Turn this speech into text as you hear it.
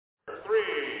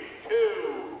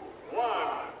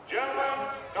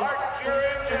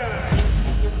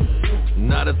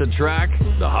not at the track?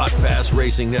 The Hot Pass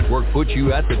Racing Network puts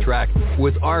you at the track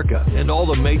with ARCA and all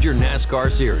the major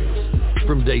NASCAR series.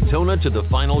 From Daytona to the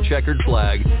final checkered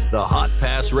flag, the Hot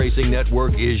Pass Racing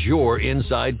Network is your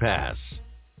inside pass.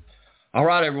 All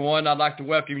right, everyone, I'd like to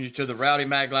welcome you to the Rowdy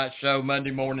Maglite Show Monday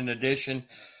morning edition.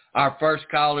 Our first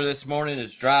caller this morning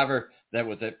is driver that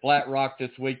was at Flat Rock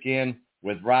this weekend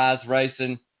with Rise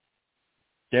Racing,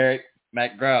 Derrick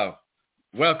McGrew.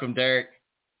 Welcome, Derrick.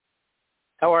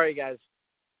 How are you guys?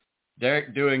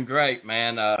 Derrick, doing great,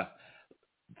 man.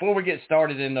 Before we get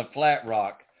started in the Flat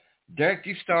Rock, Derrick,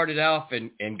 you started off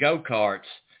in go-karts,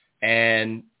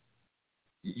 and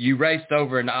you raced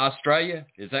over in Australia.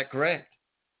 Is that correct?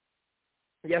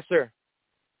 Yes, sir.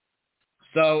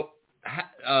 So,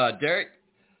 Derrick,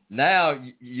 now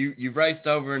you've raced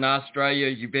over in Australia.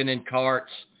 You've been in karts.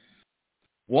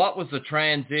 What was the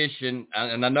transition?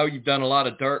 And I know you've done a lot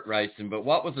of dirt racing, but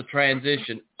what was the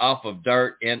transition off of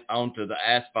dirt and onto the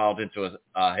asphalt into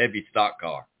a heavy stock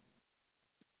car?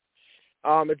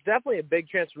 It's definitely a big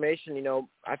transformation. You know,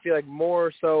 I feel like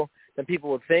more so than people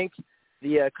would think.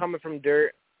 The coming from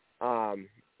dirt,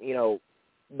 you know,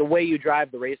 the way you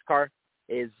drive the race car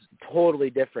is totally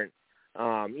different.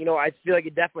 You know, I feel like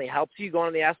it definitely helps you going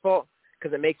on the asphalt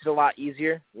because it makes it a lot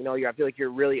easier. You know, I feel like you're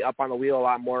really up on the wheel a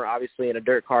lot more, obviously, in a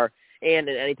dirt car and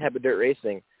in any type of dirt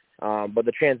racing. But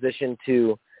the transition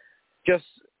to just,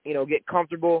 you know, get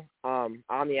comfortable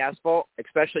on the asphalt,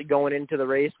 especially going into the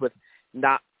race with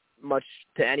not much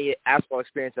to any asphalt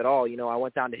experience at all. You know, I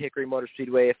went down to Hickory Motor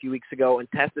Speedway a few weeks ago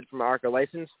and tested for my ARCA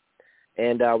license,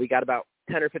 and we got about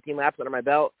 10 or 15 laps under my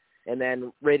belt, and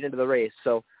then right into the race.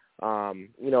 So,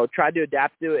 you know, tried to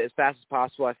adapt to it as fast as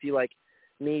possible. I feel like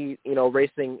me, you know,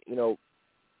 racing, you know,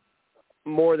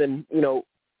 more than, you know,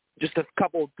 just a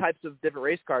couple types of different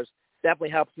race cars definitely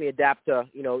helps me adapt to,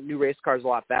 you know, new race cars a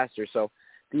lot faster. So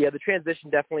the transition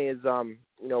definitely is,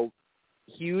 you know,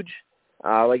 huge,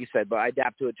 like you said, but I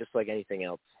adapt to it just like anything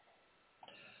else.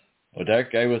 Well,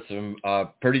 Derrick, there was some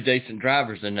pretty decent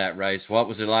drivers in that race. What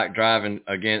was it like driving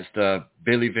against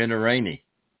Billy Venturini?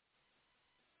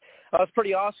 It was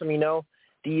pretty awesome. You know,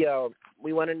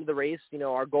 we went into the race. You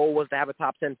know, our goal was to have a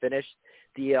top 10 finish.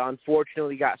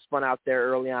 Unfortunately, got spun out there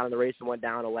early on in the race and went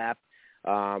down a lap.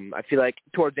 I feel like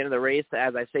towards the end of the race,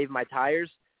 as I saved my tires,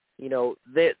 you know,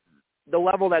 the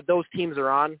level that those teams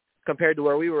are on compared to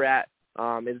where we were at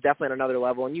is definitely on another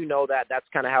level. And you know that's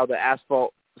kind of how the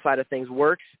asphalt side of things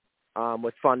works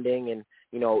with funding and,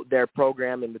 you know, their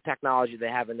program and the technology they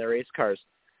have in their race cars.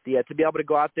 To be able to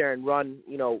go out there and run,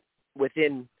 you know,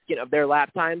 within of their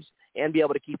lap times and be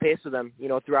able to keep pace with them, you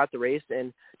know, throughout the race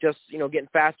and just, you know, getting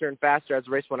faster and faster as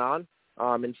the race went on,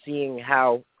 and seeing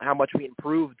how much we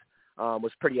improved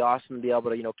was pretty awesome to be able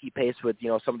to, you know, keep pace with, you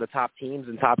know, some of the top teams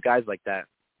and top guys like that.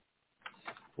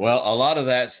 Well, a lot of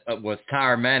that was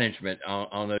tire management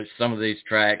on some of these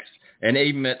tracks, and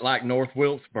even at like North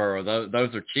Wilkesboro,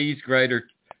 those are cheese grater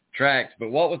tracks.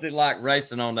 But what was it like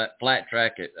racing on that flat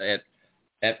track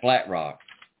at Flat Rock?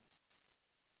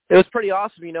 It was pretty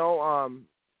awesome, you know. I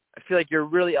feel like you're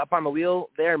really up on the wheel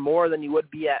there more than you would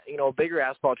be at, you know, a bigger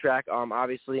asphalt track,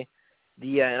 obviously.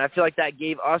 And I feel like that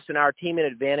gave us and our team an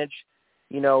advantage,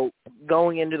 you know,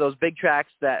 going into those big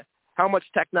tracks, that how much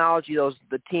technology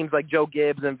the teams like Joe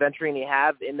Gibbs and Venturini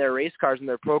have in their race cars and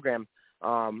their program,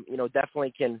 you know,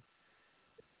 definitely can,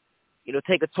 you know,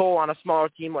 take a toll on a smaller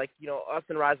team like, you know, us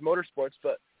and Rise Motorsports.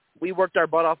 But we worked our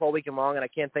butt off all weekend long, and I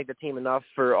can't thank the team enough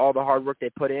for all the hard work they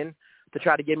put in to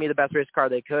try to give me the best race car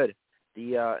they could.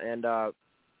 Racing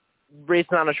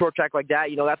on a short track like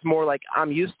that, you know, that's more like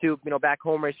I'm used to, you know, back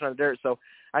home racing on the dirt. So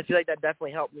I feel like that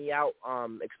definitely helped me out,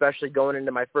 especially going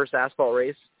into my first asphalt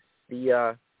race.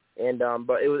 But it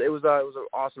was an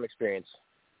awesome experience.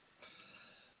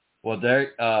 Well,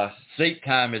 Derrick, seat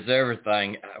time is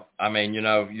everything. I mean, you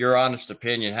know, your honest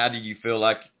opinion, how do you feel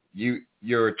like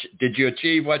did you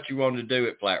achieve what you wanted to do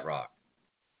at Flat Rock?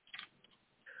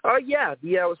 Yeah.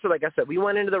 So like I said, we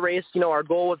went into the race, you know, our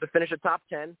goal was to finish a top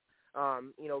 10,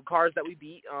 you know, cars that we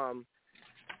beat.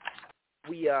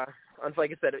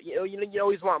 Like I said, you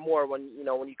always want more when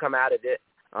you come out of it.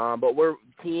 But we're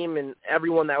team and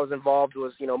everyone that was involved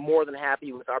was, you know, more than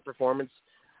happy with our performance.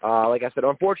 Like I said,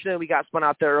 unfortunately we got spun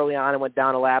out there early on and went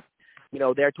down a lap, you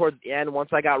know, there towards the end. Once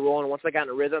I got rolling, once I got in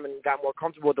a rhythm and got more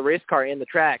comfortable with the race car and the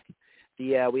track,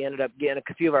 we ended up getting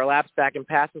a few of our laps back and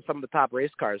passing some of the top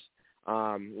race cars.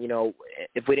 You know,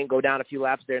 if we didn't go down a few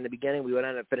laps there in the beginning, we would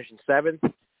end up finishing 7th.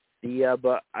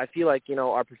 But I feel like, you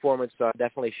know, our performance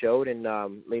definitely showed,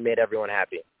 and we made everyone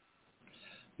happy.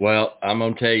 Well, I'm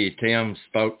going to tell you, Tim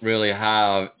spoke really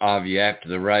high of you after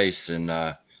the race, and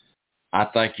I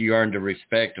think you earned the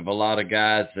respect of a lot of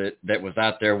guys that was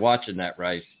out there watching that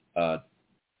race,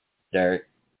 Derrick.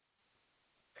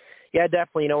 Yeah,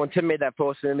 definitely. When Tim made that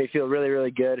post, it made me feel really,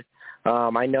 really good.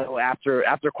 I know after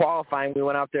qualifying, we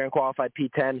went out there and qualified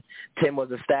P10. Tim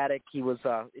was ecstatic. He was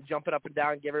jumping up and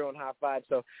down, give everyone high five.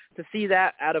 So to see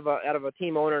that out of a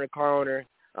team owner and a car owner,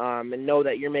 and know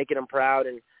that you're making him proud,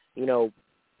 and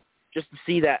just to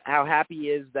see that how happy he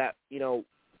is that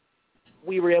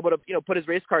we were able to put his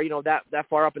race car that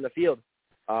far up in the field.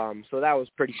 So that was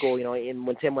pretty cool. And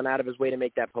when Tim went out of his way to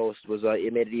make that post,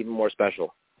 it made it even more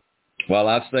special. Well,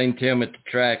 I've seen Tim at the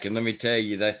track, and let me tell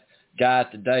you, that guy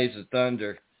at the Days of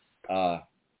Thunder,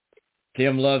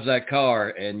 Tim loves that car,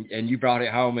 and you brought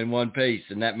it home in one piece,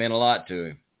 and that meant a lot to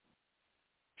him.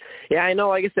 Yeah, I know.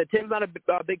 Like I said, Tim's not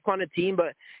a big fun of team,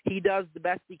 but he does the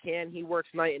best he can. He works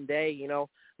night and day.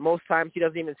 Most times he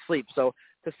doesn't even sleep. So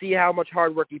to see how much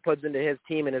hard work he puts into his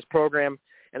team and his program,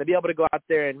 and to be able to go out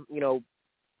there and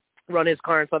run his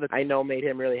car and stuff, I know made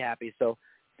him really happy. So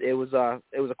it was a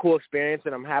cool experience,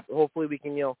 and I'm happy. Hopefully we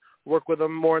can work with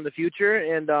him more in the future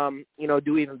and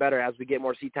do even better as we get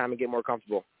more seat time and get more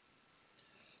comfortable.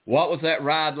 What was that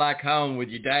ride like home with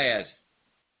your dad?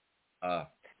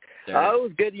 It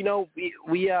was good.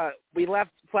 We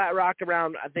left Flat Rock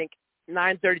around, I think,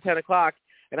 9:30, 10 o'clock,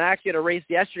 and I actually had a race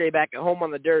yesterday back at home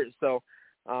on the dirt. So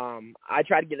I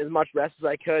tried to get as much rest as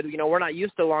I could. We're not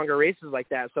used to longer races like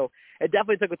that, so it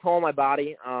definitely took a toll on my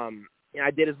body. I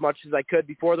did as much as I could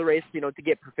before the race, to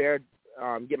get prepared,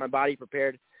 get my body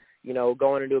prepared.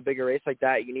 Going into a bigger race like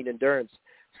that, you need endurance.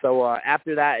 So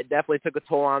after that, it definitely took a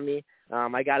toll on me.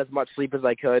 I got as much sleep as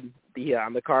I could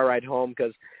on the car ride home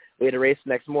because we had a race the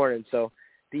next morning. So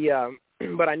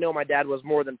but I know my dad was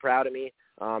more than proud of me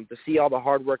to see all the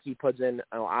hard work he puts in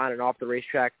on and off the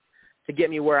racetrack to get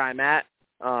me where I'm at.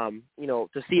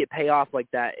 To see it pay off like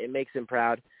that, it makes him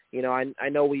proud. I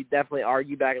know we definitely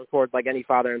argue back and forth like any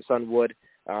father and son would,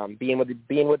 being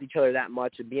with each other that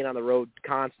much and being on the road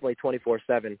constantly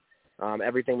 24/7.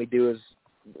 Everything we do is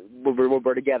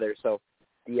we're together. So,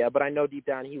 but I know deep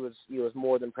down he was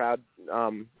more than proud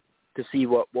to see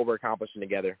what we're accomplishing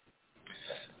together.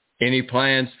 Any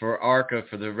plans for ARCA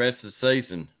for the rest of the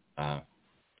season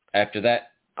after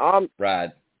that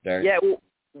ride, Derrick? Yeah,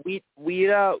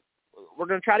 we're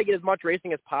going to try to get as much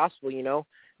racing as possible.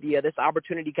 This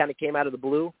opportunity kind of came out of the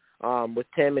blue with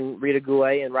Tim and Rita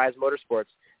Goulet and Rise Motorsports.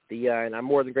 And I'm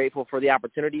more than grateful for the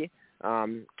opportunity.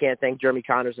 Can't thank Jeremy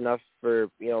Connors enough for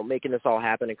making this all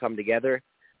happen and come together.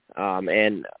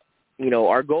 And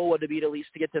our goal would be to at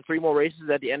least to get to 3 more races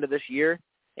at the end of this year,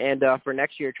 and for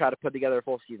next year try to put together a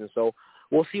full season. So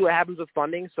we'll see what happens with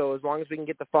funding. So as long as we can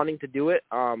get the funding to do it,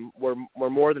 we're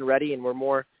more than ready, and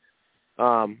we're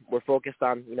focused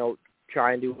on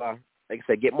trying to like I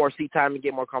said, get more seat time and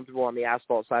get more comfortable on the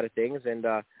asphalt side of things, and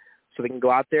so we can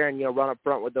go out there and run up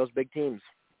front with those big teams.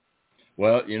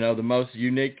 Well, the most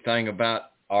unique thing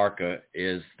about ARCA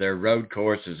is their road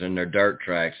courses and their dirt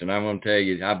tracks. And I'm going to tell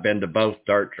you, I've been to both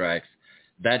dirt tracks.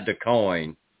 That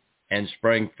DeCoin and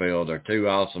Springfield are 2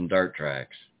 awesome dirt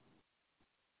tracks.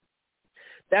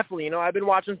 Definitely. I've been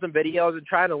watching some videos and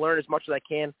trying to learn as much as I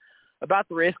can about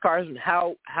the race cars and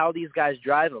how these guys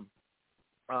drive them.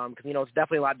 Because, it's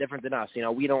definitely a lot different than us.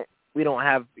 We don't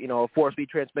have, a 4-speed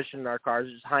transmission in our cars,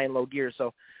 just high and low gear.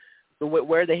 So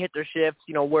where they hit their shifts,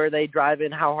 where they drive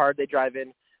in, how hard they drive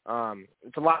in,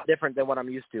 it's a lot different than what I'm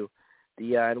used to.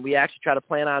 And we actually try to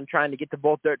plan on trying to get to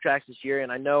both dirt tracks this year,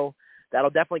 and I know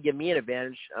that'll definitely give me an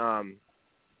advantage.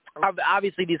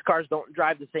 Obviously, these cars don't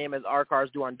drive the same as our cars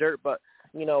do on dirt, but,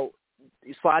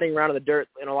 sliding around in the dirt,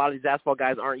 and a lot of these asphalt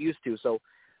guys aren't used to. So,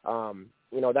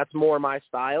 that's more my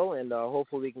style, and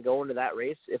hopefully we can go into that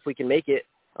race if we can make it,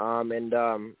 and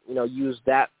use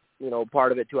that,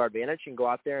 part of it to our advantage and go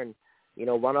out there and,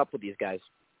 run up with these guys.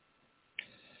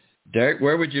 Derrick,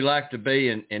 where would you like to be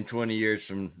in 20 years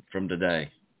from today?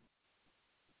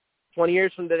 20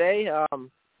 years from today,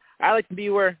 I like to be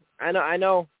where I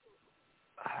know.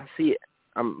 See,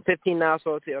 I'm 15 now,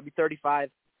 so I'll be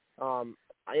 35.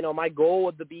 My goal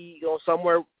would be,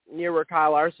 somewhere near where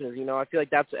Kyle Larson is. I feel like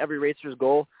that's every racer's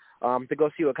goal. To go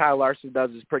see what Kyle Larson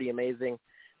does is pretty amazing.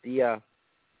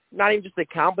 Not even just the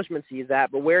accomplishments he's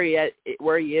at, but where he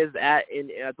is at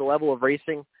the level of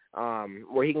racing,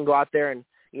 where he can go out there and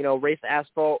race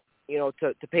asphalt,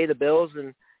 to pay the bills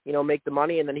and make the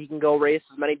money, and then he can go race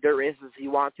as many dirt races as he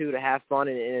wants to have fun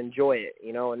and enjoy it,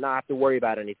 and not have to worry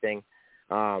about anything.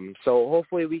 So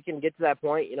hopefully we can get to that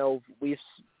point.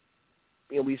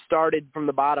 We've started from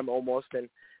the bottom almost, and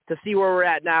to see where we're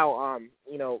at now,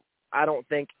 I don't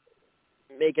think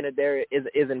making it there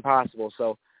is impossible.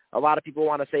 So a lot of people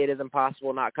want to say it is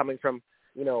impossible, not coming from,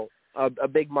 a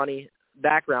big money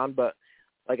background, but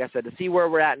like I said, to see where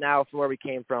we're at now from where we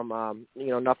came from,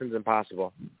 nothing's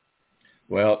impossible.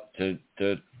 Well, to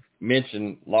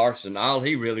mention Larson, all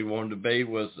he really wanted to be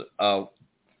was the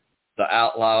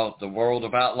World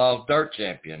of Outlaws dirt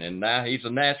champion, and now he's a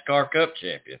NASCAR Cup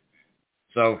champion.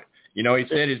 So, he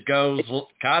said his goals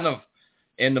kind of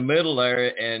in the middle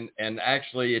there and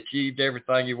actually achieved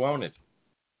everything he wanted.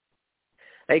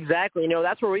 Exactly.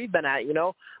 That's where we've been at.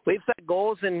 We've set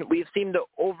goals and we've seemed to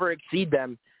over-exceed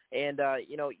them. And,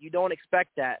 you don't expect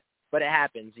that, but it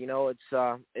happens.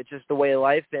 It's just the way of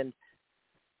life. And,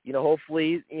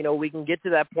 hopefully, we can get to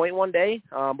that point one day.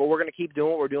 But we're going to keep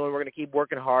doing what we're doing. We're going to keep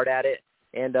working hard at it.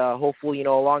 And hopefully,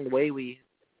 along the way we,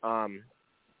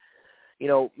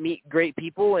 meet great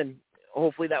people. And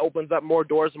hopefully that opens up more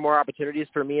doors and more opportunities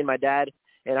for me and my dad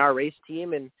and our race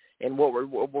team and what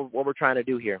we're trying to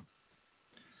do here.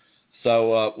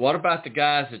 So what about the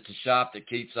guys at the shop that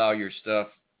keeps all your stuff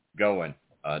going,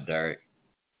 Derrick?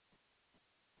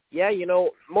 Yeah,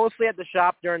 mostly at the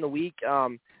shop during the week.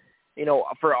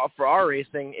 For our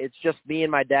racing, it's just me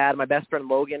and my dad, my best friend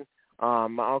Logan,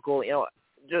 my uncle.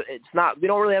 It's not. We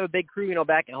don't really have a big crew.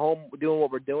 Back at home doing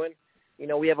what we're doing.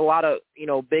 We have a lot of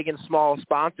big and small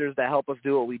sponsors that help us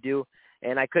do what we do,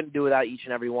 and I couldn't do without each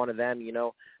and every one of them.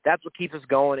 That's what keeps us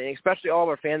going, and especially all of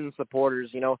our fans and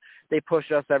supporters. They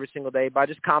push us every single day by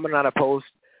just commenting on a post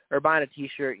or buying a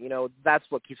T-shirt. That's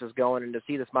what keeps us going, and to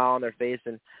see the smile on their face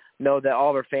and know that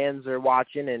all of our fans are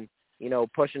watching and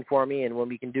pushing for me, and when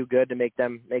we can do good to make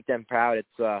them proud,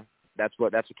 it's that's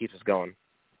what keeps us going.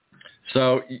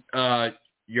 So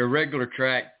your regular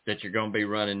track that you're going to be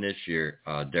running this year,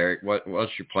 Derrick,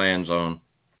 what's your plans on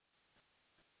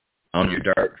your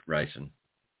dirt racing?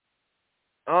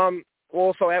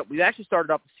 Well, so we actually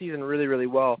started off the season really, really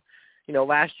well.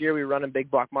 Last year we were running big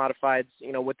block modifieds,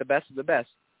 with the best of the best.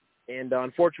 And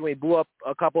unfortunately blew up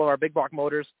a couple of our big block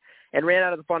motors and ran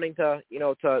out of the funding to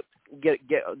get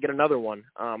another one.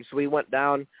 So we went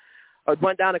down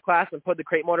a class and put the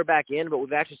crate motor back in, but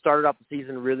we've actually started off the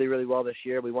season really, really well this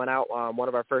year. We went out one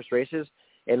of our first races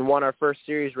and won our first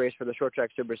series race for the Short Track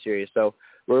Super Series. So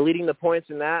we're leading the points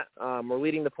in that. We're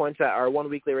leading the points at our one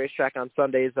weekly racetrack on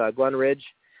Sundays, Glen Ridge.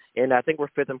 And I think we're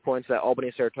fifth in points at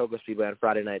Albany Saratoga Speedway on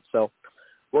Friday night. So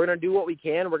we're going to do what we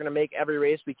can. We're going to make every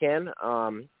race we can.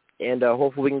 And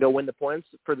hopefully we can go win the points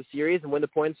for the series and win the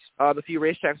points the few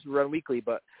racetracks we run weekly.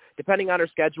 But depending on our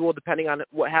schedule, depending on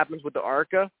what happens with the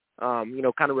ARCA,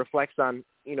 kind of reflects on,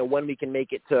 when we can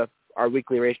make it to our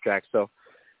weekly racetrack. So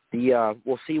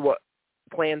we'll see what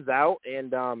plans out,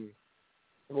 and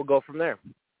we'll go from there.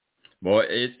 Boy,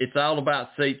 it's all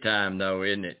about seat time, though,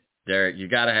 isn't it, Derrick? You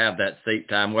got to have that seat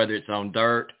time, whether it's on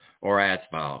dirt or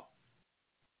asphalt.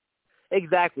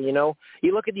 Exactly. You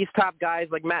look at these top guys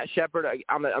like Matt Shepard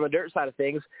on the dirt side of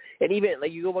things, and even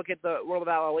like you look at the World of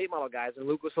Outlaw late model guys and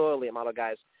Lucas Oil late model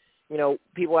guys.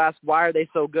 People ask, why are they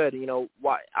so good?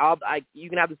 Why? You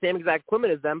can have the same exact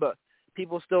equipment as them, but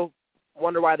people still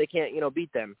wonder why they can't,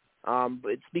 beat them.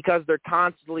 It's because they're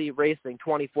constantly racing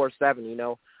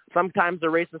 24/7. Sometimes they're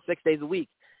racing 6 days a week,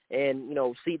 and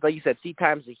like you said, seat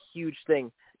time is a huge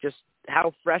thing. Just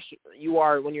how fresh you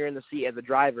are when you're in the seat as a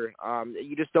driver.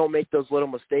 You just don't make those little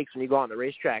mistakes when you go on the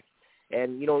racetrack,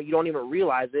 and you don't even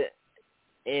realize it.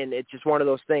 And it's just one of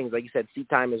those things. Like you said, seat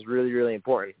time is really, really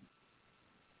important.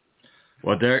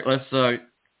 Well, Derrick, let's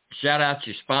shout out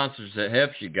your sponsors that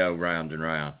helps you go round and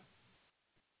round.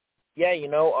 Yeah,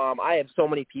 I have so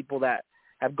many people that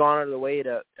have gone out of the way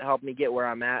to help me get where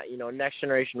I'm at. Next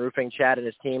Generation Roofing, Chad and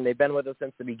his team, they've been with us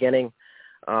since the beginning.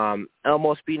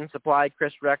 Elmo Speed and Supply,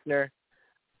 Chris Reckner,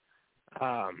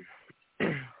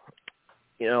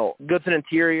 Goodson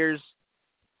Interiors,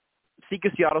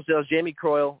 CKC Auto Sales, Jamie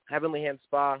Croyle, Heavenly Hand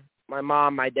Spa, my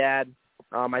mom, my dad,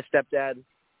 my stepdad,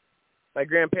 my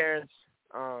grandparents,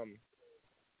 all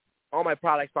my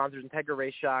product sponsors, Integra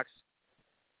Race Shocks,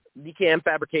 DKM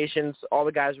Fabrications, all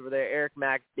the guys over there, Eric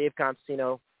Mack, Dave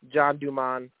Constantino, John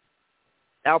Dumont,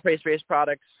 Alpace Race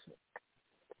Products.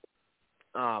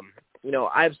 I'm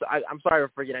sorry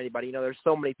to forget anybody. There's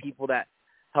so many people that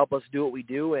help us do what we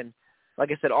do, and like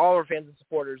I said, all our fans and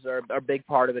supporters are a big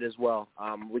part of it as well.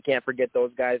 We can't forget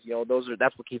those guys.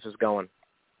 That's what keeps us going.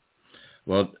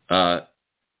 Well,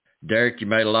 Derrick, you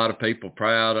made a lot of people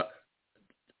proud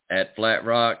at Flat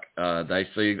Rock. They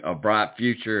see a bright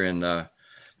future, and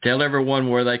tell everyone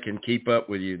where they can keep up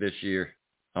with you this year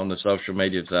on the social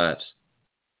media sites.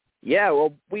 Yeah,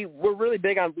 well, we're really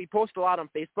big on, we post a lot on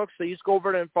Facebook, so you just go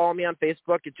over and follow me on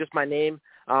Facebook. It's just my name.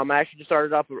 I actually just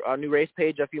started up a new race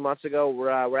page a few months ago.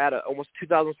 We're at almost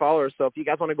 2,000 followers, so if you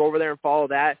guys want to go over there and follow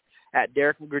that at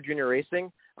Derrick McGrew Jr.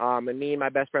 Racing, And me and my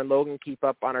best friend Logan keep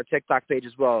up on our TikTok page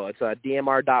as well. It's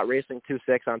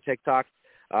dmr.racing26 on TikTok.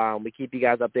 We keep you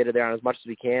guys updated there on as much as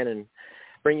we can and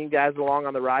bring you guys along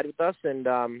on the ride with us and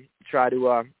try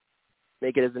to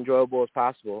make it as enjoyable as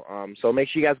possible. So make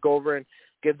sure you guys go over and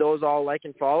give those all a like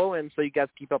and follow, and so you guys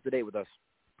keep up to date with us.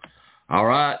 All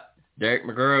right, Derrick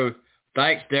McGrew.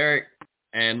 Thanks, Derrick,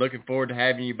 and looking forward to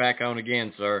having you back on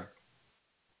again, sir.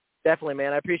 Definitely,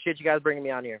 man. I appreciate you guys bringing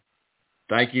me on here.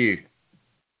 Thank you.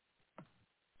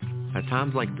 At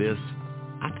times like this,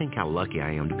 I think how lucky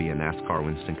I am to be a NASCAR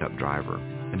Winston Cup driver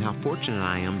and how fortunate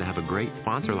I am to have a great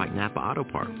sponsor like Napa Auto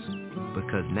Parts,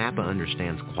 because Napa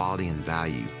understands quality and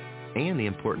value and the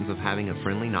importance of having a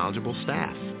friendly, knowledgeable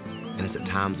staff. And it's at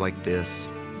times like this,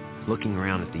 looking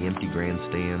around at the empty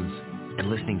grandstands and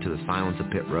listening to the silence of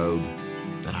pit road,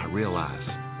 that I realize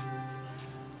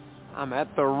I'm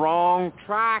at the wrong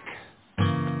track.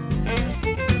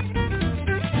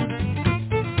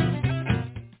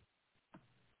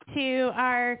 To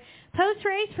our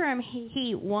post-race from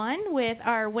Heat 1 with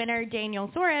our winner, Daniel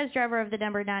Suarez, driver of the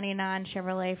number 99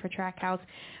 Chevrolet for Trackhouse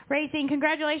Racing.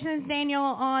 Congratulations, Daniel,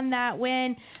 on that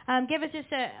win. Give us just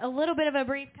a little bit of a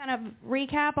brief kind of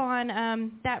recap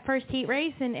on that first Heat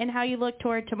race and how you look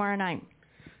toward tomorrow night.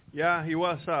 Yeah, it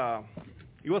was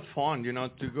fun,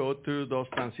 to go through those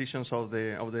transitions of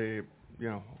the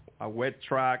a wet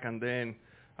track and then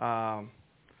kind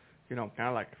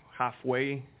of like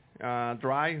halfway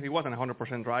dry. It wasn't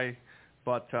 100% dry,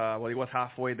 but it was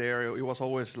halfway there. It was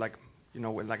always like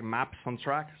with like maps on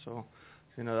track, so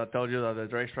that tells you that the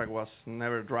racetrack was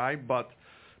never dry. But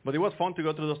it was fun to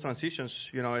go through those transitions.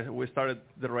 We started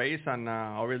the race and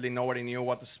obviously nobody knew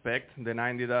what to expect. The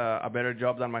 9 did a better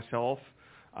job than myself.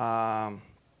 I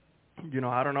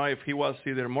don't know if he was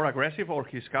either more aggressive or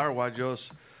his car was just,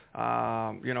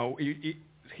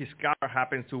 his car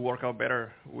happens to work out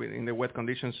better in the wet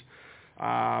conditions.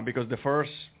 Because the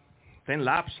first 10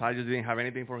 laps, I just didn't have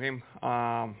anything for him.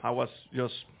 I was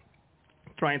just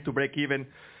trying to break even.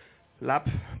 Lap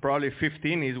probably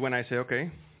 15 is when I say,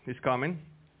 okay, he's coming.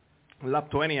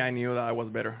 Lap 20, I knew that I was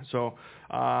better. So,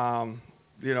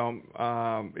 it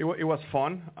was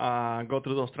fun. Go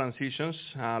through those transitions,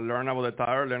 learn about the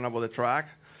tire, learn about the track.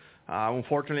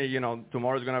 Unfortunately,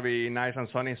 tomorrow is going to be nice and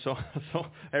sunny. So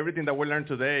everything that we learned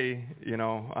today,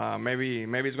 maybe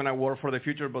it's going to work for the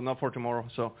future, but not for tomorrow.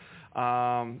 So,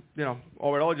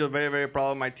 overall, just very, very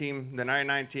proud of my team. The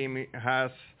 99 team has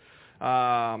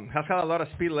had a lot of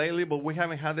speed lately, but we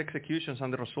haven't had the executions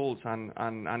and the results. And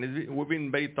we've been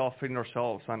very tough in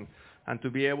ourselves. And to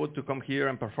be able to come here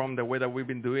and perform the way that we've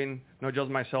been doing, not just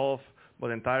myself, but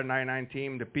the entire 99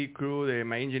 team, the pit crew,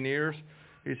 my engineers,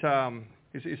 it's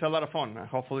a lot of fun.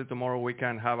 Hopefully tomorrow we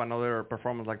can have another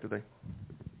performance like today.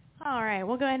 All right,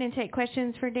 we'll go ahead and take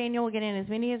questions for Daniel. We'll get in as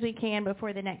many as we can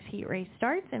before the next heat race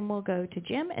starts, and we'll go to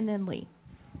Jim and then Lee.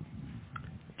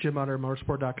 Jim under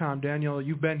motorsport.com. Daniel,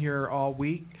 you've been here all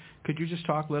week. Could you just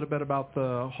talk a little bit about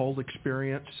the whole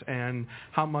experience and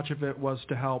how much of it was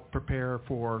to help prepare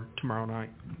for tomorrow night?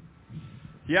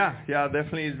 Yeah,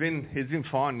 definitely. It's been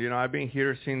fun. I've been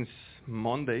here since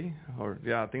Monday,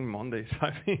 I think Monday. So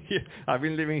I've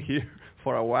been living here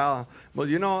for a while. But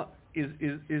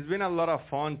it's been a lot of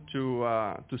fun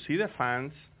to see the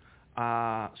fans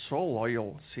so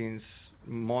loyal since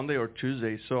Monday or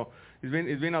Tuesday. So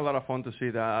it's been a lot of fun to see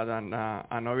that, and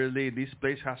obviously this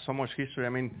place has so much history. I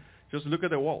mean, just look at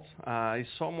the walls. It's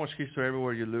so much history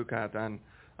everywhere you look at, and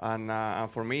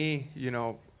for me,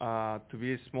 to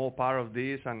be a small part of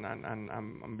this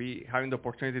and be having the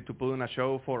opportunity to put on a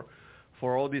show for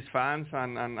all these fans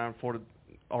and for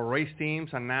our race teams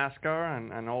and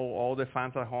NASCAR and all the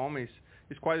fans at home is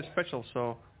quite special.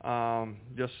 So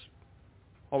just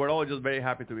overall, just very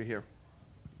happy to be here.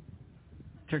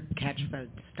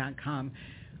 Catchvotes.com.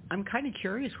 I'm kind of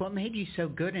curious, what made you so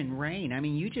good in rain? I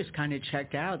mean, you just kind of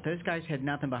checked out. Those guys had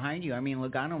nothing behind you. I mean,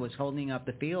 Logano was holding up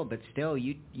the field, but still,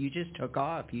 you just took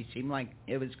off. You seemed like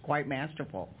it was quite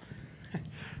masterful.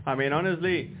 I mean,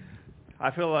 honestly,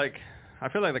 I feel like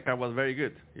the car was very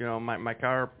good. My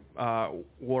car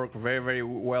worked very, very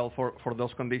well for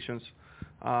those conditions.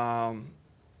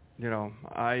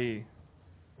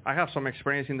 I have some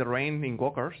experience in the rain in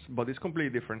go-karts, but it's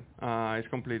completely different.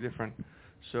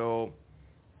 So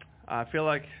I feel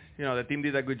like, the team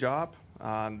did a good job.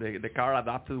 The car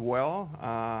adapted well.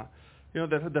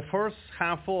 The first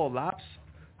handful of laps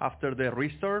after the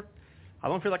restart, I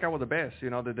don't feel like I was the best.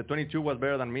 The 22 was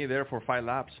better than me there for 5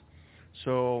 laps.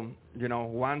 So,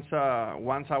 once I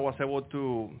was able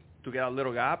to get a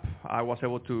little gap, I was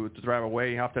able to drive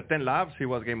away. After 10 laps, it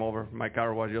was game over. My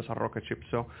car was just a rocket ship.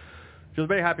 So, just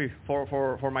very happy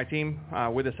for my team.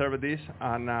 We deserve this,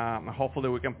 and hopefully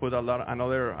we can put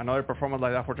another performance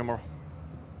like that for tomorrow.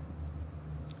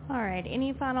 All right.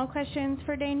 Any final questions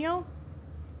for Daniel?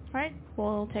 All right.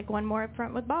 We'll take one more up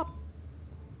front with Bob.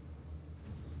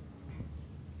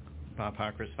 Bob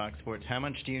Parker, Fox Sports. How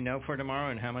much do you know for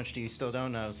tomorrow, and how much do you still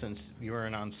don't know since you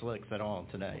weren't on slicks at all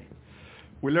today?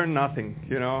 We learned nothing,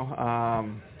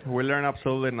 we learned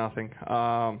absolutely nothing.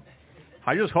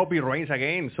 I just hope it rains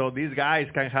again so these guys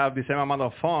can have the same amount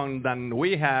of fun than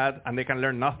we had, and they can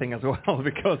learn nothing as well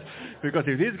because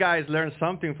if these guys learn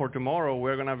something for tomorrow,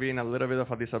 we're going to be in a little bit of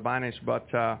a disadvantage. But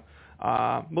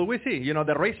we see.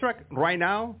 The racetrack right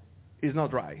now is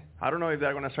not dry. I don't know if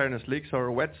they're going to start in slicks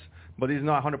or wets, but it's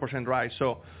not 100% dry.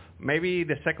 So maybe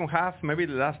the second half, maybe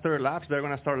the last 3 laps, they're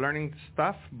going to start learning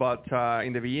stuff, but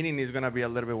in the beginning, it's going to be a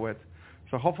little bit wet.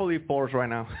 So hopefully it pours right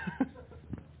now.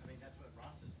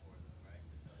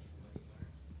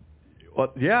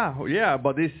 But yeah,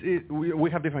 but we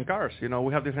have different cars,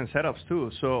 we have different setups too.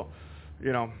 So,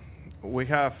 we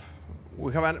have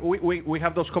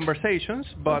those conversations,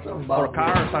 but our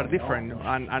cars are different,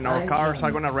 and our cars are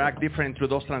going to react different to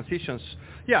those transitions.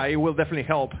 Yeah, it will definitely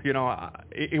help.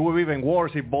 It will be even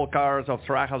worse if both cars of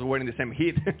Trackhouse were in the same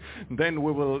heat. Then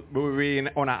we will be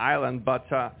on an island. But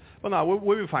no,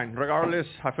 we'll be fine. Regardless,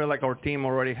 I feel like our team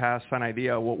already has an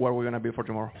idea where we're going to be for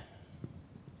tomorrow.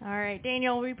 All right,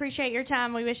 Daniel, we appreciate your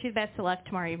time. We wish you the best of luck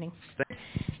tomorrow evening.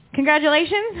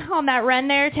 Congratulations on that run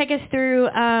there. Take us through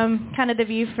kind of the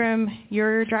view from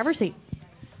your driver's seat.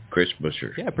 Chris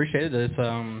Busher. Yeah, appreciate it. It's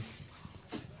a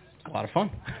lot of fun.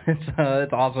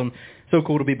 It's awesome. So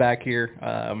cool to be back here.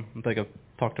 I think I've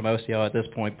talked to most of y'all at this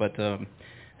point, but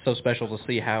so special to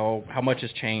see how much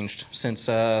has changed since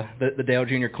the Dale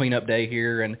Jr. cleanup day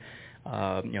here, and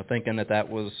thinking that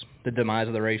was the demise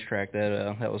of the racetrack,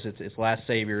 that was its last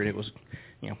savior, and it was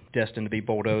destined to be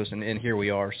bulldozed, and here we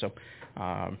are. So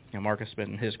Marcus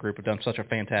and his group have done such a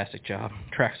fantastic job.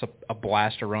 Track's a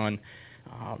blast to run.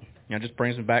 Just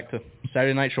brings me back to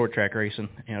Saturday night short track racing.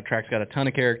 Track's got a ton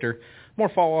of character, more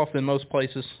fall off than most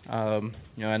places. I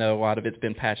know a lot of it's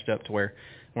been patched up to where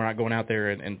we're not going out there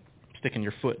and sticking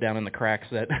your foot down in the cracks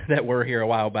that were here a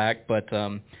while back, but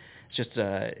it's just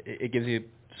it gives you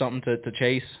something to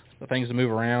chase, the things to move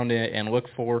around and look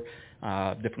for,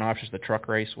 different options. The truck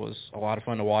race was a lot of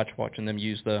fun to watching them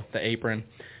use the apron.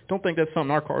 Don't think that's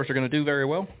something our cars are going to do very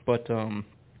well, but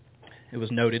it was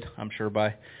noted, I'm sure,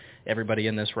 by everybody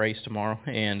in this race tomorrow,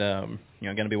 and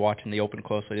going to be watching the open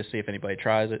closely to see if anybody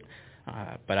tries it.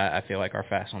 But I feel like our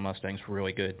Fast on Mustangs were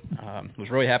really good. Was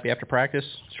really happy after practice.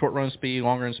 Short run speed,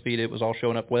 long run speed, it was all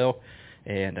showing up well,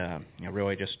 and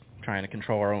really just trying to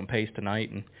control our own pace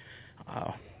tonight, and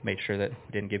made sure that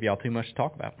we didn't give y'all too much to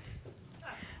talk about.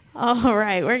 All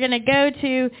right, we're going to go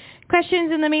to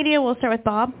questions in the media. We'll start with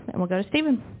Bob, and we'll go to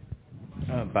Stephen.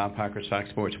 Bob Parker, Fox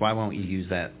Sports. Why won't you use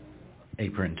that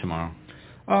apron tomorrow?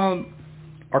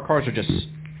 Our cars are just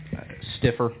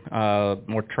stiffer,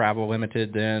 more travel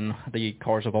limited than the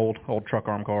cars of old truck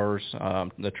arm cars,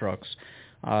 the trucks.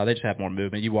 They just have more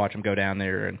movement. You watch them go down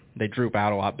there, and they droop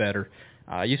out a lot better.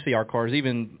 You see our cars,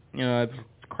 even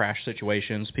crash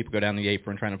situations, people go down the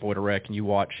apron trying to avoid a wreck, and you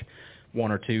watch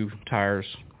 1 or 2 tires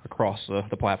across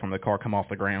the platform of the car come off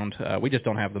the ground. We just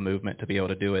don't have the movement to be able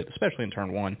to do it, especially in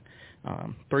turn 1.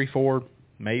 3, 4,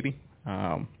 maybe.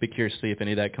 Be curious to see if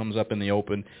any of that comes up in the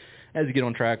open. As you get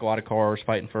on track, a lot of cars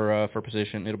fighting for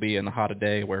position. It'll be in the hot of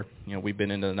day where we've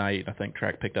been into the night. I think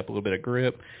track picked up a little bit of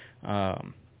grip.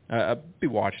 I'll be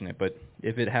watching it, but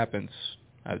if it happens,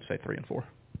 I would say 3 and 4.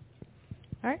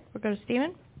 All right, we'll go to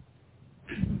Stephen.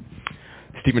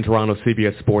 Stephen Toronto,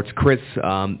 CBS Sports. Chris,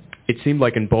 it seemed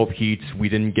like in both heats we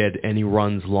didn't get any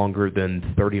runs longer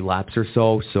than 30 laps or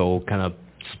so kind of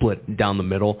split down the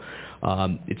middle.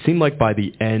 It seemed like by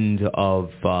the end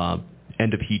of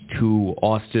Heat 2,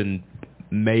 Austin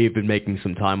may have been making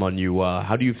some time on you.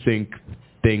 How do you think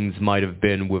things might have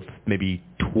been with maybe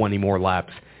 20 more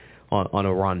laps on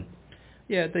a run?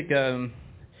 Yeah, I think it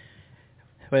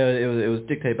was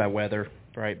dictated by weather,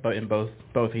 right? But in both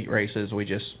heat races, we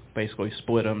just basically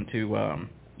split them to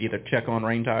either check on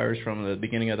rain tires from the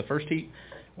beginning of the first heat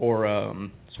or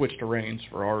switch to rains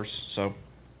for ours. So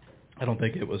I don't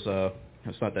think it was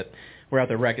it's not that we're out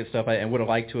there wrecking stuff. I would have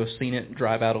liked to have seen it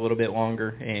drive out a little bit longer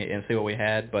and see what we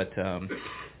had, but I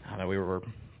don't know, we were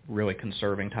really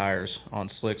conserving tires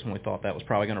on slicks when we thought that was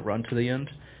probably going to run to the end,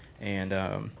 and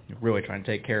really trying to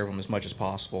take care of them as much as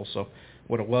possible. So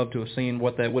would have loved to have seen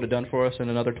what that would have done for us in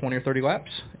another 20 or 30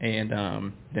 laps,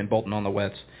 and then bolting on the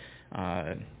wets.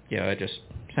 Just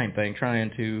same thing,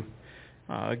 trying to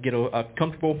get a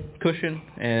comfortable cushion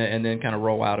and then kind of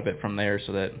roll out of it from there,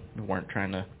 so that we weren't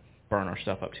trying to burn our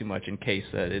stuff up too much in case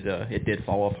that it did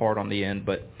fall off hard on the end.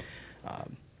 But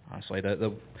honestly,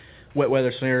 the wet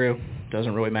weather scenario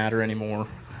doesn't really matter anymore.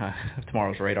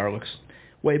 Tomorrow's radar looks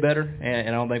way better, and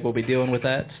I don't think we'll be dealing with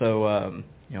that. So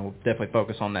we'll definitely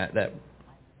focus on that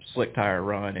slick tire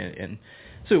run and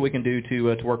see what we can do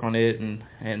to work on it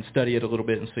and study it a little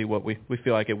bit and see what we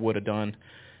feel like it would have done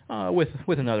with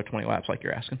another 20 laps like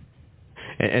you're asking.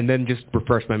 And then just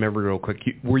refresh my memory real quick.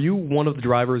 Were you one of the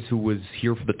drivers who was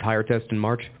here for the tire test in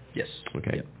March? Yes.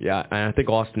 Okay. Yep. Yeah, and I think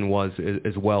Austin was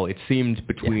as well. It seemed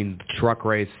between the truck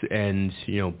race and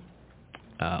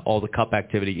all the cup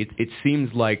activity, it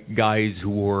seems like guys who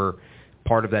were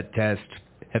part of that test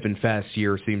have been fast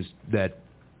here. Seems that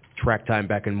track time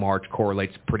back in March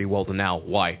correlates pretty well to now.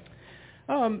 Why?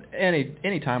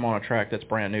 Any time on a track that's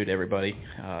brand new to everybody.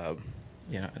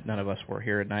 None of us were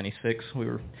here at 96. We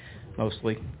were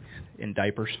mostly in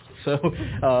diapers. So,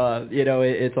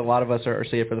 it's a lot of us are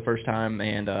seeing it for the first time,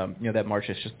 and that March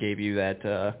just gave you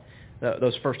that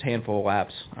those first handful of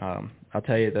laps. I'll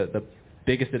tell you the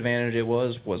biggest advantage it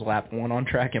was lap 1 on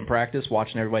track in practice,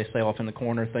 watching everybody sail off in the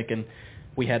corner, thinking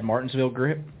we had Martinsville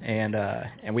grip, and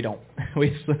we don't.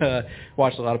 We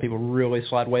watched a lot of people really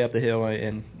slide way up the hill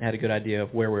and had a good idea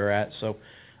of where we were at. So,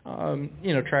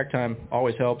 track time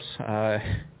always helps.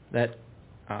 That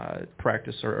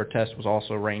practice or test was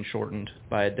also rain shortened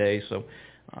by a day. So,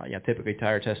 typically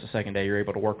tire test the second day, you're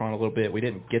able to work on a little bit. We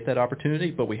didn't get that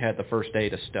opportunity, but we had the first day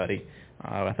to study.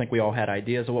 I think we all had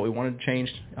ideas of what we wanted to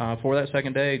change for that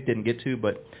second day. Didn't get to,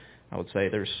 but I would say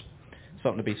there's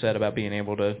something to be said about being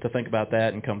able to think about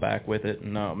that and come back with it.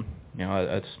 And,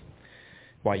 that's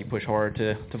why you push hard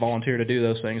to volunteer to do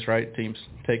those things, right? Teams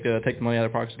take the money out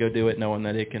of their pockets to go do it, knowing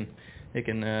that it can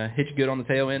hit you good on the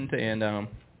tail end, and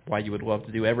why you would love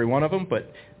to do every one of them,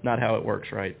 but not how it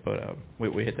works, right? But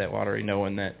we hit that lottery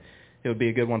knowing that it would be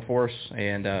a good one for us,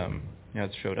 and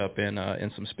it showed up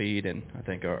in some speed, and I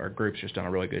think our group's just done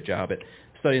a really good job at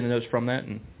studying the notes from that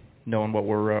and knowing what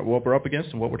we're up against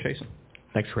and what we're chasing.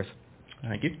 Thanks, Chris.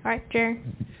 Thank you. All right, Jerry.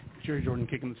 Jerry Jordan,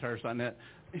 KickingTheTires.net.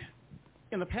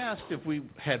 In the past, if we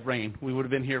had rain, we would have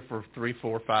been here for 3,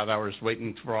 4, 5 hours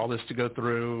waiting for all this to go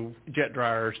through, jet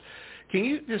dryers. Can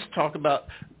you just talk about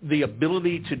the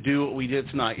ability to do what we did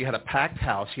tonight? You had a packed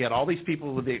house. You had all these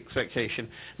people with the expectation.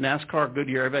 NASCAR,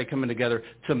 Goodyear, everybody coming together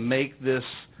to make this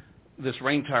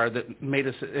rain tire that made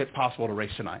it possible to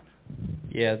race tonight.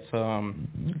 Yeah, it's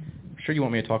I'm sure you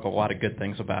want me to talk a lot of good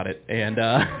things about it, and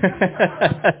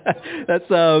that's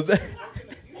so.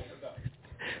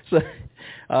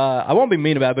 I won't be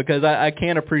mean about it because I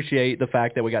can appreciate the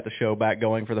fact that we got the show back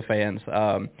going for the fans.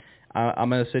 I'm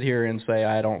going to sit here and say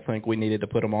I don't think we needed to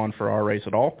put them on for our race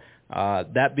at all.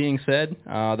 That being said,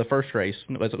 the first race,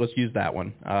 let's use that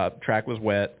one. Track was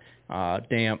wet,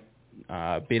 damp,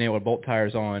 being able to bolt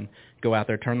tires on, go out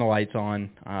there, turn the lights on.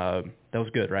 That was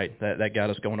good, right? That got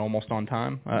us going almost on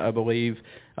time, I believe.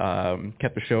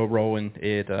 Kept the show rolling.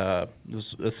 It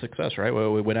was a success, right?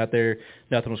 We went out there,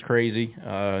 nothing was crazy.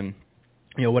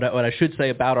 What I should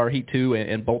say about our Heat 2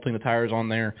 and bolting the tires on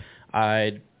there,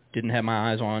 I didn't have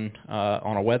my eyes on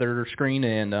a weather screen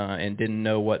and didn't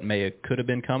know what could have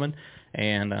been coming.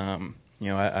 And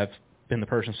I've been the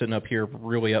person sitting up here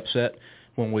really upset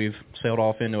when we've sailed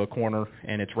off into a corner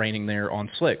and it's raining there on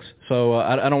slicks. So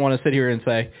I don't want to sit here and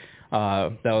say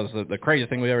that was the craziest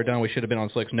thing we've ever done. We should have been on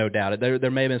slicks, no doubt.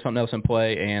 There may have been something else in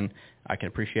play, and I can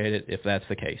appreciate it if that's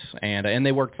the case. And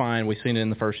they worked fine. We've seen it in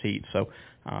the first heat. So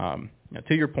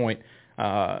to your point,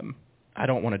 I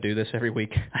don't want to do this every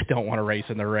week. I don't want to race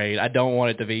in the rain. I don't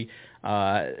want it to be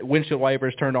windshield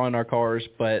wipers turned on in our cars,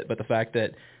 but the fact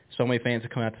that so many fans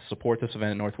have come out to support this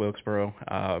event at North Wilkesboro,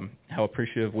 how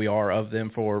appreciative we are of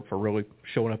them for really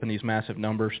showing up in these massive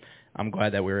numbers. I'm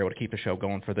glad that we were able to keep the show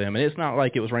going for them. And it's not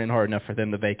like it was raining hard enough for them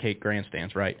to vacate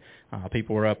grandstands, right?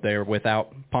 People were up there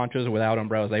without ponchos, without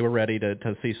umbrellas. They were ready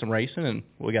to see some racing, and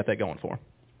we got that going for them.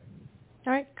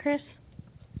 All right, Chris.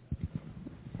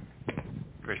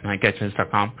 Chris,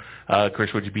 NineCatchmans.com.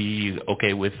 Chris, would you be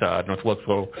okay with North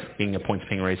Wilkesboro being a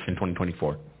points-paying race in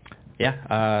 2024? Yeah,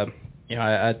 I'm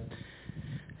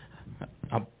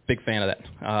a big fan of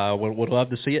that. Would love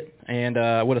to see it, and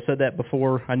I would have said that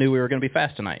before I knew we were going to be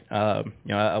fast tonight.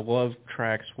 I love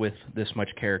tracks with this much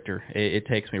character. It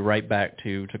takes me right back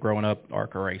to growing up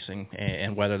ARCA racing,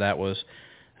 and whether that was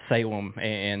Salem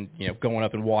and going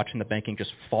up and watching the banking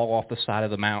just fall off the side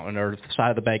of the mountain or the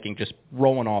side of the banking just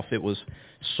rolling off. It was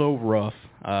so rough,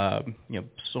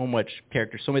 so much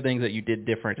character, so many things that you did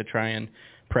different to try and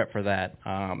prep for that.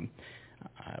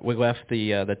 We left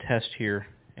the test here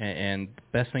And the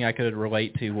best thing I could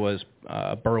relate to was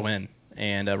Berlin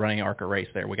and running an ARCA race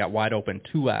there. We got wide open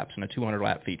 2 laps in a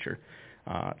 200-lap feature.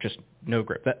 Just no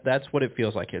grip. That's what it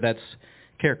feels like here. That's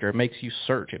character. It makes you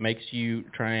search. It makes you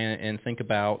try and think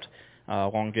about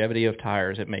longevity of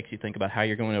tires. It makes you think about how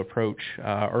you're going to approach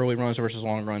early runs versus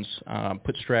long runs,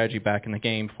 put strategy back in the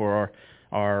game for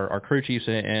our crew chiefs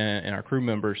and our crew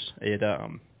members. It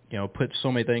puts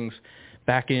so many things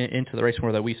back into the race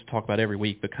more that we used to talk about every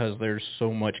week because there's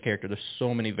so much character. There's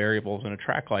so many variables in a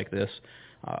track like this.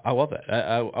 I love that.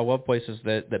 I love places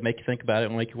that make you think about it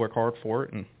and make you work hard for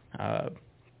it. And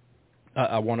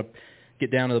I want to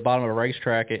get down to the bottom of a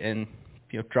racetrack and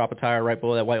drop a tire right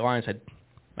below that white line and say,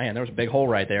 man, there was a big hole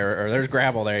right there, or there's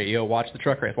gravel there. Watch the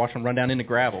truck race. Watch them run down into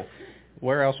gravel.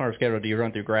 Where else on our schedule do you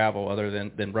run through gravel other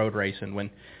than road racing when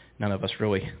none of us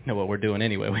really know what we're doing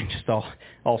anyway? We just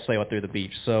all sail through the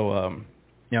beach. So,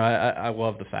 I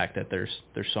love the fact that there's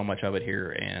so much of it here,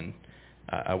 and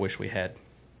I wish we had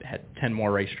 10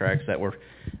 more racetracks that were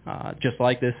just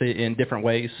like this in different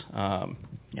ways.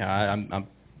 I'm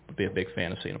be a big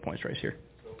fan of seeing a points race here.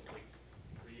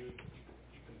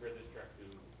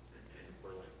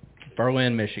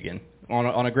 Berlin, Michigan.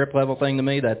 On a grip level thing to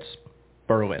me, that's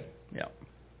Berlin. Yeah.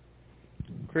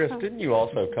 Chris, didn't you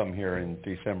also come here in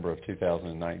December of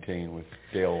 2019 with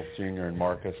Dale Jr. and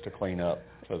Marcus to clean up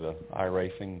for the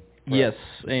iRacing? Yes,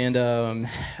 and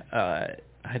I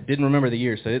didn't remember the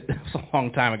year, so it was a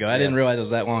long time ago. I didn't realize it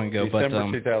was that long ago.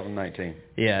 December 2019.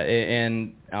 Yeah,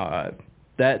 and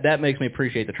that makes me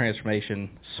appreciate the transformation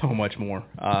so much more.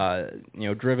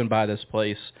 Driven by this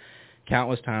place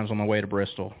countless times on my way to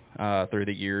Bristol through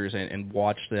the years and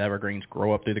watched the evergreens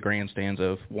grow up through the grandstands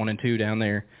of 1 and 2 down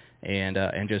there, and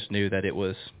just knew that it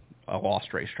was a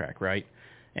lost racetrack, right?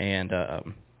 And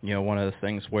one of the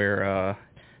things where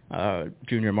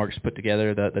Junior and Marcus put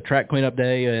together the track cleanup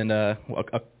day and a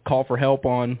call for help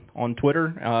on Twitter.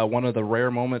 One of the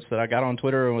rare moments that I got on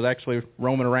Twitter and was actually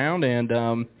roaming around,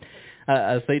 and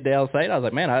I see Dale say it. I was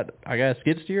like, man, I got a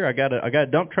skid steer, I got a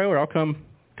dump trailer. I'll come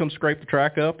scrape the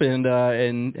track up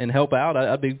and help out.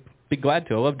 I'd be glad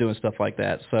to. I love doing stuff like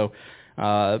that. So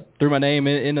threw my name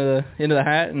into the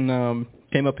hat and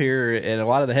came up here, and a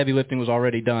lot of the heavy lifting was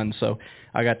already done. So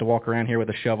I got to walk around here with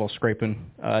a shovel scraping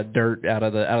dirt out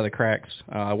of the cracks.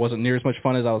 It wasn't near as much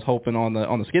fun as I was hoping on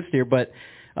the skid steer, but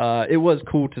it was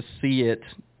cool to see it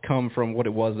come from what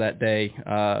it was that day.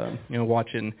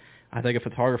 Watching, I think a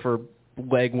photographer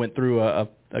leg went through a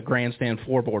grandstand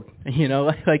floorboard.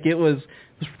 It was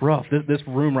rough. This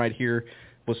room right here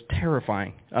was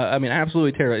terrifying.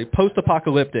 Absolutely terrifying.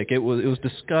 Post-apocalyptic. It was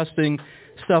disgusting.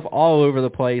 Stuff all over the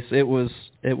place. It was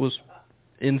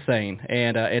insane.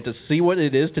 And to see what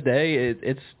it is today,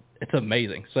 it's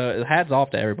amazing. So hats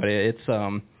off to everybody.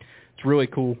 It's really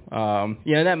cool. And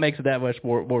that makes it that much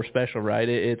more special,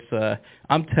 right?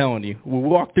 I'm telling you, we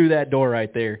walked through that door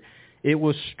right there. It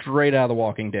was straight out of The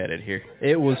Walking Dead in here.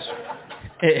 It was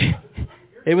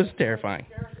terrifying.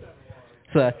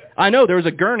 So I know there was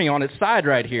a gurney on its side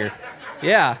right here.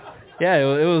 Yeah,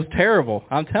 it was terrible.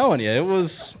 I'm telling you, it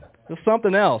was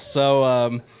something else.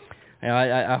 So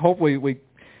I hope we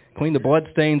clean the blood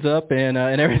stains up and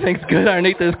everything's good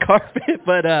underneath this carpet.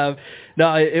 But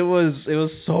no, it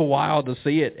was so wild to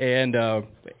see it. And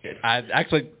I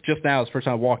actually just now, it's the first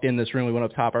time I walked in this room. We went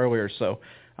up top earlier, so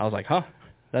I was like, huh.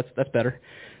 That's better.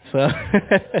 So,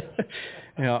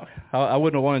 I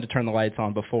wouldn't have wanted to turn the lights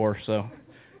on before, so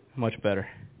much better.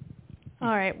 All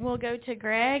right, we'll go to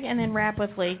Greg and then wrap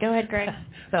with Lee. Go ahead, Greg.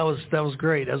 That was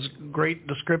great. That was a great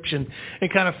description.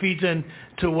 It kind of feeds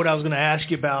into what I was going to ask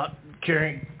you about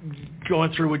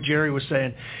going through what Jerry was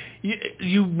saying.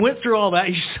 You went through all that.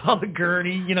 You saw the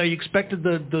gurney. You expected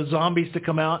the zombies to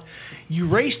come out. You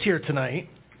raced here tonight,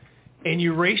 and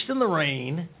you raced in the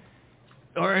rain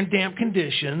or in damp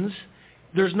conditions.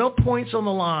 There's no points on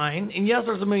the line, and yes,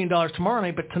 there's $1 million tomorrow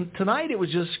night, but tonight it was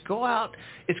just go out.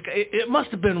 It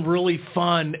must have been really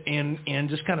fun and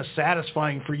just kind of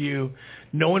satisfying for you,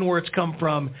 knowing where it's come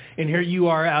from, and here you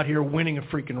are out here winning a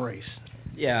freaking race.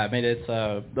 Yeah, it's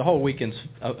the whole weekend's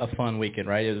a fun weekend,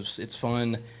 right? It's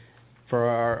fun for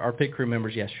our pit crew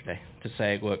members yesterday to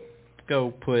say, look,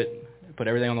 go put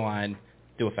everything on the line,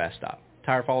 do a fast stop.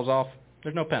 Tire falls off,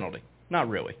 there's no penalty. Not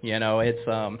really.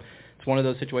 It's one of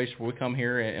those situations where we come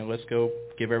here and let's go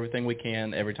give everything we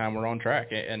can every time we're on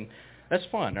track, and that's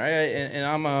fun, right? And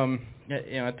I'm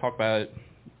I talk about it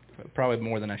probably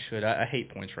more than I should. I hate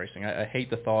points racing. I hate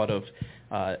the thought of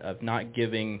not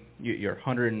giving your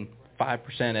 105%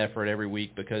 effort every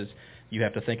week because you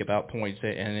have to think about points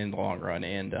and in the long run.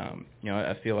 And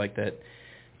I feel like that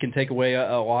can take away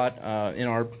a lot in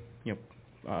our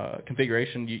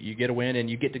configuration, you get a win and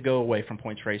you get to go away from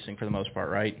points racing for the most part,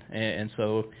 right? And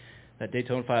so that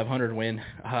Daytona 500 win,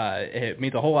 it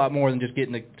means a whole lot more than just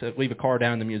getting to leave a car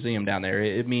down in the museum down there.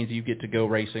 It means you get to go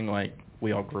racing like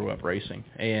we all grew up racing.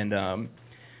 And,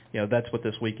 that's what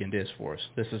this weekend is for us.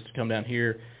 This is to come down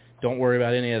here. Don't worry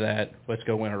about any of that. Let's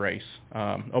go win a race.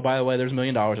 By the way, there's $1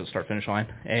 million at the start-finish line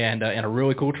and a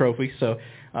really cool trophy. So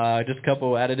just a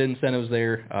couple added incentives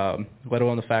there, let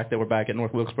alone the fact that we're back at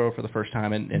North Wilkesboro for the first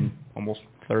time in almost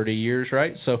 30 years,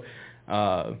 right? So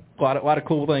a lot of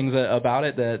cool things about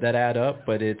it that add up,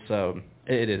 but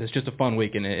it's just a fun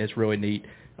week, and it's really neat.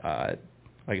 Like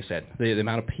I said, the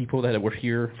amount of people that were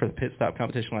here for the pit stop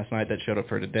competition last night that showed up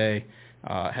for today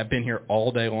have been here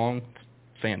all day long.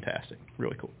 Fantastic.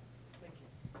 Really cool.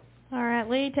 All right,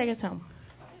 Lee, take us home.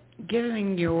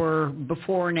 Giving your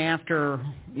before and after,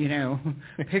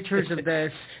 pictures of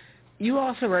this, you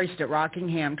also raced at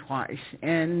Rockingham twice,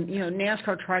 and,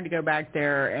 NASCAR tried to go back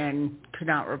there and could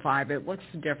not revive it. What's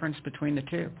the difference between the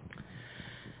two?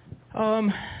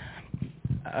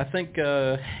 I think,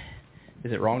 is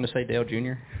it wrong to say Dale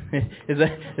Jr.? is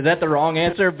that the wrong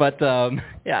answer? But,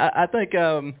 I think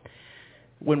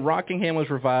when Rockingham was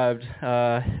revived,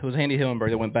 it was Andy Hillenberg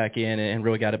that went back in and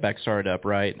really got it back started up,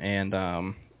 right? And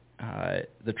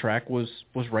the track was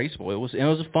raceable. It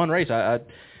was a fun race. It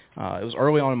was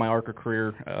early on in my ARCA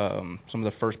career, some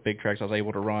of the first big tracks I was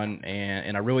able to run,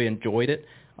 and I really enjoyed it.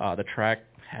 The track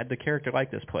had the character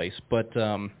like this place, but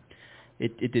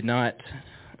it did not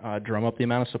drum up the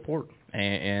amount of support,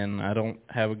 and I don't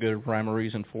have a good rhyme or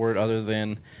reason for it other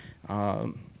than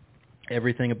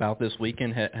everything about this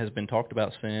weekend has been talked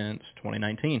about since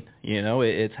 2019.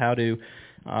 It's how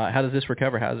does this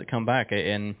recover? How does it come back?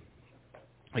 And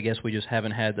I guess we just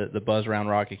haven't had the buzz around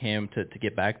Rockingham to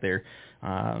get back there.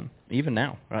 Even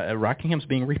now, Rockingham's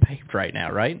being repaved right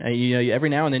now, right? Every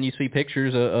now and then you see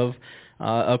pictures of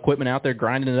equipment out there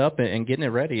grinding it up and getting it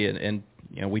ready, and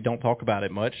we don't talk about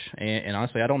it much. And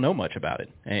honestly, I don't know much about it.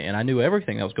 And I knew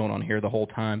everything that was going on here the whole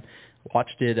time.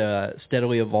 Watched it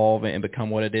steadily evolve and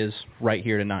become what it is right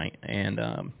here tonight. And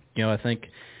I think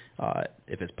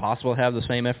if it's possible to have the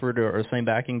same effort or the same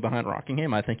backing behind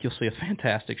Rockingham, I think you'll see a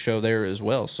fantastic show there as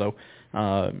well. So,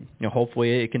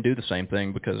 hopefully it can do the same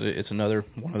thing, because it's another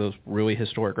one of those really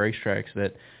historic racetracks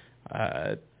that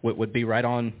would be right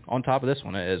on top of this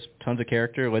one. It has tons of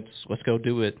character. Let's go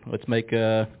do it. Let's make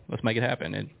it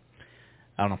happen. And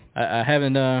I don't know. I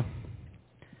haven't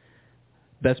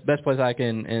best place I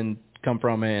can come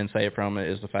from it and say it from it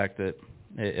is the fact that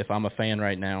if I'm a fan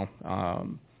right now,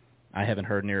 I haven't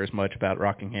heard near as much about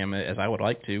Rockingham as I would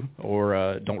like to,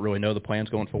 or don't really know the plans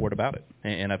going forward about it.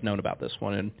 And I've known about this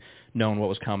one and known what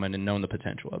was coming and known the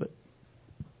potential of it.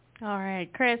 All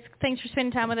right, Chris, thanks for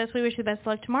spending time with us. We wish you the best of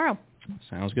luck tomorrow.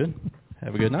 Sounds good.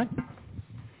 Have a good night.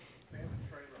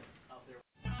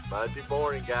 Monday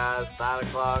morning, guys, 9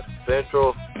 o'clock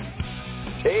Central,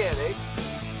 10 Eastern.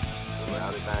 The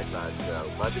Rowdy Maglite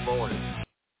Show, Monday morning.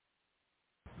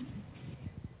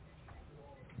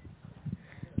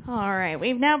 All right,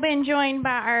 we've now been joined by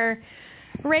our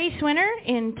race winner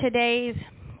in today's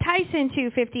Tyson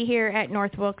 250 here at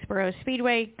North Wilkesboro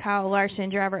Speedway, Kyle Larson,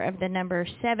 driver of the number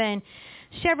 7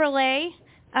 Chevrolet.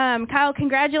 Kyle,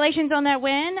 congratulations on that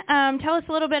win. Tell us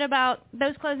a little bit about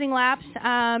those closing laps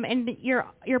and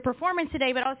your performance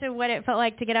today, but also what it felt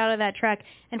like to get out of that truck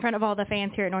in front of all the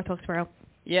fans here at North Wilkesboro.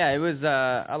 Yeah, it was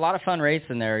a lot of fun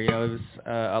racing there. It was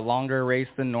a longer race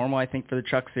than normal, I think, for the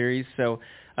truck series. So,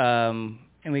 and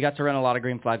we got to run a lot of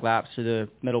green flag laps through the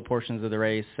middle portions of the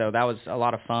race. So that was a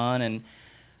lot of fun. And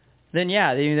then,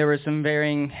 there were some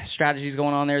varying strategies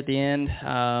going on there at the end.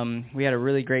 We had a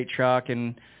really great truck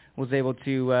and was able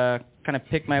to kind of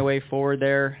pick my way forward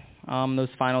there, those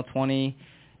final 20.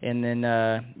 And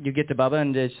then you get to Bubba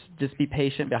and just be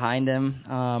patient behind him.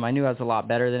 I knew I was a lot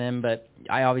better than him, but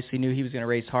I obviously knew he was going to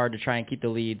race hard to try and keep the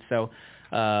lead. So,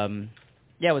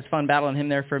 it was fun battling him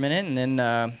there for a minute. And then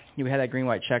we had that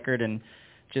green-white checkered and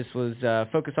just was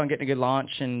focused on getting a good launch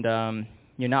and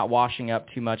not washing up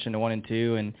too much into 1 and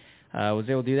 2. And was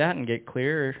able to do that and get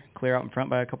clear out in front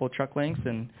by a couple of truck lengths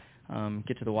and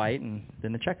get to the white and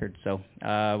then the checkered. So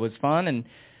it was fun, and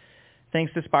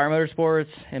thanks to Spire Motorsports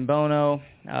and Bono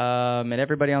and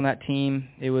everybody on that team,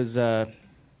 it was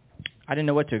I didn't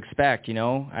know what to expect.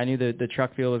 I knew the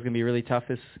truck field was going to be really tough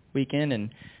this weekend,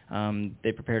 and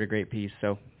they prepared a great piece.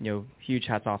 So huge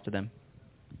hats off to them.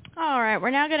 All right,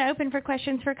 we're now going to open for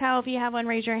questions for Kyle. If you have one,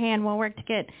 raise your hand. We'll work to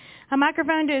get a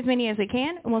microphone to as many as we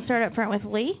can. And we'll start up front with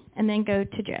Lee and then go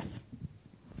to Jeff.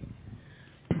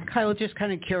 Kyle, just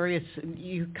kind of curious.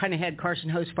 You kind of had Carson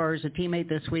Hosfar as a teammate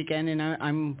this weekend, and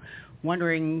I'm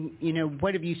wondering,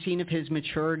 what have you seen of his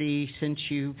maturity since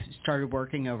you've started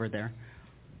working over there?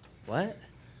 What?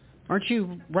 Aren't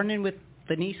you running with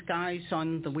the Nice guys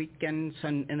on the weekends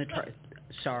in the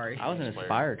Sorry. I was in a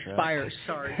Spire truck.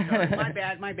 Sorry. My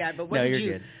bad. But No,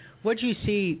 you're good. What did you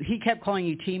see? He kept calling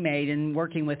you teammate and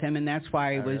working with him, and that's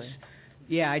why it was... Really?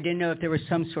 Yeah, I didn't know if there was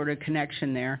some sort of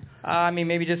connection there. I mean,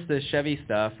 maybe just the Chevy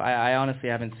stuff. I honestly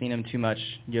haven't seen him too much,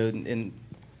 in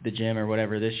the gym or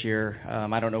whatever this year.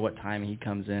 I don't know what time he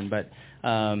comes in, but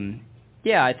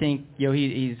yeah, I think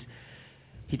he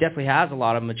definitely has a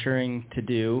lot of maturing to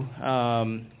do.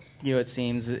 It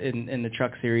seems in the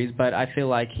truck series, but I feel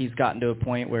like he's gotten to a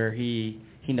point where he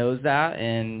knows that,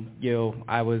 and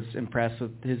I was impressed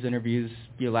with his interviews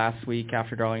last week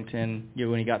after Darlington,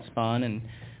 when he got spun and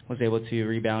was able to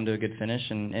rebound to a good finish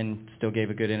and still gave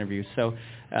a good interview. So,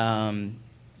 I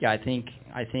think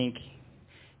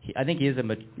he is a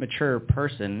mature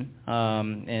person,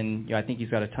 and I think he's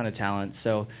got a ton of talent.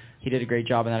 So he did a great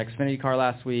job in that Xfinity car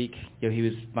last week. He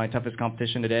was my toughest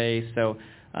competition today. So,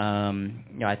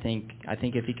 I think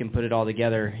if he can put it all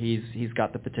together, he's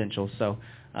got the potential. So,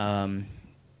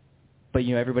 but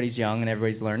everybody's young and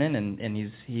everybody's learning,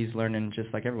 and he's learning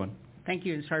just like everyone. Thank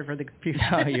you, and sorry for the confusion.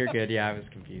 No, you're good. Yeah, I was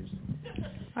confused.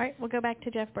 All right, we'll go back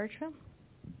to Jeff Bertram.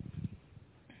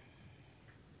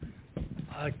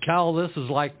 Kyle, this is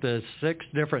like the 6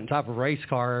 different type of race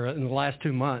car in the last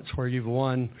 2 months where you've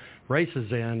won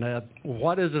races in.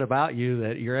 What is it about you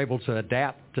that you're able to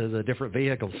adapt to the different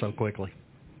vehicles so quickly?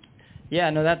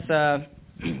 Yeah, no,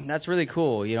 that's really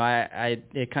cool.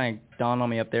 It kind of dawned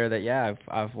on me up there that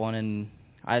I've won in,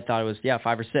 I thought it was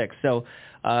 5 or 6. So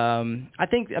I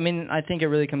think it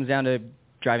really comes down to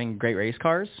driving great race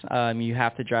cars. You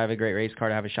have to drive a great race car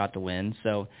to have a shot to win.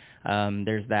 So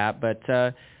there's that. But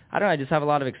I don't know. I just have a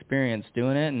lot of experience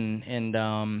doing it, and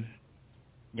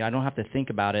I don't have to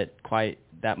think about it quite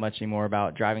that much anymore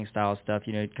about driving style stuff.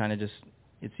 It kind of just,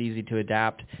 it's easy to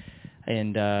adapt,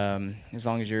 and as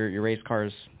long as your race car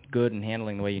is good and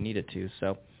handling the way you need it to.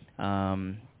 So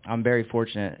I'm very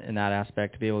fortunate in that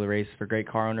aspect to be able to race for great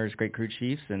car owners, great crew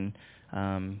chiefs, and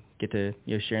get to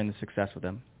sharing the success with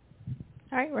them.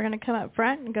 All right, we're going to come up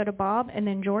front and go to Bob and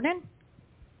then Jordan.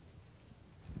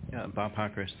 Bob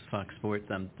Parkhurst, Fox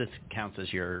Sports. This counts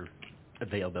as your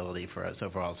availability for us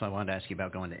overall. So I wanted to ask you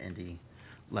about going to Indy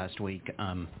last week.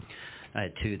 I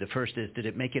had 2. The first is, did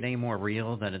it make it any more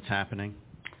real that it's happening?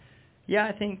 Yeah,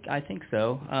 I think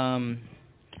so.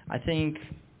 I think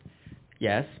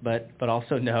yes, but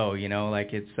also no.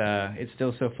 It's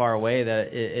still so far away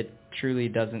that it truly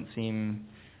doesn't seem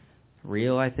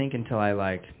real. I think until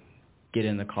I get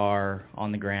in the car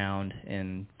on the ground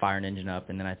and fire an engine up,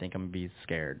 and then I think I'm gonna be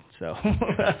scared. So,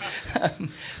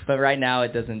 but right now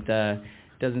it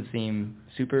doesn't seem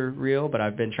super real. But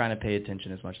I've been trying to pay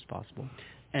attention as much as possible.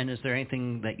 And is there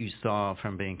anything that you saw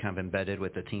from being kind of embedded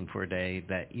with the team for a day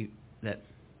that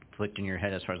clicked in your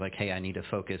head as far as hey, I need to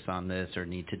focus on this or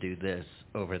need to do this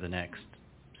over the next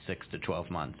 6 to 12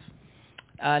 months?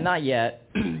 Not yet.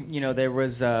 There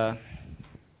was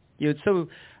so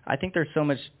I think there's so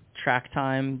much track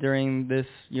time during this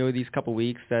these couple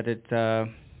weeks that it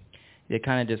kind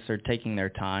of just are taking their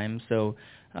time. So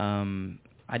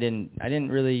I didn't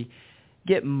really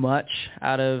get much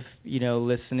out of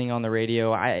listening on the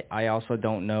radio. I also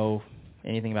don't know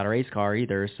anything about a race car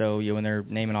either. So when they're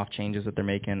naming off changes that they're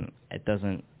making,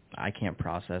 I can't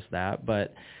process that.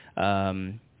 But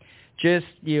just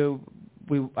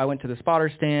I went to the spotter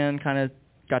stand, kind of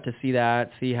got to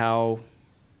see how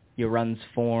runs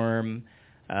form,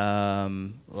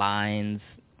 lines,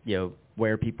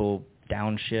 where people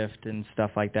downshift and stuff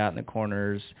like that in the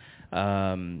corners.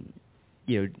 And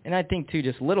I think too,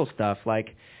 just little stuff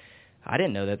like I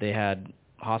didn't know that they had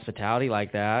hospitality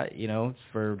like that,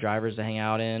 for drivers to hang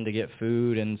out in, to get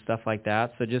food and stuff like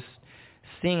that. So just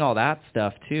seeing all that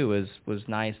stuff too was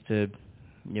nice to,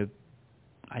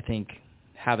 I think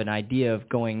have an idea of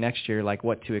going next year, like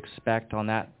what to expect on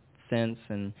that sense.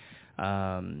 And,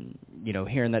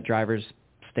 hearing that drivers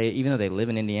stay, even though they live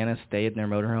in Indiana, stay in their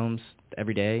motorhomes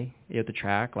every day at the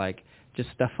track, just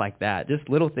stuff like that. Just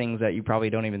little things that you probably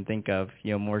don't even think of,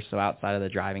 more so outside of the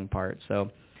driving part.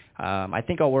 So I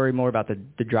think I'll worry more about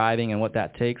the driving and what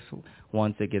that takes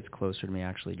once it gets closer to me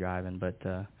actually driving. But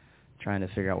trying to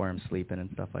figure out where I'm sleeping and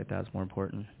stuff like that is more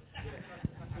important.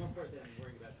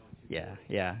 Yeah,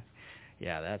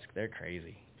 they're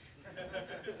crazy.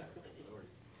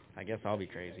 I guess I'll be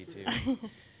crazy too.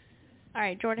 All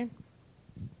right, Jordan.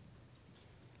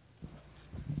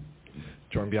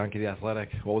 Jordan Bianchi, The Athletic.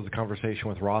 What was the conversation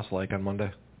with Ross like on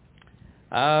Monday?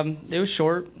 It was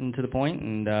short and to the point,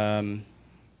 and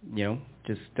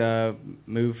just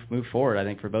move forward. I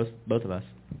think for both of us.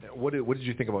 What did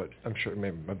you think about? I'm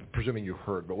presuming you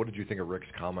heard, but what did you think of Rick's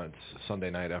comments Sunday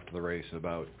night after the race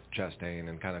about Chastain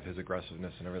and kind of his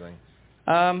aggressiveness and everything?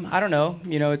 I don't know.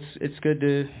 It's good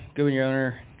when your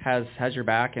owner has your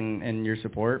back and your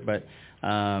support, but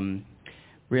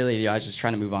really, I was just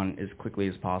trying to move on as quickly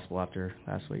as possible after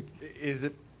last week. Is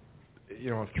it,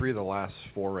 three of the last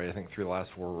four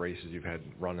races you've had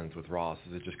run-ins with Ross?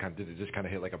 Did it just kind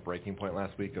of hit like a breaking point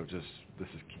last week of just this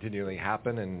is continually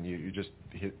happen and you just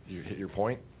hit your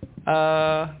point?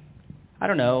 I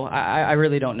don't know. I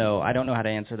really don't know. I don't know how to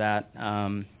answer that.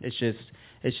 It's just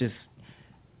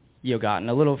gotten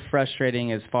a little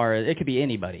frustrating as far as it could be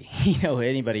anybody.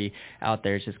 Anybody out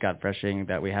there. It's just got frustrating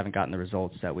that we haven't gotten the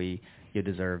results that we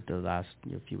deserved the last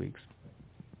few weeks.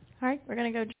 All right, we're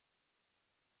gonna go.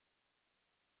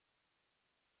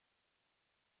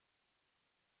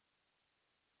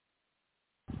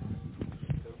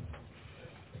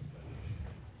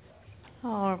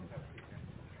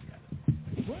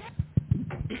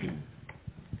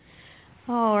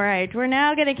 All right, we're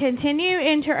now going to continue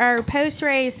into our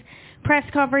post-race press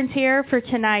conference here for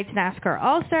tonight's NASCAR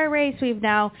All-Star Race. We've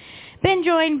now been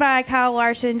joined by Kyle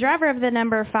Larson, driver of the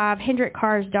number 5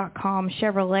 HendrickCars.com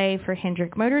Chevrolet for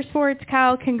Hendrick Motorsports.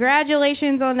 Kyle,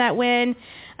 congratulations on that win.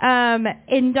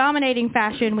 In dominating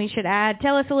fashion, we should add.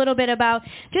 Tell us a little bit about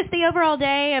just the overall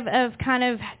day of kind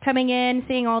of coming in,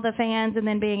 seeing all the fans, and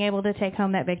then being able to take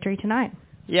home that victory tonight.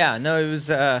 Yeah, no, it was,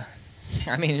 as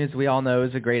we all know, it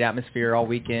was a great atmosphere all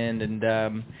weekend,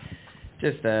 and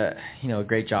just a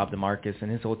great job to Marcus and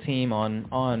his whole team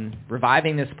on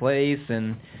reviving this place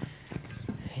and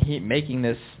making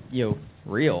this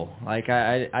real. Like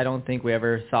I don't think we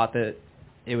ever thought that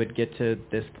it would get to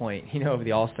this point, of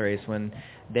the All-Star race when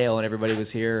Dale and everybody was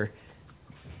here,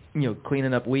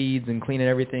 cleaning up weeds and cleaning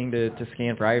everything to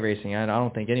scan for iRacing. I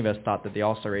don't think any of us thought that the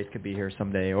All-Star race could be here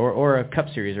someday, or a Cup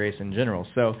Series race in general.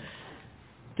 So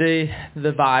the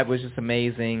vibe was just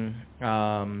amazing,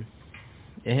 and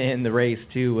the race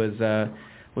too was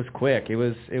quick. It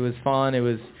was fun. It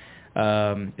was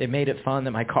it made it fun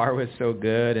that my car was so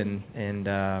good, and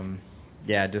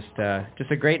just a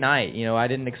great night. I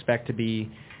didn't expect to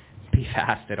be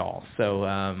fast at all.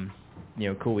 So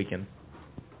cool weekend.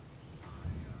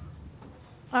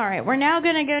 All right, we're now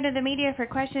going to go to the media for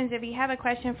questions. If you have a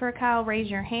question for Kyle, raise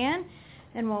your hand,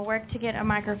 and we'll work to get a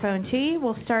microphone to you.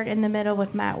 We'll start in the middle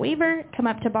with Matt Weaver, come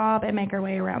up to Bob, and make our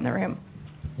way around the room.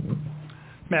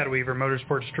 Matt Weaver,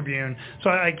 Motorsports Tribune. So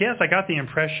I guess I got the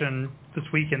impression this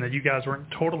weekend that you guys weren't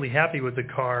totally happy with the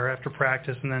car after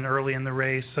practice and then early in the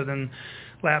race. So then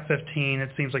lap 15, it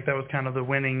seems like that was kind of the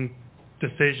winning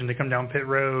decision to come down pit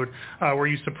road. Were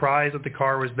you surprised that the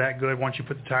car was that good once you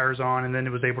put the tires on and then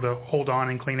it was able to hold on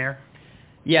in clean air?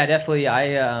 Yeah, definitely.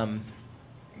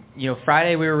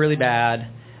 Friday we were really bad.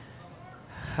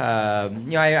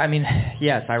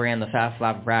 Yes, I ran the fast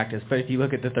lap of practice, but if you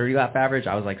look at the 30-lap average,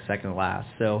 I was like second to last.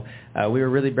 So we were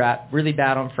really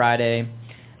bad on Friday.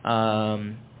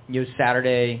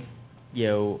 Saturday,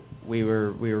 we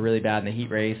were really bad in the heat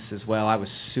race as well. I was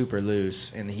super loose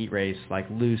in the heat race, like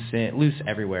loose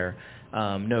everywhere,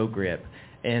 no grip.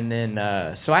 And then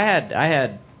so I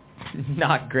had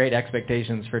not great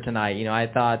expectations for tonight. I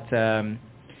thought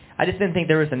I just didn't think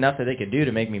there was enough that they could do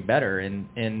to make me better, and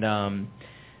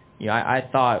I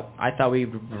thought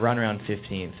we'd run around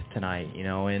 15th tonight,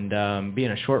 and being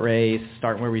a short race,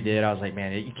 starting where we did, I was like,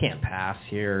 man, you can't pass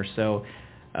here. So,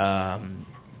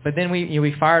 but then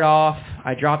we fired off.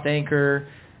 I dropped anchor.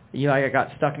 I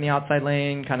got stuck in the outside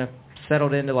lane, kind of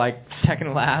settled into like second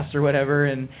to last or whatever,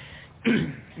 and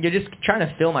you're just trying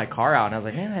to fill my car out. And I was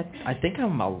like, man, I think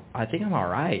I'm all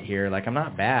right here. Like I'm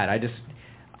not bad.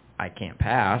 I can't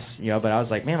pass, But I was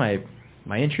like, man,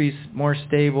 my entry's more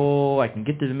stable. I can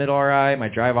get to the middle all right. My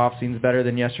drive off seems better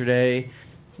than yesterday.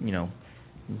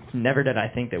 Never did I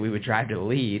think that we would drive to the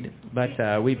lead,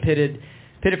 but we pitted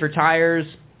for tires,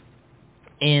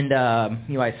 and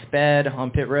I sped on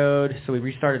pit road, so we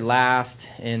restarted last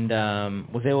and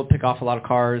was able to pick off a lot of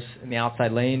cars in the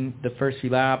outside lane the first few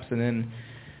laps, and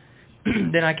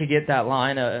then I could get that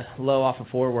line low off of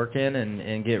 4 working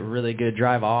and get really good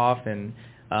drive off and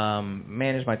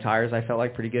manage my tires. I felt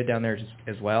like pretty good down there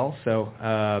as well. So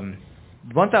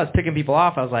once I was picking people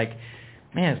off, I was like,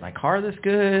 man, is my car this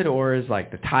good, or is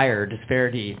like the tire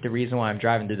disparity the reason why I'm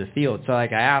driving through the field? So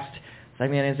like I asked,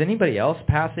 like, man, is anybody else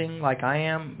passing like I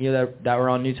am, that were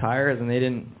on new tires? And they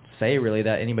didn't say really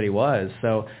that anybody was.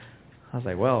 So I was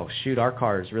like, well, shoot, our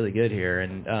car is really good here.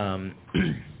 And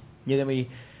then we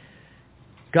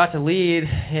got to lead,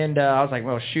 and I was like,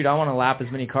 well, shoot, I want to lap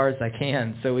as many cars as I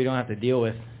can, so we don't have to deal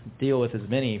with as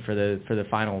many for the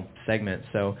final segment.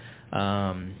 So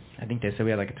I think they said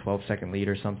we had like a 12-second lead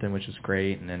or something, which was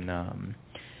great. And then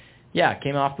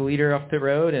came off the leader off pit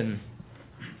road, and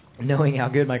knowing how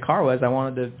good my car was, I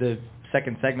wanted the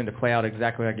second segment to play out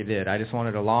exactly like it did. I just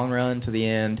wanted a long run to the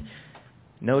end,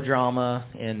 no drama,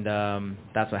 and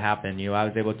that's what happened. I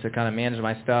was able to kind of manage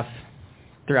my stuff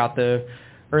throughout the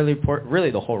really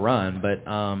the whole run, but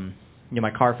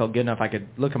my car felt good enough I could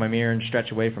look in my mirror and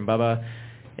stretch away from Bubba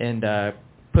and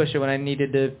push it when I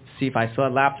needed to see if I still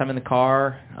had lap time in the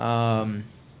car,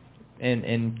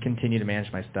 and continue to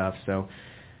manage my stuff. So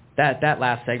that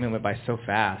last segment went by so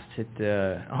fast. It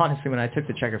honestly, when I took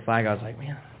the checker flag, I was like,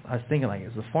 man, I was thinking, like,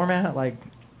 is the format like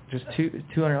just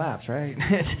 200 laps, right?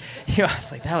 I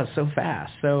was like, that was so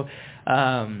fast. So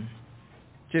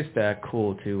just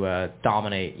cool to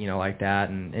dominate, like that,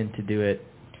 and to do it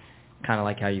kind of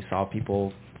like how you saw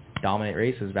people dominate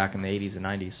races back in the 80s and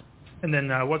 90s. And then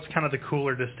what's kind of the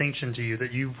cooler distinction to you,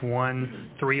 that you've won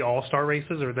 3 all-star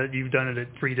races, or that you've done it at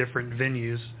 3 different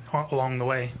venues along the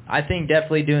way? I think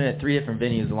definitely doing it at 3 different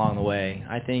venues along the way.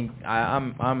 I think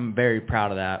I'm very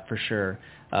proud of that for sure.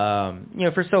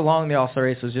 For so long the all-star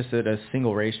race was just at a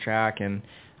single racetrack, and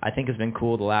I think it's been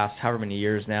cool the last however many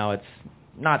years now. It's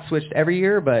not switched every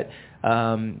year, but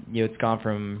it's gone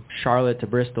from Charlotte to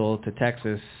Bristol to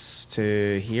Texas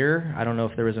to here. I don't know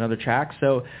if there was another track,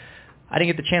 so I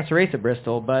didn't get the chance to race at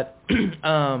Bristol, but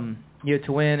to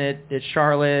win at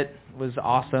Charlotte was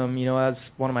awesome. That was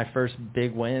one of my first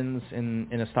big wins in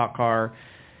a stock car.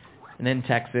 And then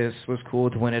Texas was cool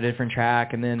to win at a different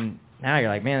track. And then now you're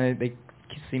like, man, they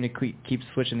seem to keep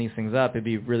switching these things up. It'd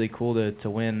be really cool to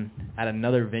win at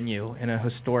another venue in a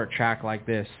historic track like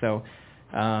this. So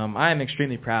I am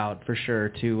extremely proud for sure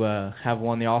to have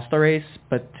won the All-Star race,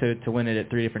 but to win it at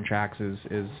 3 different tracks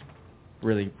is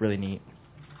really, really neat.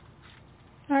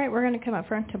 All right, we're going to come up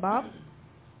front to Bob.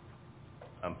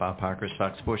 Bob Parker,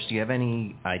 Fox Sports. Do you have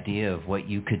any idea of what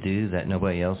you could do that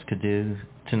nobody else could do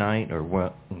tonight, or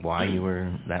why you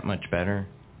were that much better?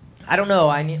 I don't know.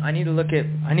 I need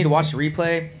to watch the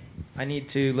replay. I need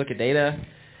to look at data.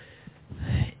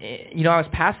 I was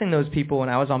passing those people when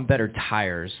I was on better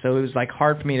tires, so it was like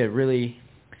hard for me to really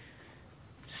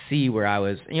see where I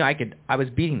was. I was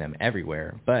beating them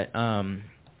everywhere, but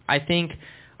I think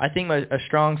a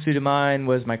strong suit of mine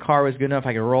was my car was good enough.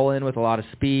 I could roll in with a lot of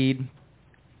speed.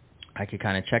 I could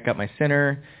kind of check up my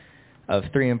center of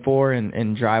 3 and 4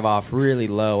 and drive off really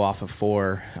low off of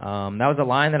 4. That was a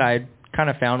line that I kind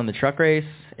of found in the truck race,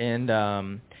 and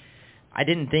I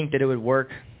didn't think that it would work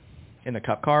in the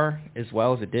Cup car as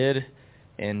well as it did,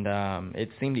 and it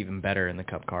seemed even better in the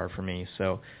Cup car for me.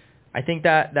 So I think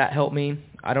that helped me.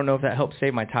 I don't know if that helped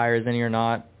save my tires any or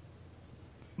not,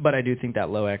 but I do think that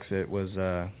low exit was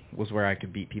where I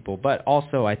could beat people. But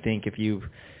also I think if you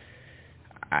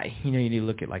need to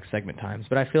look at like segment times.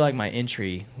 But I feel like my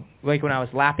entry, like when I was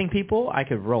lapping people, I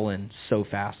could roll in so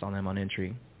fast on them on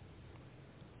entry.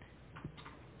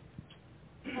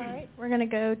 All right, we're going to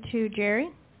go to Jerry.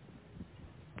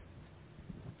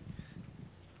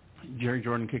 Jerry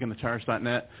Jordan,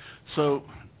 kickingthetires.net. So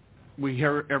we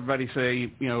hear everybody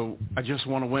say, I just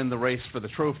want to win the race for the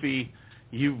trophy.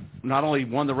 You not only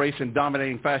won the race in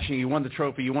dominating fashion, you won the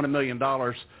trophy, you won $1 million.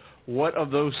 What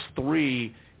of those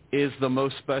 3 is the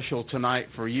most special tonight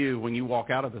for you when you walk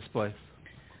out of this place?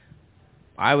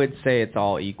 I would say it's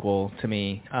all equal to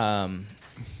me.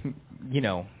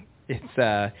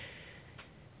 It's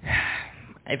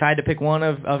if I had to pick one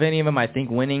of any of them, I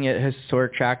think winning at a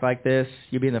historic track like this,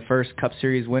 you being the first Cup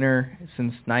Series winner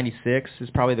since '96 is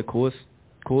probably the coolest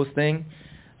thing.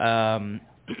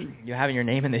 You're having your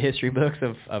name in the history books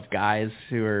of guys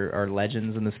who are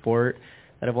legends in the sport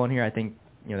that have won here. I think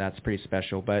that's pretty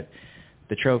special. But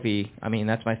the trophy,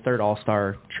 that's my 3rd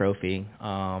All-Star trophy.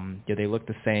 They look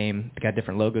the same. They got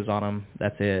different logos on them.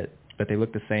 That's it. But they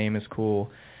look the same. It's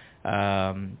cool.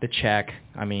 The check.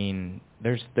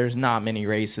 There's not many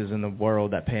races in the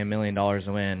world that pay $1 million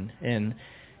to win, and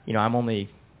I'm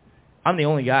the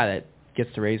only guy that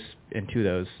gets to race in 2 of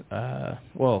those.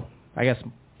 Well, I guess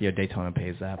Daytona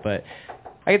pays that, but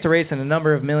I get to race in a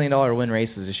number of $1 million win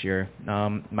races this year.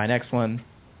 My next one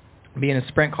being a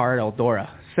sprint car at Eldora,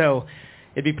 so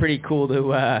it'd be pretty cool to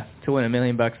win $1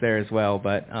 million there as well.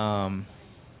 But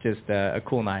just a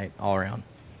cool night all around.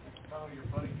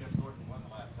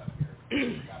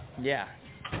 Yeah.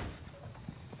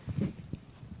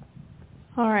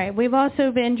 All right. We've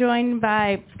also been joined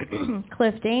by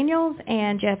Cliff Daniels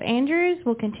and Jeff Andrews.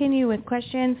 We'll continue with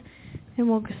questions, and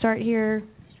we'll start here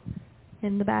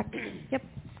in the back. Yep.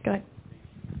 Go ahead.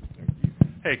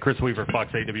 Hey, Chris Weaver, Fox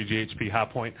 8 WGHP High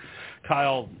Point.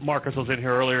 Kyle, Marcus was in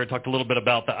here earlier and talked a little bit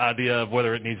about the idea of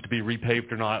whether it needs to be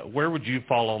repaved or not. Where would you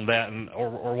fall on that,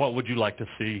 or what would you like to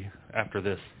see after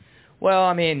this? Well,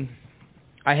 I mean,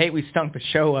 I hate we stunk the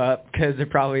show up because they're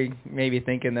probably maybe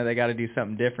thinking that they got to do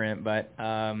something different. But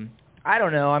I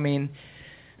don't know. I mean,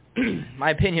 my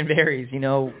opinion varies. You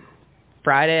know,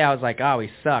 Friday I was like, oh,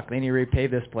 we suck. They need to repave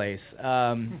this place.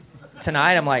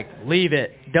 Tonight I'm like, leave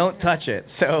it. Don't touch it.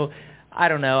 So I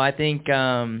don't know. I think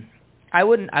I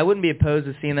wouldn't be opposed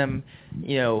to seeing them,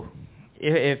 you know,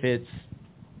 if it's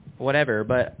whatever.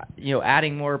 But, you know,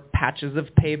 adding more patches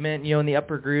of pavement, you know, in the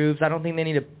upper grooves. I don't think they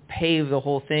need to pave the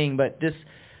whole thing, but just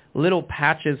little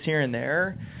patches here and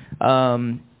there,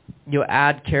 you know,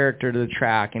 add character to the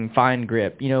track and find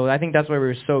grip. You know, I think that's why we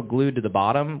were so glued to the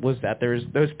bottom, was that there's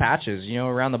those patches, you know,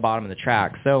 around the bottom of the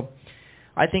track. So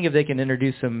I think if they can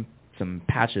introduce some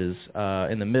patches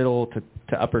in the middle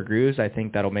to upper grooves, I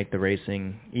think that'll make the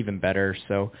racing even better.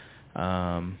 So,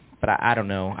 but I don't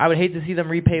know. I would hate to see them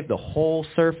repave the whole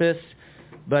surface,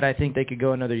 but I think they could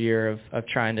go another year of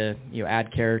trying to, you know,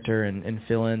 add character and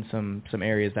fill in some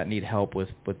areas that need help with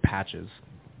patches.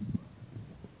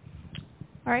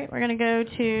 All right, we're going to go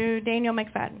to Daniel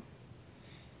McFadden.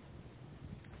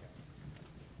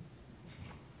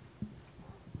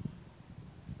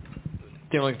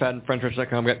 Daniel McFadden,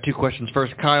 FrenchRace.com. I've got two questions.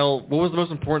 First, Kyle, what was the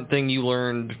most important thing you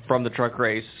learned from the truck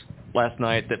race last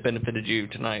night that benefited you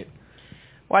tonight?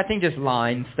 Well, I think just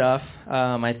line stuff.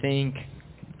 I think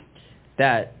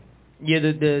that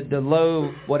the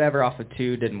low whatever off of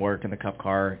 2 didn't work in the Cup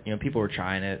car. You know, people were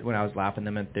trying it when I was lapping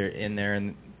them in there,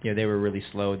 and you know they were really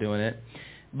slow doing it.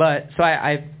 But so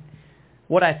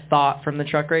what I thought from the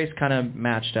truck race kind of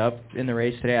matched up in the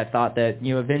race today. I thought that,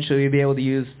 you know, eventually you'd be able to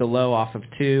use the low off of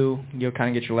 2. You'll kind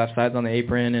of get your left sides on the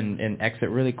apron and exit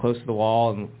really close to the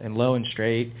wall and low and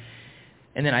straight.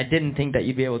 And then I didn't think that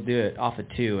you'd be able to do it off of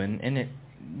 2. And it,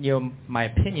 you know, my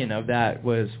opinion of that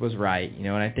was right. You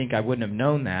know, and I think I wouldn't have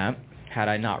known that had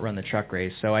I not run the truck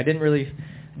race. So I didn't really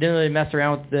mess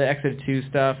around with the exit 2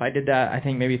 stuff. I did that, I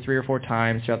think, maybe 3 or 4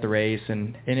 times throughout the race,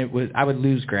 and it was, I would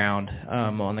lose ground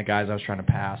on the guys I was trying to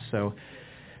pass. So,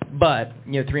 but,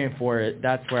 you know, 3 and 4,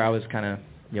 that's where I was kind of,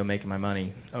 you know, making my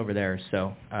money over there.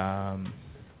 So,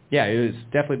 yeah, it was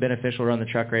definitely beneficial to run the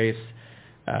truck race.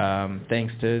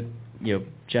 Thanks to, you know,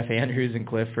 Jeff Andrews and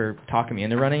Cliff for talking me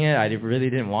into running it. I really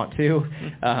didn't want to,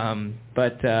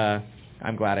 but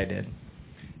I'm glad I did.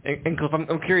 And Cliff, I'm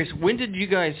curious, when did you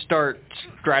guys start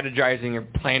strategizing or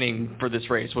planning for this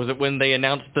race? Was it when they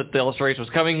announced that the Ulster race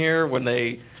was coming here, when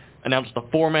they announced the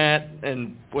format,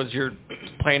 and was your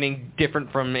planning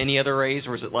different from any other race,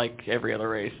 or was it like every other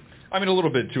race? I mean, a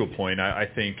little bit to a point. I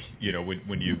think, you know,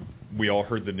 when we all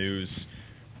heard the news,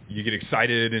 you get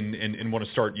excited and want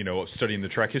to start, you know, studying the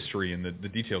track history and the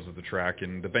details of the track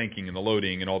and the banking and the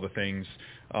loading and all the things.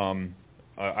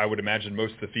 I would imagine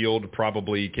most of the field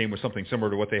probably came with something similar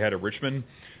to what they had at Richmond.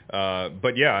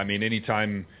 But yeah, I mean,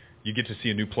 anytime you get to see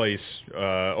a new place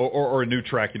or a new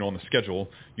track, you know, on the schedule,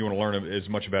 you want to learn as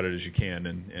much about it as you can.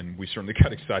 And we certainly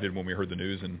got excited when we heard the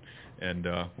news, and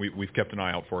we've kept an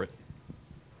eye out for it.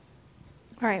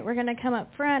 All right, we're going to come up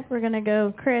front. We're going to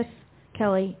go Chris,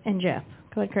 Kelly, and Jeff.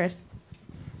 Go ahead, Chris.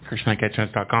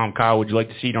 ChrisKnight@Chance.com. Kyle, would you like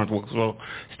to see North Wilkesboro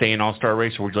stay in All-Star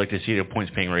race, or would you like to see a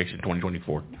points-paying race in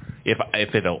 2024,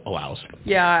 if it allows?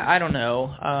 Yeah, I don't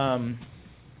know. I'm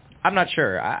not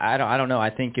sure. I don't know. I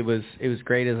think it was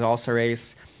great as an All-Star race.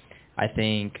 I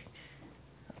think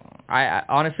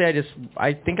honestly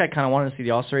I think I kind of wanted to see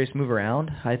the All-Star race move around.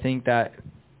 I think that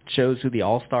shows who the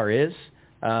All-Star is.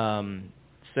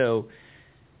 So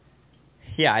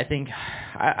yeah, I think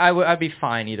I'd be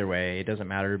fine either way. It doesn't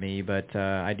matter to me, but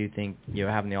I do think, you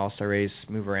know, having the All-Star race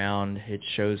move around, it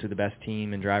shows who the best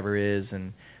team and driver is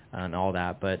and all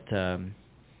that. But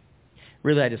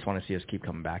really, I just want to see us keep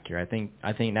coming back here. I think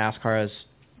NASCAR has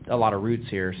a lot of roots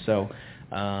here, so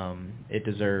it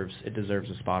deserves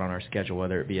a spot on our schedule,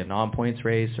 whether it be a non-points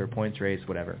race or points race,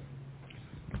 whatever.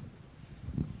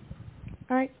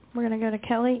 All right, we're going to go to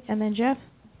Kelly and then Jeff.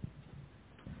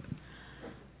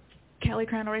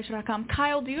 KellyCrandallRacer.com.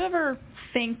 Kyle, do you ever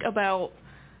think about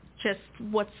just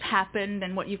what's happened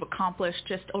and what you've accomplished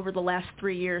just over the last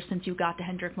 3 years since you got to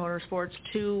Hendrick Motorsports,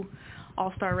 2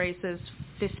 All-Star races,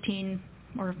 15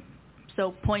 or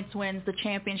so points wins, the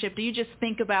championship? Do you just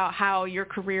think about how your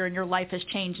career and your life has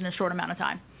changed in a short amount of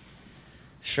time?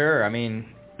 Sure. I mean,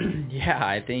 yeah,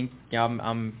 I think, you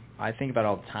know, I think about it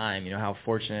all the time, you know, how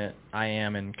fortunate I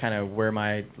am and kind of where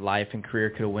my life and career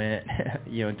could have went,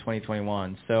 you know, in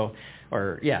 2021. So,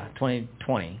 or yeah,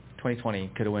 2020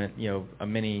 could have went, you know,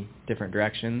 many different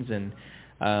directions.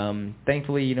 And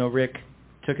thankfully, you know, Rick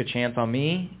took a chance on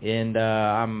me, and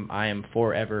I am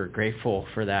forever grateful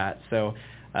for that. So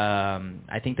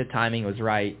I think the timing was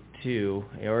right too,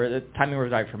 or the timing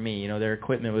was right for me. Their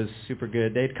equipment was super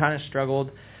good. They'd kind of struggled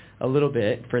a little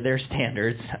bit for their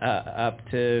standards up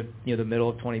to the middle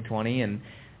of 2020, and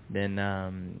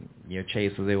then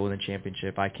Chase was able to win the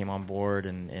championship. I came on board,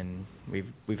 and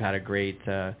we've had a great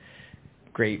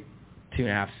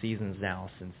 2.5 seasons now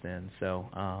since then. So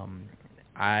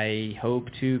I hope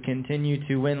to continue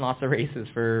to win lots of races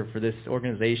for this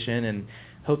organization, and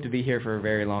hope to be here for a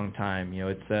very long time.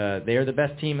 They are the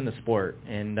best team in the sport,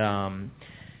 and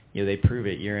they prove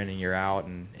it year in and year out,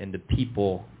 and the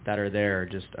people that are there are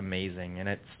just amazing, and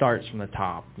it starts from the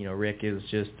top. Rick is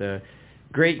just a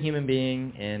great human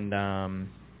being, and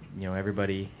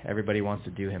everybody wants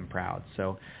to do him proud.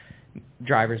 So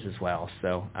drivers as well.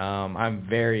 So I'm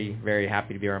very, very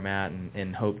happy to be where I'm at,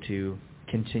 and hope to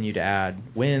continue to add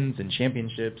wins and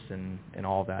championships and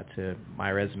all of that to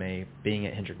my resume being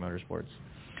at Hendrick Motorsports.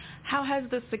 How has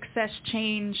the success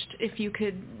changed, if you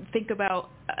could think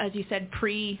about, as you said,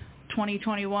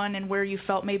 pre-2021, and where you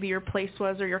felt maybe your place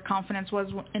was or your confidence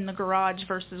was in the garage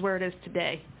versus where it is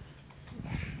today?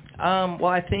 Well,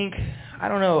 I think, I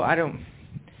don't know, I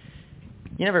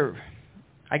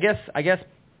guess,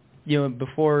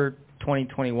 before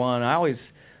 2021, I always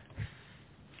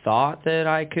thought that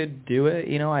I could do it.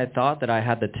 I thought that I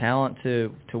had the talent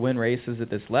to win races at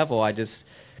this level. I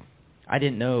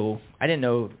didn't know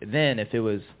then if it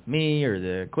was me or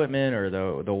the equipment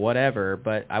or the whatever,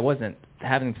 but I wasn't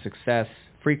having success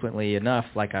frequently enough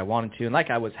like I wanted to, and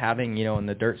like I was having, in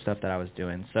the dirt stuff that I was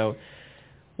doing. So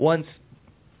once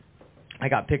I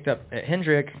got picked up at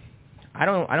Hendrick, I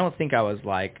don't think I was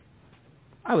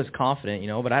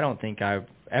confident, but I don't think I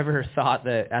ever thought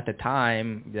that at the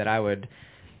time that I would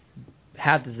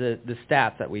have the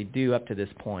stats that we do up to this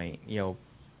point,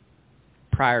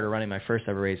 prior to running my first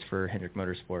ever race for Hendrick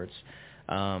Motorsports.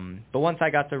 But once I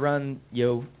got to run,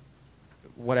 some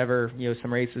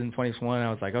races in 2021, I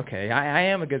was like, okay, I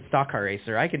am a good stock car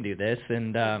racer. I can do this,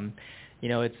 and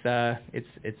it's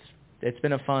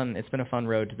been a fun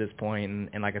road to this point.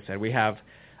 And like I said, we have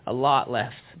a lot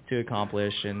left to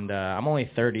accomplish, and I'm only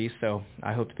 30, so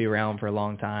I hope to be around for a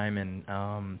long time,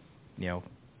 and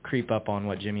creep up on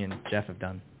what Jimmy and Jeff have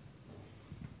done.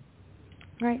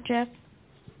 All right, Jeff.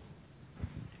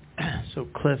 So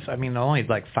Cliff, only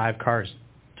 5 cars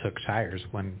took tires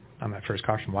on that first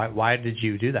caution. Why did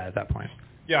you do that at that point?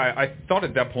 Yeah, I thought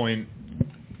at that point,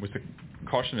 was the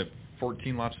caution at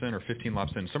 14 laps in or 15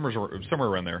 laps in, somewhere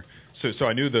around there. So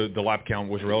I knew the lap count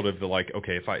was relative to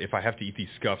okay, if I have to eat these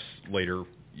scuffs later,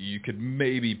 you could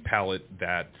maybe pallet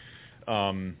that.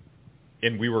 And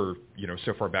we were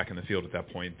so far back in the field at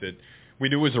that point that we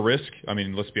knew it was a risk.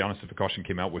 Let's be honest, if the caution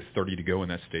came out with 30 to go in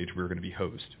that stage, we were going to be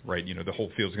hosed, right? The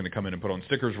whole field's going to come in and put on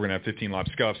stickers. We're going to have 15 lap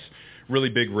scuffs, really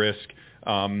big risk.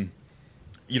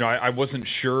 I wasn't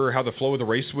sure how the flow of the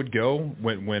race would go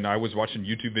when I was watching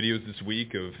YouTube videos this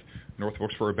week of North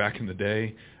Wilkesboro back in the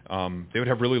day. They would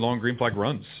have really long green flag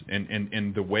runs,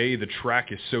 and the way the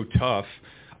track is so tough,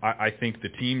 I think the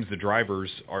teams, the drivers,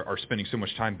 are spending so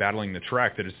much time battling the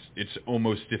track that it's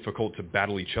almost difficult to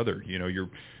battle each other.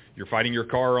 You're fighting your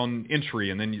car on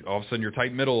entry, and then all of a sudden you're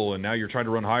tight middle, and now you're trying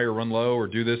to run high or run low or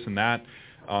do this and that.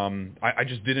 I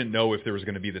just didn't know if there was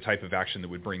going to be the type of action that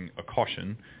would bring a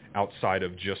caution outside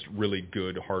of just really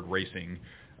good, hard racing.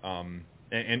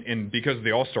 And because of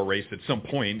the All-Star race, at some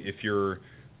point, were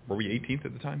we 18th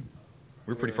at the time?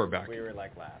 We were pretty far back. We were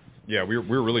last. Yeah, we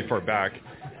were really far back.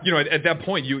 At that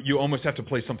point, you almost have to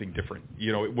play something different.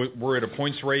 We're at a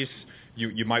points race.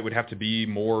 You would have to be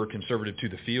more conservative to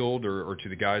the field or to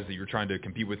the guys that you're trying to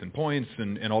compete with in points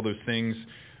and all those things.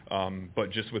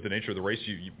 But just with the nature of the race,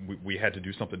 we had to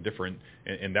do something different,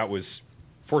 and that was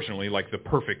fortunately the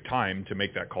perfect time to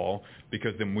make that call,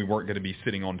 because then we weren't going to be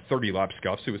sitting on 30 lap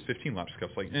scuffs. It was 15 lap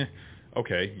scuffs.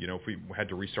 Okay, if we had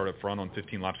to restart up front on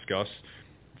 15 lap scuffs,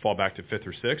 fall back to 5th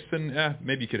or 6th, then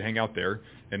maybe you could hang out there.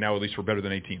 And now at least we're better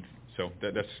than 18th. So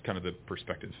that's kind of the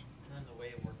perspective. And then the way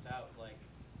it worked out, you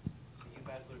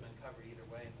guys would have been covered either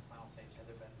way in the final stage had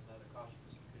there been another caution.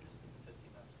 You could just put the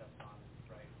 15 lap scuffs on,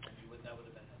 right? That would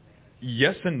have been an advantage.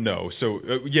 Yes and no. So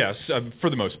yes, for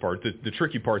the most part. The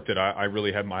tricky part that I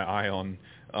really had my eye on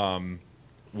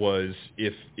was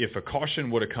if a caution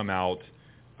would have come out,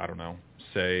 I don't know,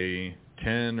 say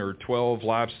 10 or 12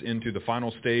 laps into the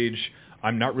final stage,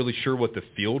 I'm not really sure what the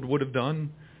field would have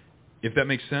done, if that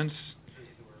makes sense,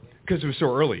 because it was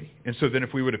so early. And so then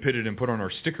if we would have pitted and put on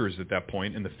our stickers at that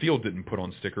point and the field didn't put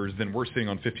on stickers, then we're sitting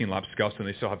on 15 lap scuffs and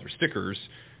they still have their stickers,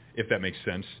 if that makes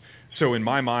sense. So in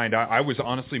my mind, I was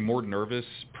honestly more nervous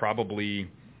probably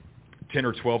 10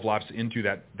 or 12 laps into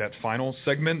that final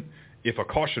segment, if a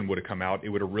caution would have come out, it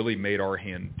would have really made our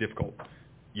hand difficult.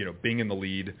 Being in the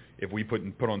lead, if we put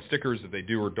on stickers that they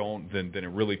do or don't, then it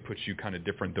really puts you kind of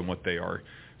different than what they are.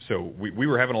 So we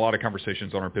were having a lot of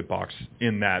conversations on our pit box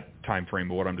in that time frame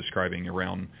of what I'm describing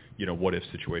around, what if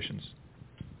situations.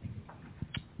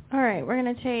 All right, we're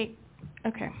going to take,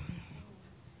 okay.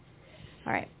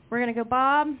 All right, we're going to go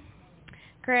Bob,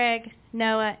 Greg,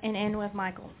 Noah, and end with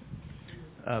Michael.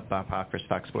 Bob Hockers,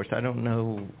 Fox Sports. I don't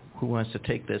know who wants to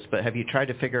take this, but have you tried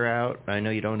to figure out, I know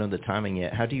you don't know the timing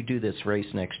yet, how do you do this race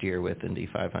next year with Indy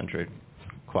 500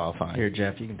 qualifying? Here,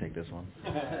 Jeff, you can take this one.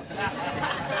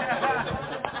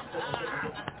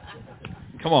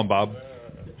 Come on, Bob.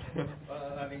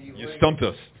 You stumped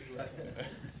us.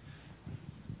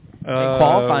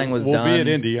 Qualifying was we'll done. We'll be at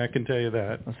Indy, I can tell you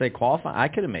that. I'll say qualifying. I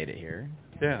could have made it here.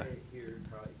 Yeah.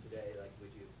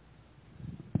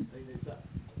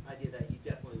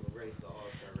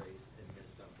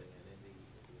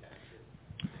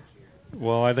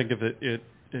 Well, I think if it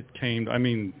came,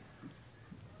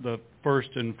 the first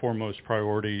and foremost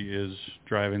priority is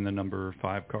driving the number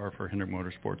 5 car for Hendrick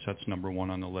Motorsports. That's number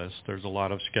 1 on the list. There's a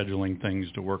lot of scheduling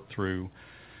things to work through.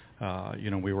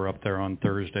 We were up there on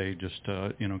Thursday just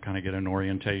to, kind of get an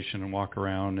orientation and walk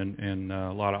around and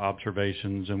a lot of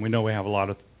observations. And we know we have a lot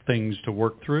of things to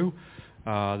work through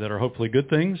that are hopefully good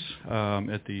things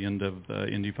at the end of the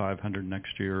Indy 500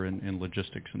 next year in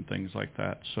logistics and things like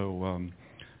that. So,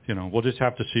 we'll just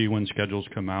have to see when schedules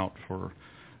come out for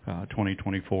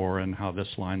 2024 and how this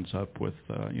lines up with,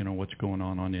 what's going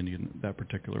on Indy that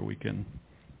particular weekend.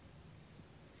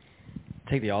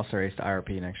 Take the All-Star race to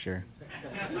IRP next year.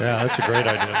 Yeah, that's a great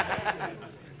idea.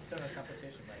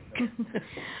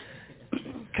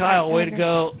 Kyle, way to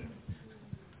go.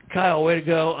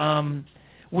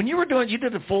 When you were doing, you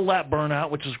did a full lap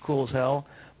burnout, which was cool as hell.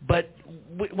 But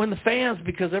when the fans,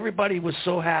 because everybody was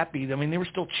so happy, they were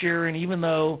still cheering, even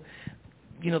though,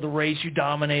 the race you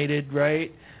dominated,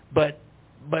 right? But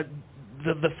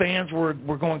the fans were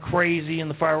going crazy and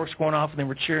the fireworks going off and they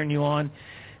were cheering you on.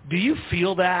 Do you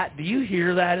feel that? Do you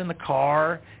hear that in the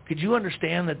car? Could you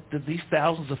understand that these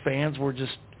thousands of fans were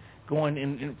just going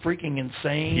in freaking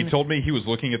insane? He told me he was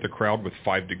looking at the crowd with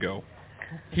 5 to go.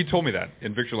 He told me that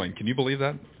in Victory Lane. Can you believe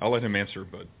that? I'll let him answer,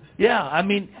 but yeah,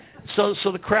 so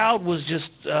the crowd was just,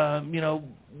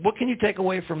 what can you take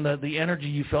away from the energy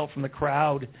you felt from the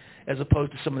crowd as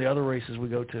opposed to some of the other races we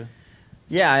go to?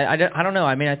 Yeah, I don't know.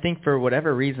 I think for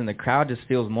whatever reason, the crowd just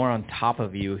feels more on top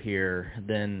of you here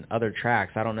than other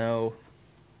tracks. I don't know,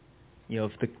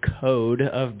 if the code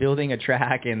of building a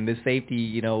track and the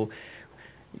safety,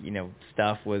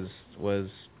 stuff was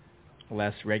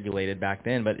less regulated back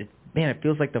then. But it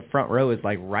feels like the front row is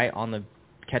like right on the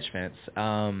catch fence.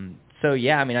 So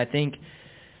yeah, I think,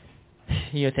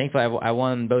 thankfully I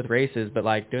won both races, but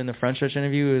doing the front stretch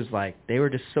interview, it was they were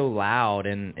just so loud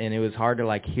and it was hard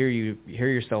to hear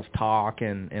yourself talk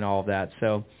and all of that.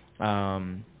 So,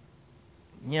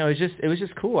 it was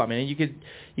just cool. You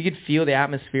could feel the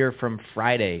atmosphere from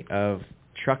Friday of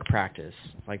truck practice.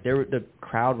 The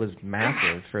crowd was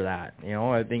massive for that.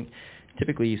 I think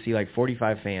typically you see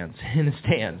 45 fans in the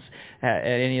stands at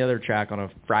any other track on a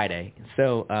Friday.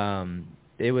 So,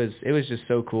 it was just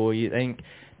so cool. I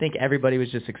think everybody was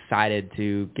just excited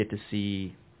to get to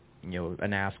see, a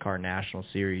NASCAR National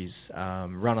Series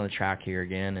run on the track here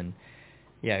again, and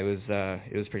yeah, it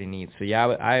was pretty neat. So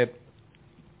yeah,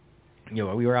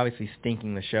 we were obviously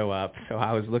stinking the show up, so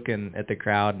I was looking at the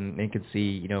crowd and could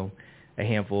see, a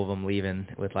handful of them leaving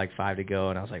with 5 to go,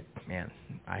 and I was like, man,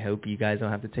 I hope you guys don't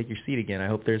have to take your seat again. I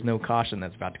hope there's no caution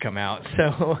that's about to come out.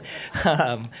 So.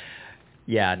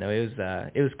 Yeah, no, it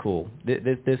was cool.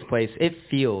 This place, it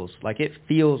feels like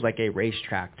a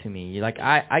racetrack to me.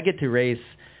 I get to race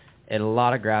at a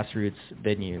lot of grassroots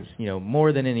venues,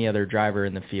 more than any other driver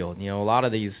in the field. A lot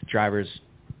of these drivers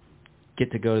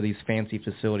get to go to these fancy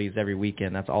facilities every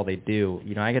weekend. That's all they do.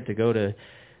 I get to go to.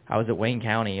 I was at Wayne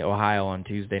County, Ohio, on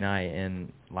Tuesday night,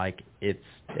 and it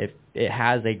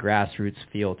has a grassroots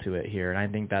feel to it here, and I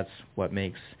think that's what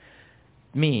makes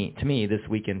to me this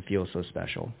weekend feel so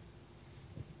special.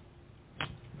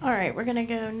 All right, we're going to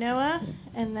go Noah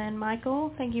and then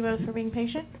Michael. Thank you both for being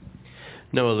patient.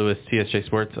 Noah Lewis, TSJ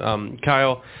Sports.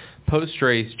 Kyle,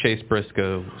 post-race, Chase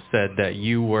Briscoe said that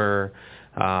you were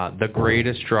the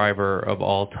greatest driver of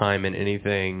all time in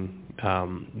anything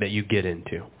that you get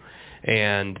into.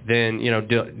 And then,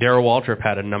 Darrell Waltrip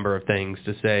had a number of things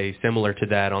to say similar to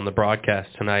that on the broadcast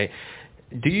tonight.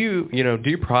 Do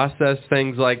you process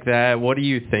things like that? What do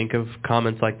you think of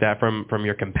comments like that from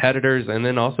your competitors and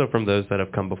then also from those that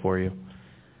have come before you?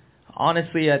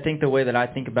 Honestly, I think the way that I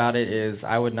think about it is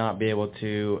I would not be able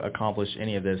to accomplish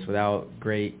any of this without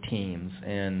great teams.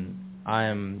 And I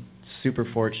am super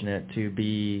fortunate to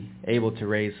be able to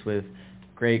race with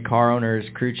great car owners,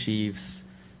 crew chiefs,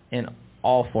 in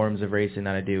all forms of racing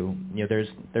that I do. You know,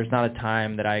 there's not a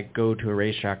time that I go to a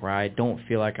racetrack where I don't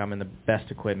feel like I'm in the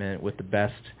best equipment with the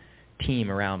best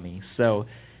team around me. So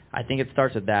I think it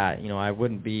starts with that. You know, I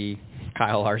wouldn't be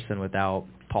Kyle Larson without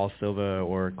Paul Silva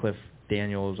or Cliff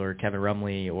Daniels or Kevin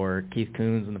Rumley or Keith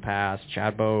Coons in the past,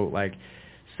 Chad Boat. Like,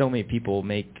 so many people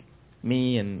make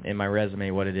me and my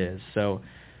resume what it is. So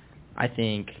I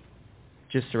think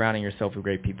just surrounding yourself with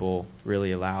great people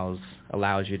really allows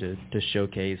you to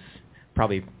showcase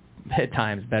probably at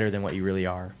times better than what you really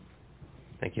are.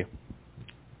 Thank you.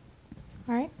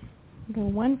 All right. We'll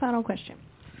go one final question.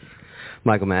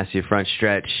 Michael Massey, front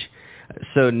stretch.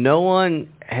 So no one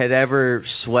had ever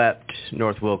swept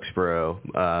North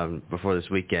Wilkesboro before this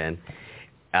weekend.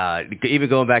 Even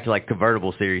going back to like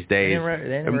convertible series days.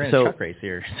 They never ran a truck race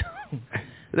here. So.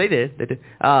 They did.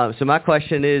 So my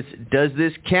question is, does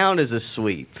this count as a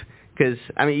sweep? Because,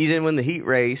 I mean, you didn't win the heat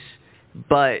race,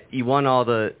 but you won all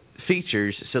the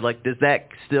features. So, like, does that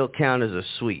still count as a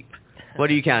sweep? What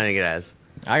are you counting it as?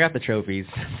 I got the trophies,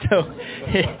 so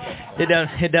it don't,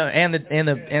 and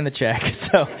the check,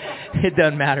 so it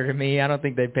doesn't matter to me. I don't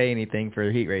think they pay anything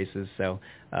for heat races, so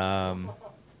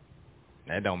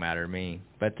it don't matter to me.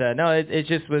 But no, it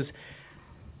just was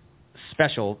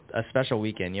a special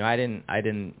weekend. You know, I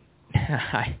didn't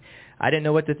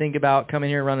know what to think about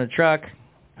coming here running a truck.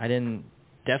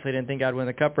 Definitely didn't think I'd win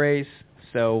the cup race.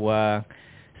 So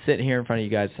sitting here in front of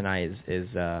you guys tonight is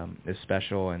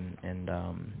special, and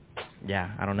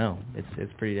yeah, I don't know.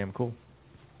 It's pretty damn cool.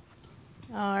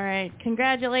 All right.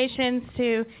 Congratulations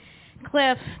to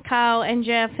Cliff, Kyle, and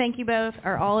Jeff. Thank you both,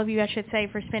 or all of you, I should say,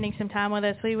 for spending some time with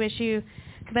us. We wish you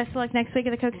the best of luck next week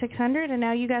at the Coke 600, and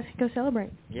now you guys can go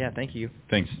celebrate. Yeah, thank you.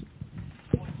 Thanks.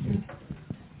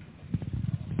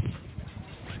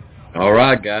 All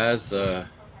right, guys.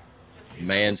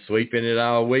 Man sweeping it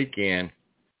all weekend.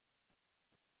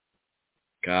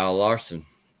 Kyle Larson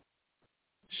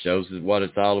shows us what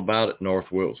it's all about at North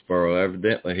Wilkesboro.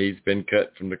 Evidently, he's been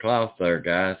cut from the cloth there,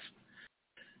 guys.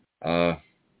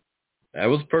 That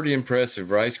was a pretty impressive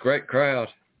race. Great crowd.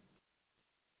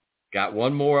 Got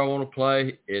one more I want to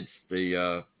play. It's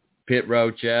the Pit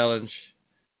Road Challenge.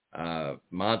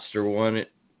 Monster won it.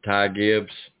 Ty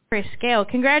Gibbs. Scale.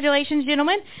 Congratulations,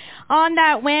 gentlemen, on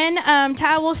that win.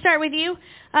 Ty, we'll start with you.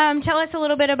 Tell us a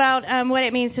little bit about what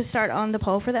it means to start on the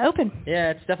pole for the Open.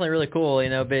 Yeah, it's definitely really cool. You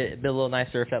know, be a little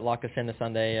nicer if that locked us into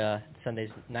Sunday's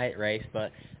night race.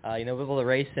 But, you know, we're able to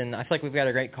race, and I feel like we've got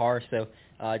a great car, so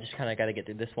just kind of got to get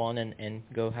through this one and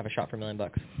go have a shot for $1 million.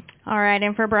 All right,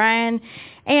 and for Brian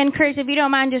and Chris, if you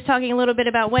don't mind just talking a little bit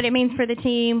about what it means for the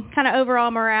team, kind of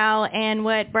overall morale, and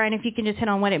what, Brian, if you can just hit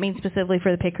on what it means specifically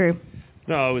for the pit crew.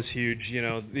 No, it was huge. You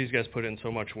know, these guys put in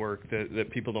so much work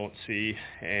that people don't see,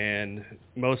 and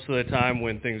most of the time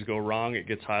when things go wrong, it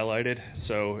gets highlighted.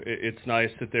 So it's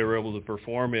nice that they were able to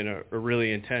perform in a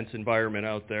really intense environment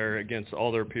out there against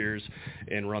all their peers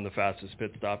and run the fastest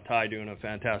pit stop. Ty doing a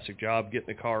fantastic job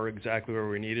getting the car exactly where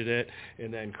we needed it,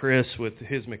 and then Chris with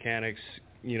his mechanics,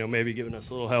 you know, maybe giving us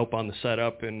a little help on the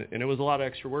setup, and it was a lot of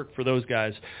extra work for those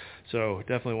guys. So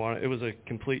definitely it was a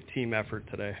complete team effort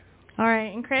today. All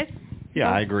right, and Chris? Yeah,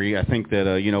 I agree. I think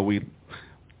that, you know, we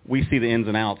see the ins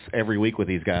and outs every week with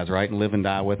these guys, right, and live and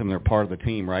die with them. They're part of the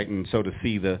team, right, and so to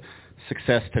see the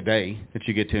success today that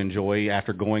you get to enjoy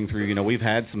after going through, you know, we've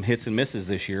had some hits and misses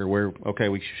this year where, okay,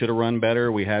 we should have run better,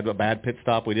 we had a bad pit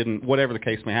stop, we didn't, whatever the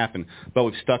case may happen, but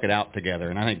we've stuck it out together,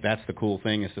 and I think that's the cool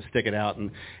thing is to stick it out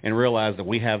and realize that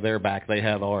we have their back, they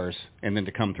have ours, and then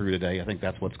to come through today. I think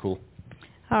that's what's cool.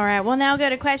 All right, we'll now go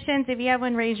to questions. If you have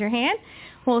one, raise your hand.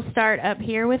 We'll start up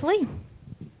here with Lee.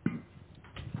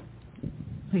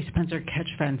 Lee Spencer,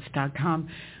 CatchFence.com.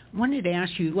 Wanted to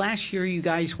ask you, last year you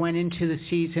guys went into the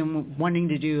season wanting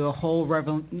to do a whole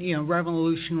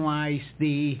revolutionize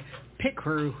the pit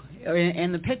crew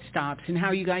and the pit stops and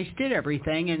how you guys did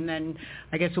everything. And then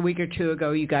I guess a week or two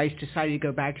ago you guys decided to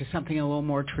go back to something a little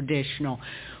more traditional.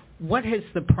 What has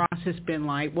the process been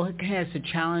like? What has the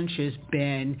challenges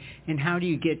been? And how do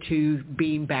you get to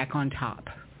being back on top?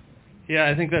 Yeah,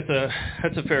 I think that's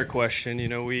a fair question. You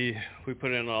know, we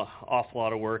put in an awful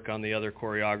lot of work on the other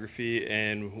choreography,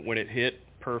 and when it hit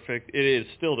perfect, it is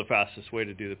still the fastest way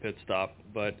to do the pit stop.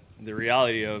 But the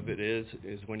reality of it is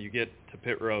when you get to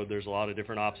pit road, there's a lot of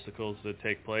different obstacles that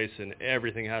take place, and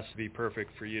everything has to be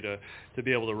perfect for you to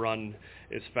be able to run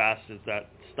as fast as that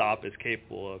stop is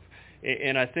capable of.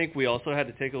 And I think we also had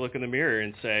to take a look in the mirror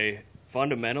and say,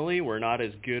 fundamentally we're not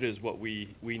as good as what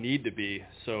we need to be.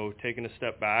 So taking a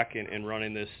step back and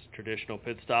running this traditional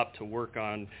pit stop to work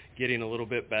on getting a little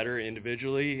bit better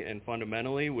individually and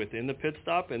fundamentally within the pit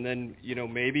stop, and then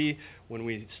maybe when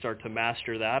we start to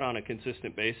master that on a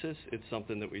consistent basis, it's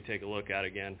something that we take a look at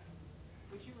again.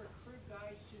 Would you recruit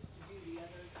guys just to do the other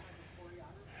type of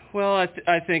choreography? Well,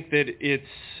 I think that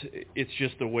it's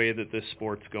just the way that this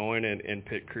sport's going and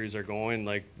pit crews are going.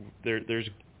 Like there's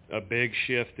a big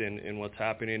shift in what's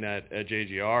happening at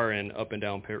JGR and up and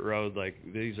down pit road. Like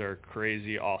these are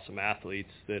crazy, awesome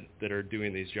athletes that are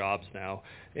doing these jobs now,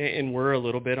 and we're a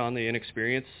little bit on the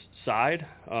inexperienced side,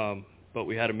 but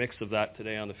we had a mix of that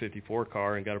today on the 54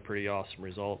 car and got a pretty awesome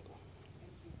result.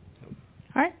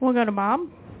 All right, we'll go to Bob.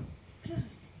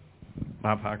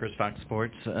 Bob Hockers, Fox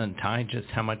Sports. Ty, just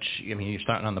how much, you're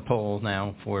starting on the pole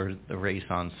now for the race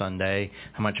on Sunday.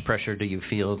 How much pressure do you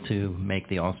feel to make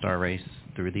the All-Star race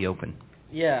through the Open?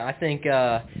 Yeah, I think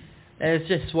it's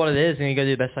just what it is. I'm going to go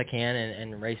do the best I can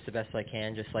and race the best I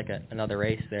can, just like another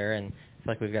race there. And I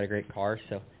feel like we've got a great car,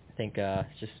 so I think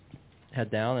just head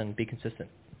down and be consistent.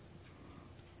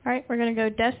 All right, we're going to go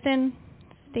Dustin,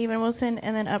 Steven Wilson,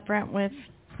 and then up front with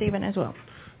Steven as well.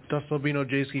 Dustin Albino,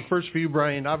 J-Ski. First for you,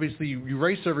 Brian. Obviously, you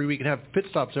race every week and have pit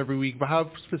stops every week, but how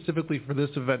specifically for this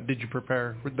event did you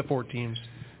prepare with the 4 teams?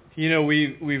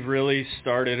 We've really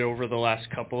started over the last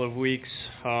couple of weeks.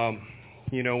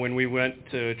 When we went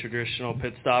to a traditional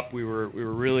pit stop, we were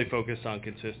really focused on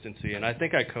consistency, and I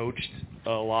think I coached a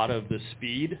lot of the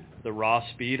speed, the raw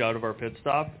speed out of our pit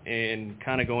stop, and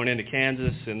kind of going into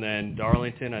Kansas and then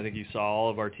Darlington, I think you saw all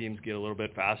of our teams get a little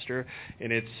bit faster,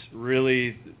 and it's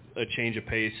really a change of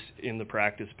pace in the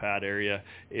practice pad area.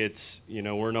 It's,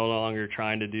 we're no longer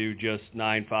trying to do just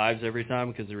 9.5s every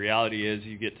time, because the reality is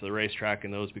you get to the racetrack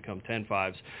and those become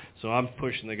 10.5s. So I'm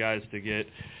pushing the guys to get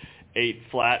 8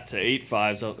 flat to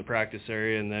 8.5s out in the practice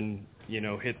area, and then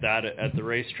hit that at the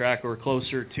racetrack or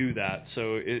closer to that.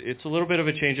 So it's a little bit of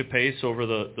a change of pace over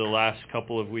the last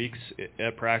couple of weeks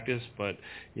at practice, but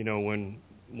when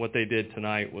what they did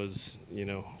tonight was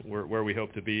where we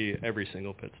hope to be every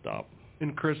single pit stop.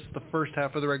 And Chris, the first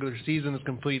half of the regular season is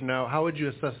complete now. How would you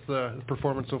assess the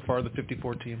performance so far of the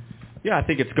 54 team? Yeah, I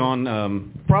think it's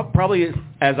gone probably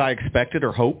as I expected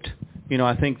or hoped.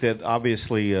 I think that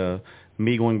obviously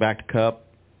me going back to Cup,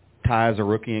 Ty as a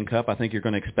rookie in Cup, I think you're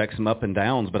going to expect some up and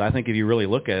downs. But I think if you really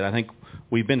look at it, I think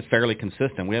we've been fairly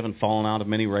consistent. We haven't fallen out of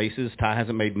many races. Ty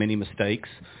hasn't made many mistakes.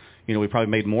 We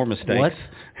probably made more mistakes. What?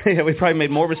 Yeah, we probably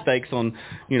made more mistakes on,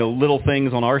 little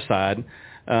things on our side.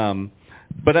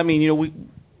 But I mean,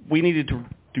 we needed to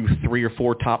do 3 or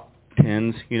 4 top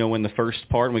 10s, in the first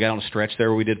part, and we got on a stretch there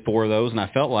where we did 4 of those, and I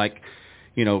felt like,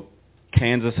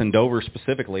 Kansas and Dover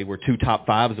specifically were 2 top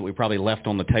 5s that we probably left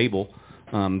on the table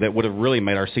that would have really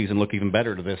made our season look even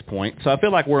better to this point. So I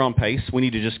feel like we're on pace. We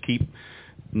need to just keep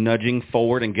nudging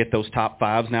forward and get those top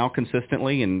 5s now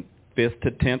consistently, and 5th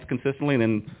to 10th consistently, and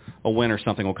then a win or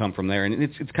something will come from there. And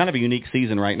it's kind of a unique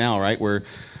season right now, right, where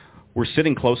we're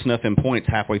sitting close enough in points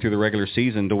halfway through the regular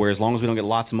season to where as long as we don't get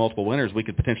lots of multiple winners, we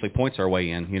could potentially points our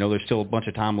way in. There's still a bunch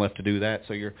of time left to do that.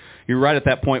 So you're right at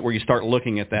that point where you start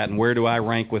looking at that and where do I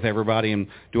rank with everybody, and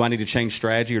do I need to change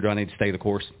strategy or do I need to stay the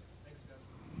course?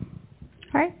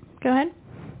 All right, go ahead.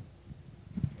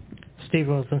 Steve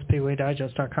Wilson,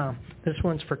 SpeedwayDigest.com. This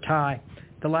one's for Ty.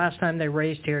 The last time they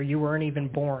raced here, you weren't even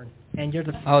born, and you're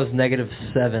the. I was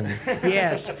 -7.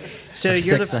 Yes. So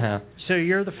you're 6.5. So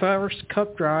you're the first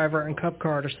Cup driver and Cup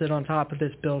car to sit on top of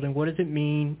this building. What does it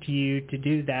mean to you to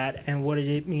do that, and what did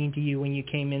it mean to you when you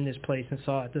came in this place and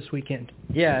saw it this weekend?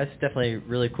 Yeah, it's definitely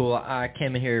really cool. I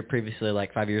came in here previously,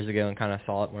 like 5 years ago, and kind of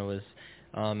saw it when it was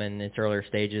in its earlier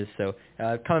stages. So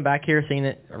coming back here, seeing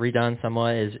it redone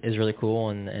somewhat is really cool,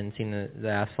 and seeing the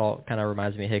asphalt kind of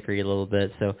reminds me of Hickory a little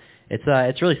bit. So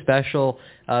it's really special.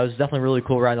 It was definitely really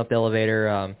cool riding up the elevator.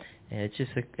 And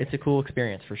it's a cool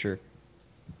experience for sure.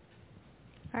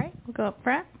 All right, we'll go up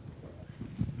front.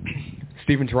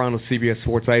 Stephen Toronto, CBS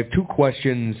Sports. I have 2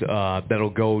 questions that'll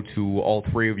go to all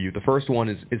 3 of you. The first one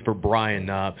is for Brian.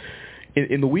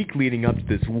 In the week leading up to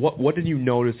this, what did you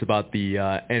notice about the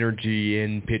energy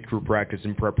in pit crew practice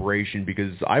and preparation?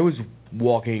 Because I was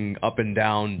walking up and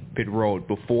down pit road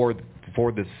before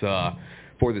this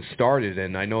started,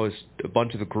 and I noticed a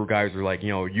bunch of the crew guys were like,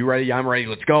 you ready? I'm ready.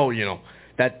 Let's go.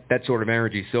 That sort of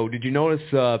energy. So did you notice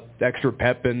extra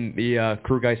pep in the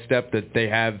crew guy step that they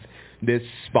have this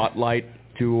spotlight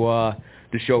to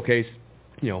showcase,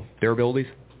 their abilities?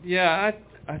 Yeah,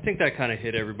 I think that kind of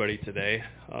hit everybody today.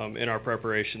 In our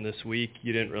preparation this week,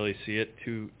 you didn't really see it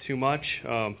too much.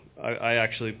 I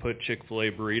actually put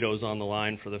Chick-fil-A burritos on the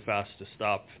line for the fastest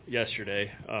stop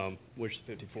yesterday, which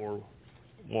the 54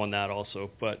 won that also.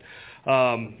 But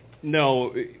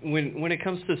no, when it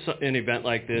comes to an event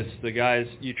like this, the guys,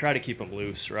 you try to keep them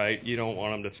loose, right? You don't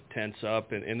want them to tense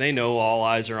up, and they know all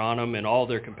eyes are on them, and all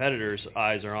their competitors'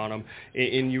 eyes are on them,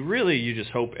 and you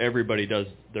just hope everybody does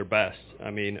their best.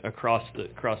 I mean, across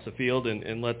the field,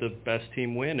 and let the best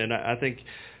team win. And I think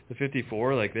the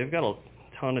 54, like, they've got a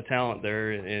ton of talent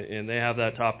there, and they have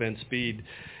that top end speed,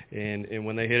 and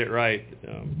when they hit it right.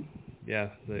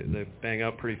 They bang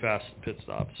up pretty fast pit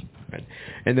stops. Right.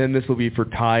 And then this will be for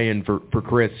Ty and for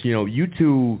Chris. You know, you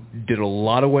two did a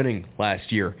lot of winning last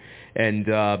year, and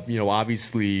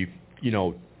obviously, you've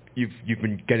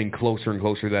been getting closer and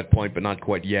closer to that point, but not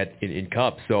quite yet in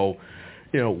Cup. So,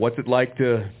 what's it like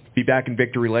to be back in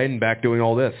victory lane and back doing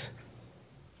all this?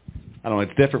 I don't know.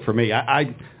 It's different for me.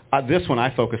 This one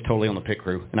I focus totally on the pit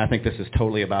crew, and I think this is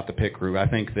totally about the pit crew. I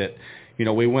think that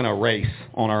we win a race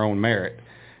on our own merit.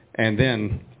 And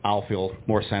then I'll feel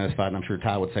more satisfied, and I'm sure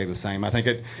Ty would say the same. I think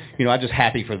I'm just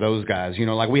happy for those guys.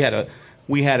 Like we had a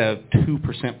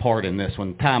 2% part in this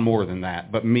one, Ty more than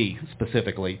that, but me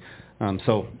specifically.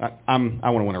 So I want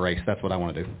to win a race. That's what I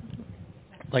want to do.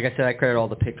 Like I said, I credit all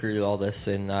the pit crew to all this,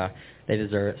 and they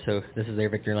deserve it. So this is their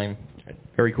victory lane.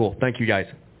 Very cool. Thank you, guys.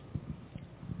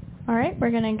 All right,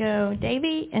 we're going to go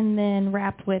Davey and then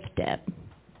wrap with Deb.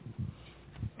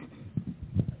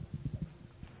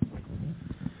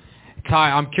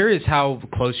 Ty, I'm curious how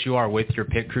close you are with your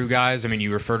pit crew guys. I mean,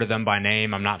 you refer to them by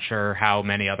name. I'm not sure how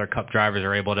many other Cup drivers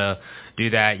are able to do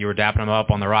that. You were dapping them up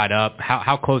on the ride up.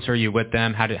 How close are you with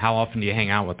them? How often do you hang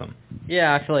out with them?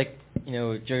 Yeah, I feel like,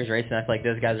 Joey's racing. I feel like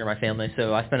those guys are my family.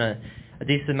 So I spend a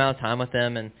decent amount of time with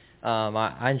them, and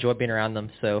I enjoy being around them.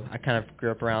 So I kind of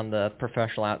grew up around the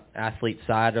professional athlete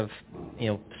side of,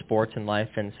 sports and life,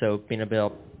 and so being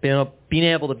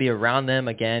able to be around them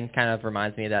again kind of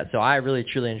reminds me of that. So I really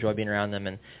truly enjoy being around them,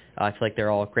 and I feel like they're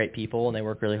all great people and they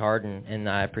work really hard, and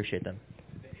I appreciate them.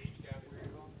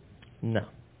 No,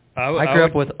 I grew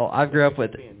up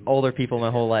with older people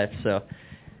my whole life, so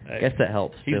I guess that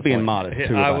helps. He's being modest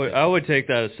too. I would take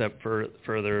that a step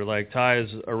further. Like, Ty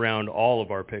is around all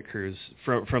of our pit crews,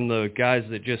 from the guys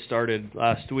that just started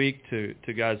last week to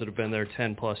guys that have been there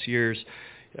 10 plus years.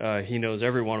 He knows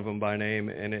every one of them by name,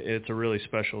 and it's a really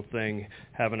special thing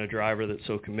having a driver that's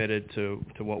so committed to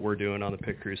what we're doing on the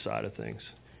pit crew side of things.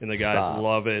 And the guys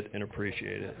love it and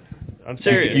appreciate it. I'm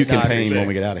serious. You can pay him when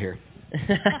we get out of here.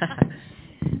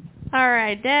 All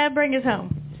right, Deb, bring us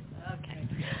home.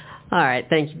 All right,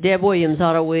 thank you. Deb Williams,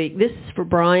 Auto Week. This is for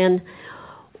Brian.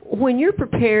 When you're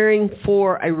preparing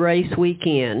for a race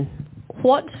weekend,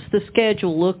 what's the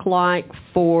schedule look like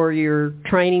for your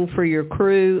training for your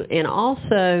crew? And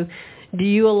also, do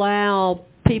you allow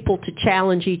people to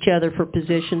challenge each other for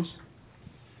positions?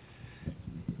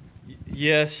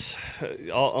 Yes,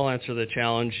 I'll answer the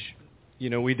challenge.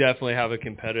 We definitely have a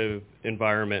competitive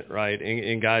environment, right?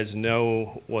 And guys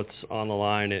know what's on the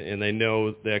line, and they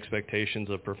know the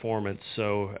expectations of performance.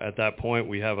 So at that point,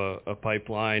 we have a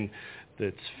pipeline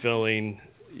that's filling.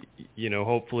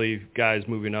 Hopefully guys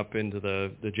moving up into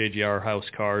the JGR house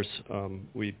cars.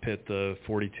 We pit the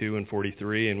 42 and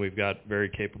 43, and we've got very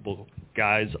capable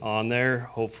guys on there,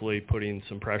 hopefully putting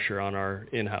some pressure on our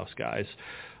in-house guys.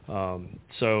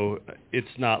 So it's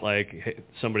not like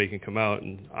somebody can come out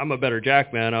and, I'm a better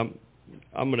jack man, I'm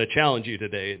going to challenge you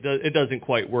today. It doesn't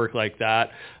quite work like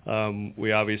that.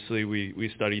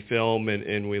 We study film,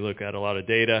 and we look at a lot of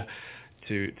data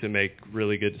to make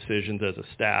really good decisions as a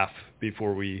staff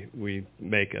before we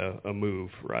make a move,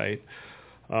 right?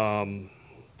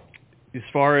 As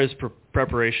far as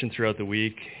preparation throughout the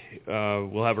week,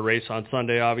 we'll have a race on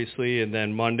Sunday, obviously, and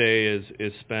then Monday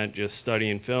is spent just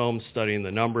studying film, studying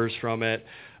the numbers from it,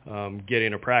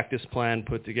 getting a practice plan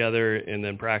put together, and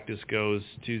then practice goes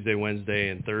Tuesday, Wednesday,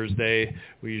 and Thursday.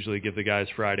 We usually give the guys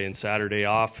Friday and Saturday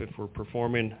off if we're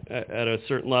performing at a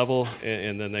certain level,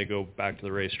 and then they go back to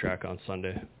the racetrack on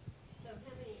Sunday.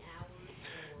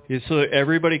 Yeah, so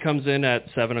everybody comes in at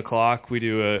 7 o'clock. We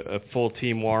do a full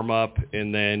team warm-up,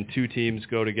 and then 2 teams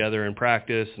go together and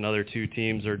practice. Another 2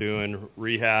 teams are doing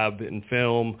rehab and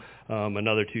film.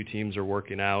 Another 2 teams are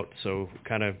working out. So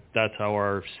kind of that's how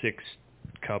our 6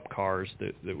 Cup cars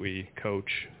that we coach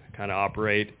kind of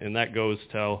operate. And that goes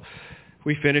till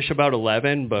we finish about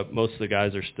 11, but most of the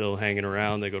guys are still hanging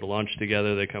around. They go to lunch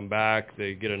together. They come back.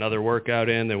 They get another workout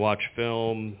in. They watch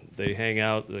film. They hang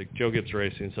out. Like, Joe Gibbs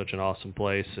Racing is such an awesome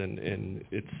place, and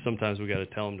it's sometimes we got to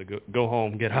tell them to go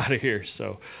home, get out of here.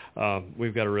 So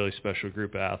we've got a really special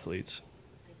group of athletes.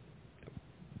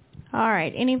 All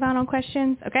right. Any final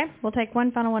questions? Okay. We'll take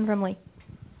one final one from Lee.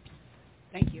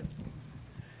 Thank you.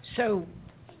 So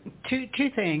Two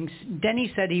things.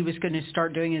 Denny said he was going to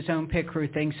start doing his own pit crew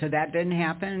thing, so that didn't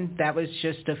happen. That was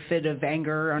just a fit of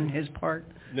anger on his part.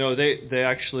 No, they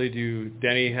actually do.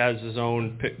 Denny has his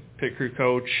own pit crew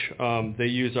coach. They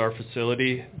use our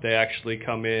facility. They actually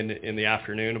come in the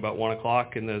afternoon about 1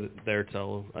 o'clock, and they're there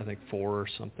till I think 4 or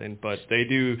something. But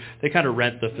they kind of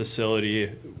rent the facility.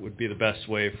 Would be the best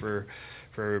way for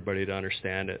everybody to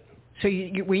understand it. So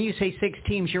when you say 6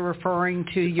 teams, you're referring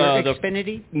to your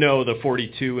Xfinity? No, the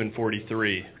 42 and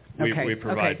 43. Okay. We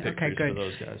provide pit crews good. for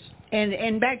those guys.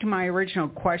 And back to my original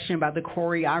question about the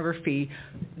choreography.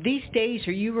 These days,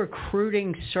 are you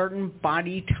recruiting certain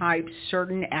body types,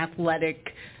 certain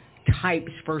athletic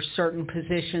types for certain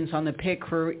positions on the pit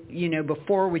crew? You know,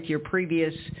 before with your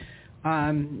previous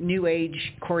new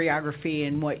age choreography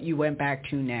and what you went back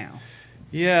to now.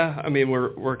 Yeah, I mean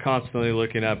we're constantly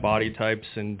looking at body types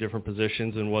and different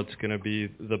positions and what's going to be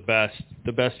the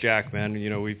best jackman. You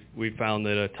know, we've found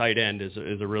that a tight end is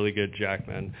a really good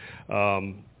jackman.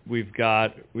 We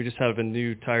just have a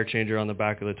new tire changer on the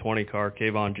back of the 20 car,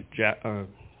 KJ.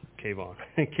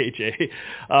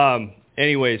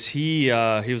 Anyways, he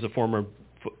was a former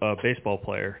baseball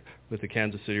player with the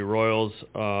Kansas City Royals.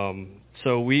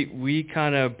 So we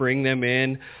kind of bring them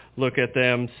in, look at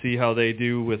them, see how they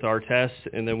do with our tests,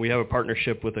 and then we have a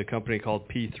partnership with a company called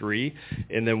P3,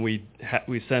 and then we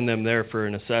send them there for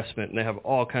an assessment, and they have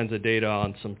all kinds of data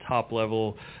on some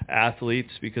top-level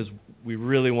athletes because we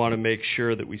really want to make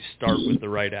sure that we start with the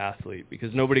right athlete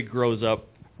because nobody grows up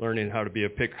learning how to be a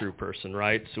pit crew person,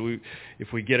 right? So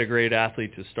if we get a great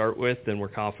athlete to start with, then we're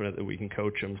confident that we can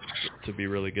coach them to be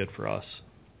really good for us.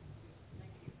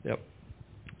 Yep.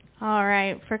 All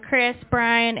right. For Chris,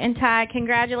 Brian, and Ty,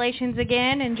 congratulations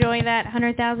again. Enjoy that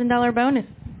 $100,000 bonus.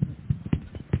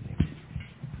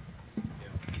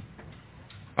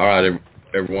 All right,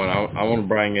 everyone. I want to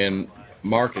bring in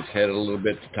Marcus Head a little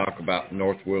bit to talk about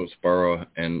North Wilkesboro,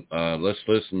 and let's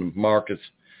listen to Marcus.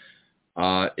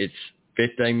 It's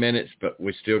 15 minutes, but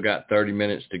we still got 30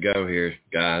 minutes to go here,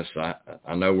 guys.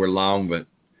 I know we're long, but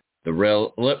the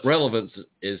relevance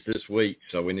is this week,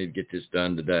 so we need to get this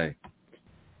done today.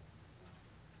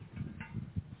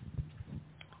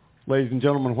 Ladies and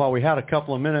gentlemen, while we had a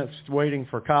couple of minutes waiting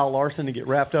for Kyle Larson to get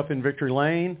wrapped up in victory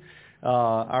lane,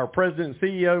 our president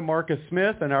and CEO, Marcus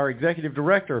Smith, and our executive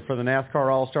director for the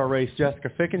NASCAR All-Star Race, Jessica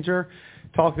Fickinger,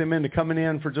 talked them into coming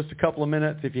in for just a couple of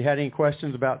minutes if you had any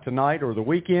questions about tonight or the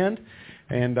weekend.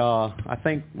 And I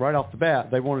think right off the bat,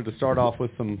 they wanted to start off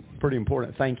with some pretty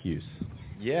important thank yous.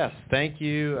 Yes, thank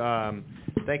you.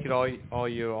 Thank you to all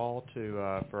you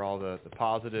for all the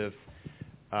positive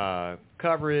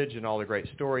coverage and all the great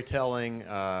storytelling.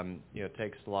 It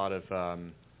takes a lot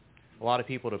of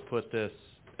people to put this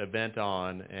event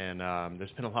on, and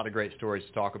there's been a lot of great stories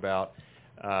to talk about.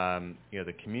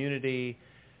 The community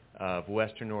of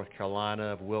Western North Carolina,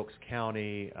 of Wilkes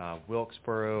County,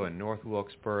 Wilkesboro and North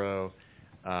Wilkesboro,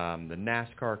 the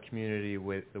NASCAR community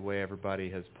with the way everybody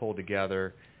has pulled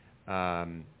together,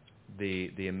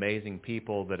 the amazing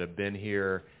people that have been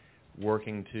here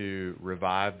working to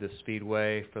revive the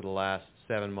speedway for the last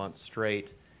 7 months straight,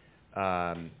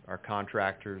 our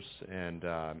contractors, and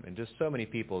just so many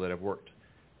people that have worked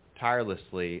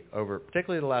tirelessly over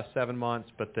particularly the last 7 months,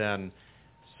 but then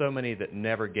so many that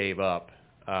never gave up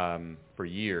for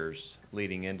years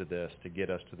leading into this to get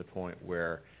us to the point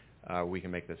where we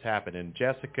can make this happen. And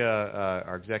Jessica,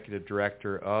 our executive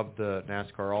director of the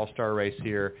NASCAR All-Star Race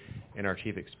here and our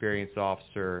chief experience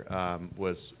officer,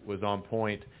 was on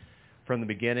point from the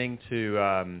beginning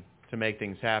to make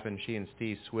things happen. She and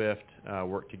Steve Swift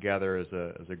worked together as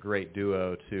a great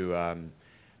duo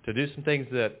to do some things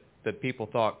that people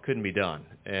thought couldn't be done.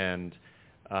 And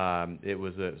it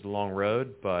was a long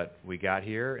road, but we got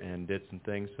here and did some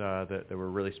things that were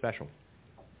really special.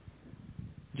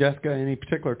 Jessica, any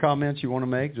particular comments you want to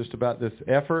make just about this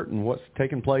effort and what's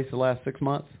taken place the last 6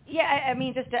 months? Yeah, I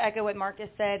mean, just to echo what Marcus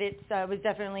said, it was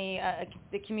definitely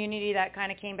the community that kind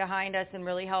of came behind us and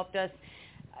really helped us.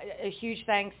 A huge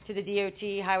thanks to the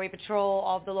DOT, Highway Patrol,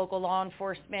 all of the local law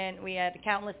enforcement. We had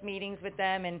countless meetings with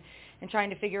them and trying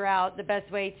to figure out the best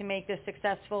way to make this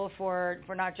successful for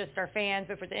not just our fans,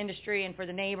 but for the industry and for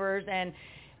the neighbors. And,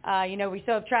 we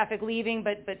still have traffic leaving,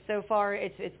 but so far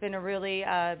it's been a really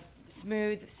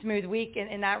smooth week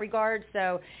in that regard.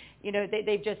 So,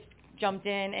 they've just jumped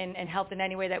in and helped in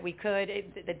any way that we could.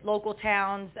 The local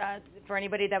towns, for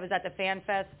anybody that was at the Fan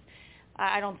Fest,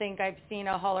 I don't think I've seen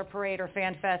a hauler parade or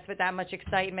Fan Fest with that much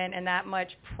excitement and that much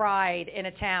pride in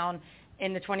a town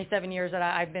in the 27 years that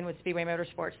I've been with Speedway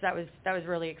Motorsports. That was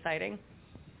really exciting.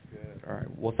 Good. All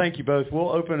right. Well, thank you both. We'll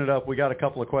open it up. We got a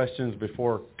couple of questions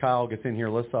before Kyle gets in here.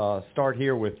 Let's start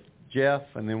here with Jeff,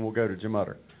 and then we'll go to Jim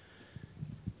Utter.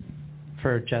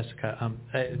 For Jessica,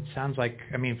 it sounds like,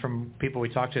 I mean, from people we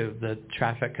talked to, the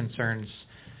traffic concerns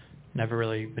never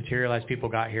really materialized. People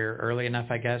got here early enough,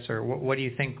 I guess, or what do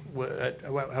you think,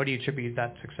 how do you attribute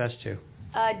that success to?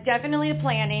 Definitely the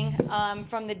planning.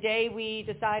 From the day we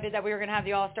decided that we were going to have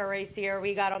the All-Star race here,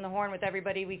 we got on the horn with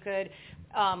everybody we could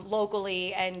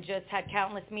locally and just had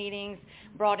countless meetings,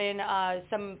 brought in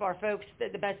some of our folks,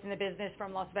 the best in the business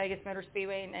from Las Vegas Motor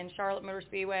Speedway and Charlotte Motor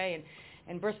Speedway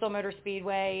and Bristol Motor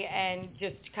Speedway, and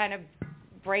just kind of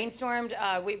brainstormed.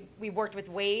 We worked with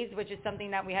Waze, which is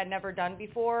something that we had never done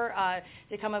before,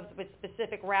 to come up with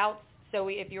specific routes. So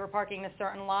if you were parking in a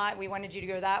certain lot, we wanted you to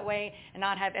go that way and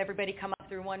not have everybody come up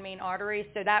through one main artery.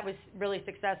 So that was really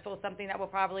successful, something that we'll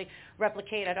probably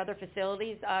replicate at other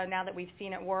facilities now that we've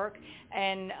seen it work.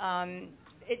 And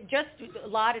it just a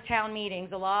lot of town meetings,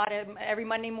 every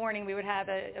Monday morning we would have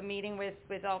a meeting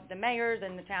with all the mayors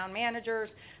and the town managers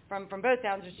from both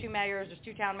towns. There's 2 mayors, there's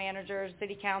 2 town managers,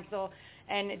 city council,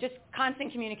 and just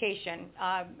constant communication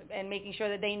and making sure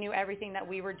that they knew everything that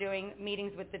we were doing,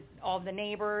 meetings with all the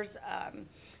neighbors.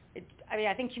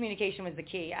 I think communication was the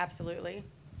key, absolutely.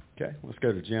 Okay, let's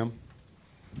go to Jim.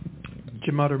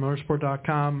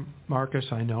 JimMutterMotorsport.com. Marcus,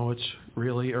 I know it's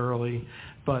really early,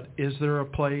 but is there a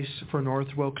place for North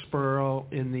Wilkesboro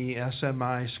in the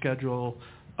SMI schedule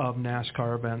of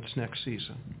NASCAR events next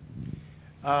season?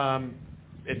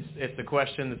 It's a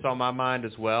question that's on my mind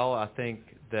as well. I think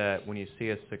that when you see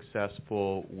a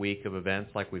successful week of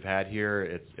events like we've had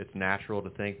here, it's natural to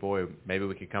think, boy, maybe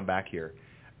we could come back here.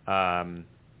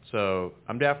 So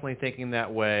I'm definitely thinking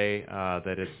that way,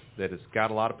 that it's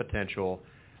got a lot of potential.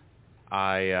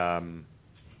 I've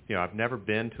never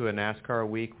been to a NASCAR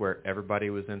week where everybody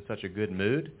was in such a good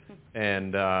mood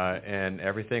and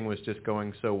everything was just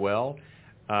going so well.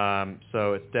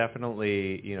 So it's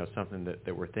definitely, something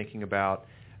that we're thinking about.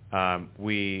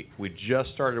 We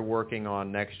just started working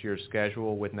on next year's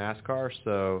schedule with NASCAR,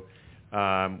 so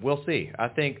we'll see. I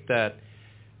think that,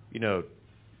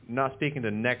 not speaking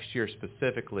to next year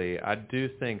specifically, I do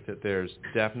think that there's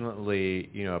definitely,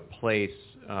 a place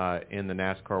in the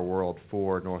NASCAR world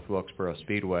for North Wilkesboro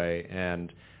Speedway,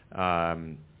 and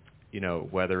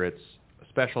whether it's a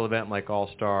special event like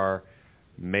All-Star,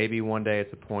 maybe one day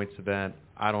it's a points event,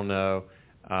 I don't know.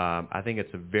 I think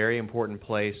it's a very important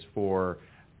place for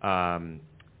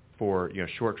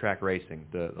short track racing,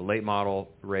 the late model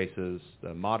races, the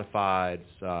modifieds,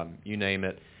 you name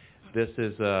it. This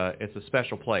is it's a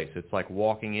special place. It's like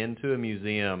walking into a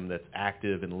museum that's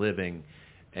active and living,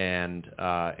 and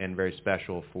very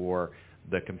special for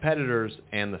the competitors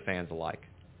and the fans alike.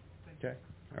 Okay.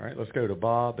 All right. Let's go to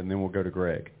Bob, and then we'll go to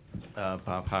Greg.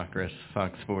 Bob Hockris,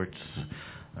 Fox Sports.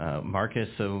 Marcus,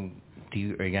 so are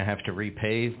you going to have to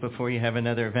repave before you have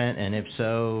another event? And if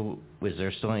so, was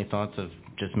there still any thoughts of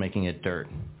just making it dirt?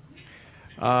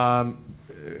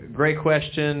 Great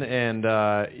question, and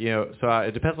so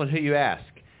it depends on who you ask.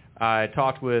 I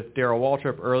talked with Darrell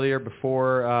Waltrip earlier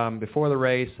before the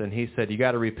race, and he said you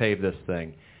got to repave this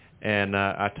thing. And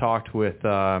I talked with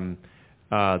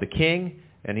the King,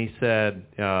 and he said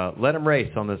let him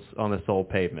race on this old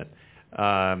pavement.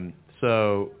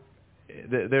 So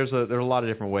there's a lot of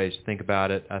different ways to think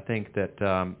about it. I think that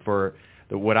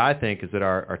what I think is that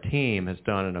our team has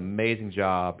done an amazing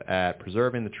job at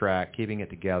preserving the track, keeping it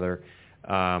together.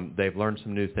 They've learned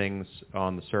some new things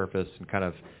on the surface and kind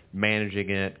of managing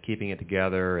it, keeping it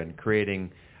together, and creating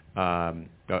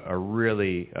a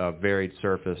really varied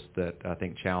surface that I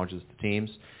think challenges the teams.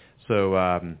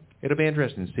 So it'll be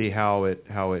interesting to see how it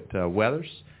weathers.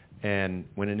 And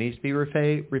when it needs to be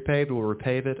repaved, we'll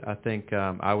repave it. I think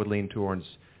I would lean towards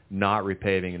not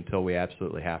repaving until we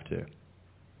absolutely have to.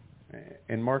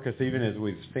 And Marcus, even as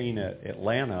we've seen at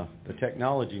Atlanta, the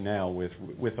technology now with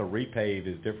a repave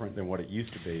is different than what it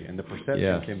used to be, and the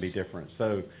perception can be different.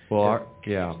 So,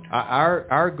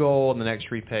 our goal in the next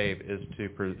repave is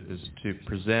to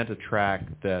present a track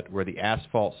where the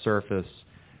asphalt surface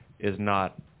is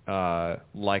not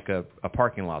like a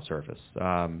parking lot surface.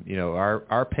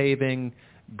 Our paving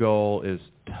goal is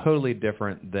totally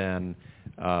different than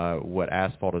what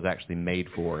asphalt is actually made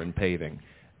for in paving.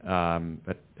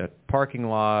 A parking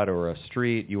lot or a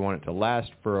street, you want it to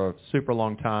last for a super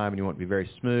long time, and you want it to be very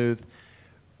smooth.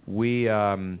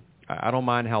 I don't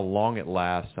mind how long it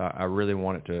lasts. I really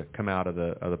want it to come out of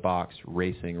the box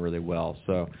racing really well.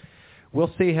 So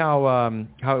we'll see how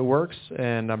it works,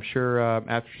 and I'm sure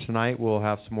after tonight we'll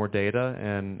have some more data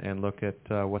and look at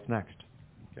what's next.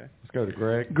 Okay, let's go to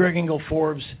Greg. Greg Engel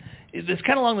Forbes. It's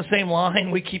kind of along the same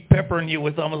line. We keep peppering you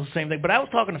with almost the same thing. But I was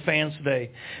talking to fans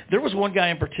today. There was one guy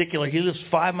in particular. He lives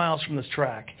 5 miles from this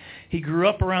track. He grew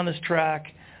up around this track,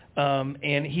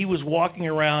 and he was walking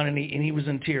around, and he was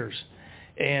in tears.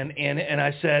 And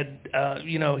I said,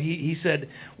 he said,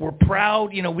 we're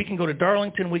proud. We can go to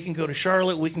Darlington, we can go to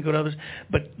Charlotte, we can go to others,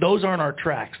 but those aren't our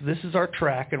tracks. This is our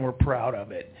track, and we're proud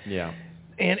of it. Yeah.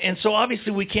 And so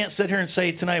obviously we can't sit here and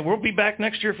say tonight, we'll be back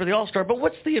next year for the All-Star, but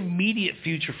what's the immediate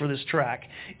future for this track?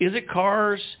 Is it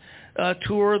cars,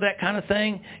 tour, that kind of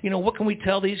thing? What can we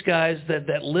tell these guys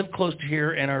that live close to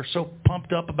here and are so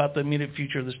pumped up about the immediate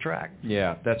future of this track?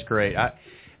 Yeah, that's great.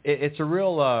 It's a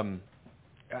real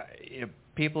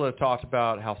people have talked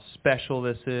about how special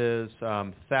this is.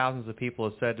 Thousands of people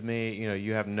have said to me,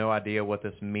 you have no idea what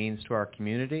this means to our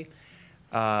community.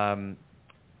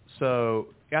 So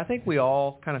I think we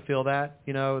all kind of feel that,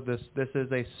 this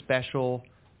is a special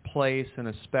place and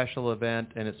a special event,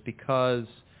 and it's because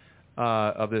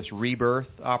of this rebirth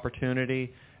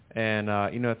opportunity. And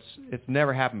it's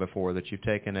never happened before that you've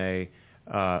taken a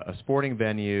sporting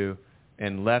venue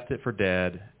and left it for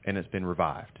dead, and it's been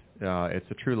revived.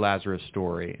 It's a true Lazarus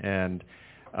story, and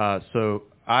so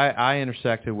I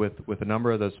intersected with a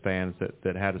number of those fans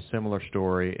that had a similar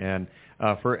story, and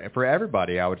for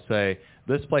everybody, I would say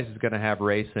this place is going to have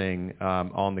racing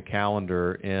on the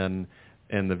calendar in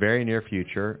the very near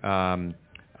future.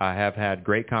 I have had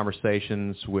great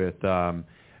conversations with Dale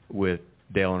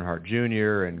Earnhardt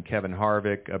Jr. and Kevin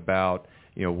Harvick about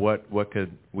what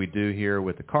could we do here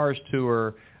with the Cars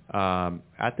Tour.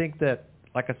 I think that,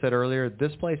 like I said earlier,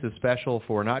 this place is special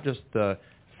for not just the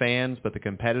fans but the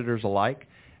competitors alike.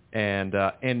 And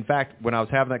in fact, when I was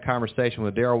having that conversation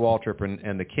with Darrell Waltrip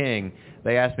and the King,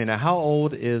 they asked me, now how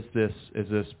old is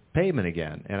this pavement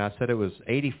again? And I said it was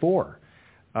 84.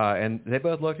 And they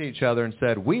both looked at each other and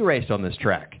said, we raced on this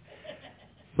track.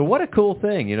 But what a cool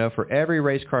thing, for every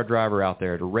race car driver out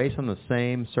there to race on the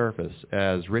same surface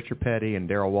as Richard Petty and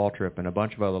Darrell Waltrip and a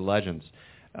bunch of other legends.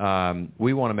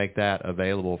 We want to make that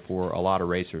available for a lot of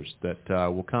racers that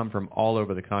will come from all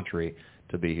over the country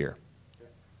to be here.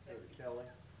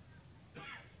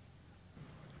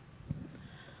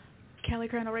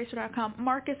 KellyCrandallRacer.com.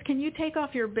 Marcus, can you take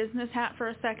off your business hat for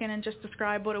a second and just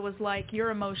describe what it was like, your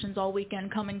emotions all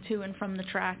weekend coming to and from the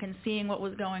track and seeing what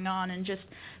was going on and just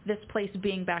this place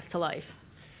being back to life?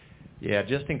 Yeah,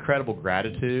 just incredible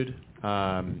gratitude.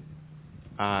 I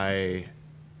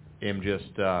am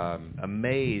just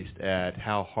amazed at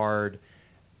how hard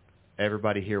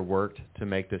everybody here worked to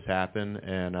make this happen.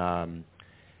 And,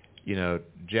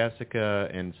 Jessica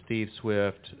and Steve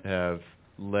Swift have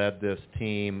led this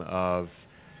team of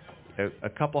a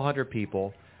couple hundred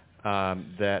people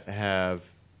that have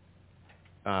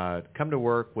come to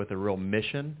work with a real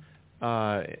mission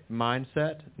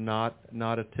mindset, not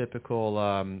a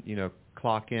typical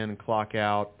clock in, clock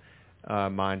out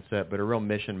mindset, but a real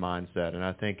mission mindset. And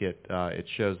I think it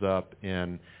shows up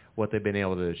in what they've been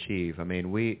able to achieve. I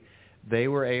mean, they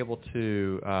were able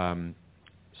to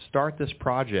start this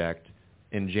project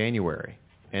in January,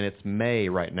 and it's May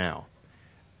right now.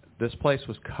 This place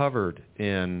was covered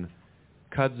in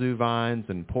kudzu vines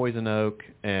and poison oak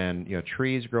and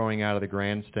trees growing out of the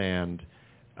grandstand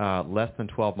less than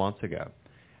 12 months ago.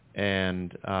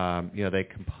 And they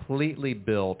completely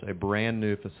built a brand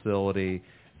new facility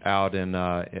out in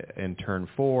Turn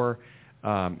 4.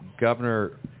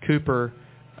 Governor Cooper,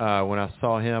 when I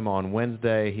saw him on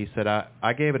Wednesday, he said,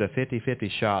 I gave it a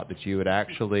 50-50 shot that you would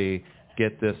actually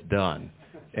get this done.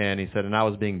 And he said, and I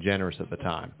was being generous at the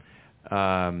time.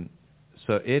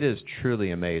 So it is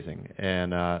truly amazing.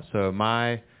 And so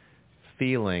my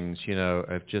feelings,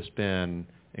 have just been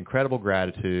incredible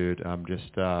gratitude. I'm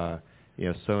just, so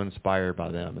inspired by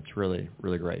them. It's really,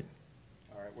 really great.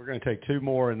 All right, we're going to take two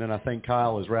more, and then I think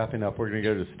Kyle is wrapping up. We're going to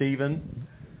go to Stephen.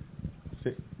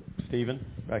 Stephen,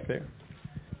 back there.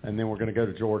 And then we're going to go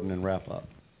to Jordan and wrap up.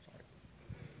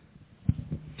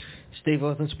 Steve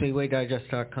Wilson,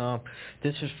 SpeedwayDigest.com.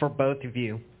 This is for both of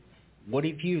you. What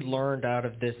have you learned out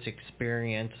of this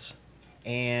experience,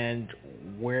 and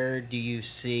where do you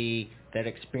see that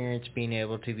experience being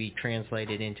able to be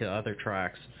translated into other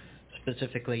tracks,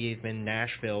 specifically even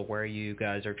Nashville, where you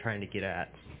guys are trying to get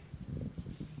at?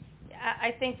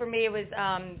 I think for me it was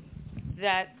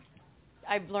that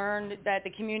I've learned that the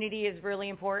community is really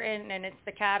important, and it's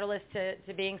the catalyst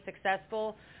to being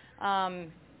successful. There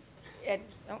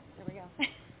we go.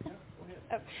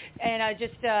 And I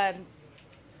just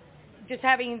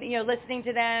having, listening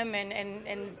to them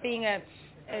and being a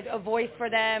voice for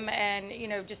them, and,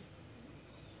 just,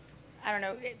 I don't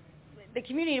know, the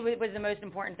community was the most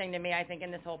important thing to me, I think,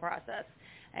 in this whole process.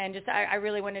 And just I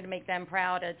really wanted to make them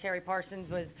proud. Terry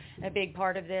Parsons was a big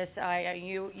part of this.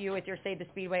 You with your Save the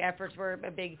Speedway efforts were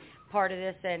a big part of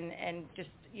this, and just,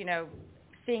 you know,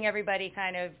 seeing everybody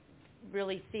kind of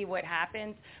really see what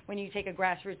happens when you take a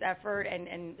grassroots effort,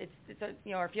 and it's a,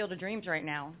 you know, our field of dreams right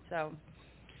now. So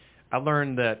I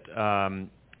learned that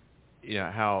you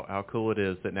know how cool it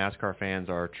is that NASCAR fans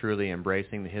are truly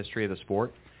embracing the history of the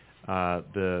sport.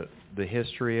 The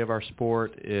history of our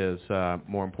sport is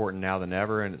more important now than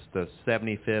ever, and it's the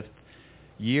 75th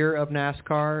year of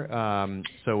NASCAR.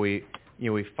 So we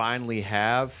finally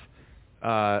have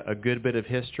a good bit of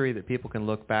history that people can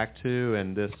look back to,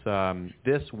 and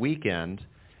this weekend,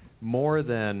 more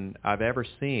than I've ever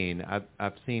seen,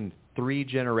 I've seen 3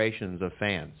 generations of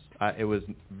fans. It was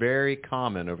very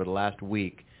common over the last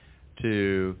week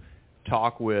to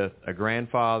talk with a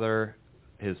grandfather,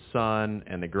 his son,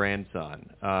 and the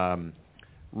grandson.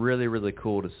 Really, really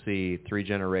cool to see 3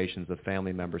 generations of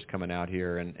family members coming out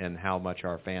here, and how much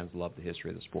our fans love the history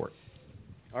of the sport.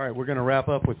 All right, we're going to wrap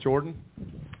up with Jordan.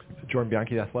 Jordan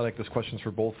Bianchi, The Athletic. This question's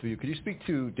for both of you. Could you speak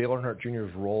to Dale Earnhardt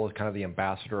Jr.'s role as kind of the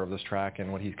ambassador of this track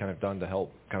and what he's kind of done to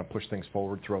help kind of push things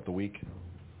forward throughout the week?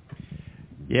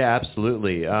 Yeah,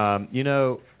 absolutely. You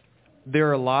know, there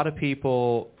are a lot of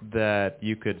people that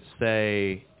you could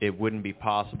say it wouldn't be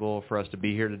possible for us to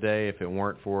be here today if it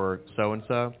weren't for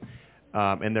so-and-so.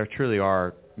 And there truly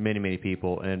are many, many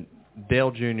people. And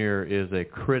Dale Jr. is a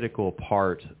critical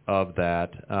part of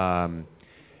that.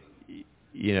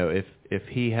 You know, if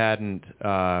he hadn't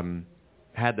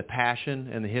had the passion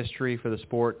and the history for the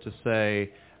sport to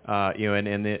say, you know,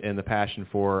 and the passion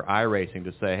for iRacing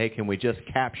to say, hey, can we just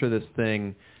capture this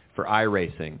thing for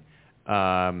iRacing?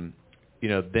 You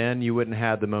know, then you wouldn't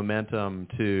have the momentum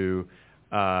to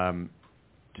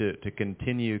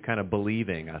continue kind of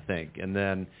believing, I think. And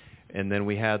then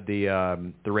we had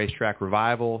the racetrack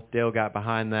revival. Dale got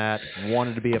behind that,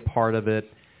 wanted to be a part of it.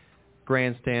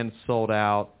 Grandstand sold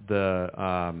out.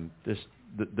 The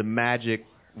magic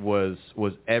was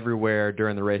everywhere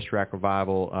during the racetrack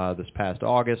revival this past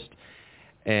August,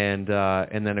 and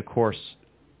then of course,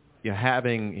 you know,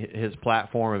 having his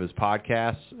platform of his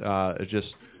podcasts is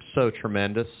just so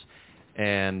tremendous,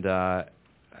 and I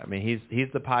mean he's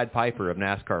the Pied Piper of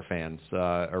NASCAR fans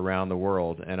around the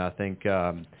world, and I think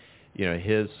you know,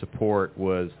 his support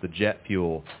was the jet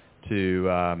fuel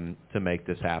to make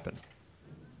this happen.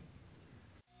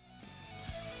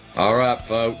 All right,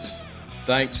 folks.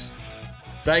 Thanks.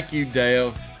 Thank you,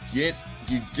 Dale. You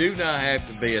do not have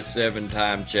to be a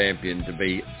 7-time champion to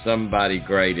be somebody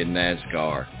great in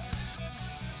NASCAR.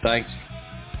 Thanks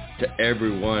to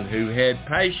everyone who had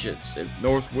patience at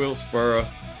North Wilkesboro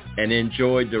and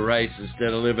enjoyed the race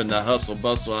instead of living the hustle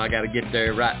bustle. I got to get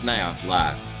there right now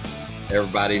life.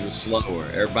 Everybody was slower.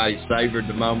 Everybody savored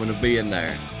the moment of being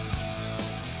there.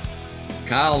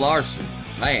 Kyle Larson,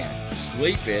 man,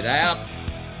 sweep it out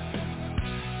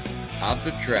off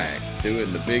the track,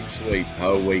 doing the big sweep the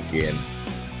whole weekend.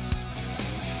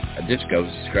 It just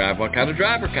goes to describe what kind of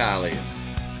driver Kyle is.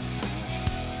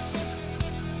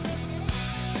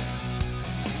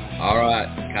 All right,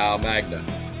 Kyle Magna,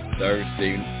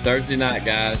 Thursday night,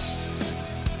 guys.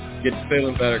 Get to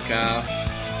feeling better, Kyle.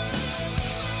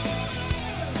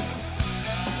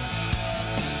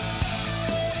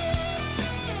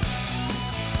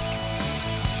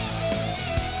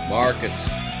 Marcus,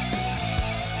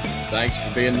 thanks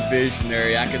for being the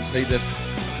visionary. I can see the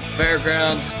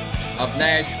fairgrounds of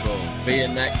Nashville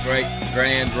being that great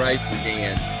grand race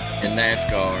again in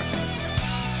NASCAR.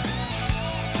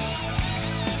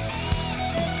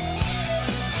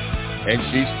 And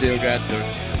she's still got the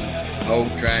whole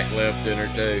track left in her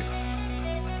too.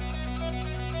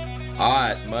 All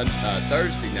right,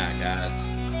 Thursday night, guys.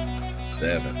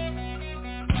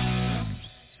 7.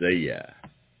 See ya.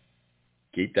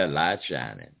 Keep that light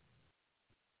shining.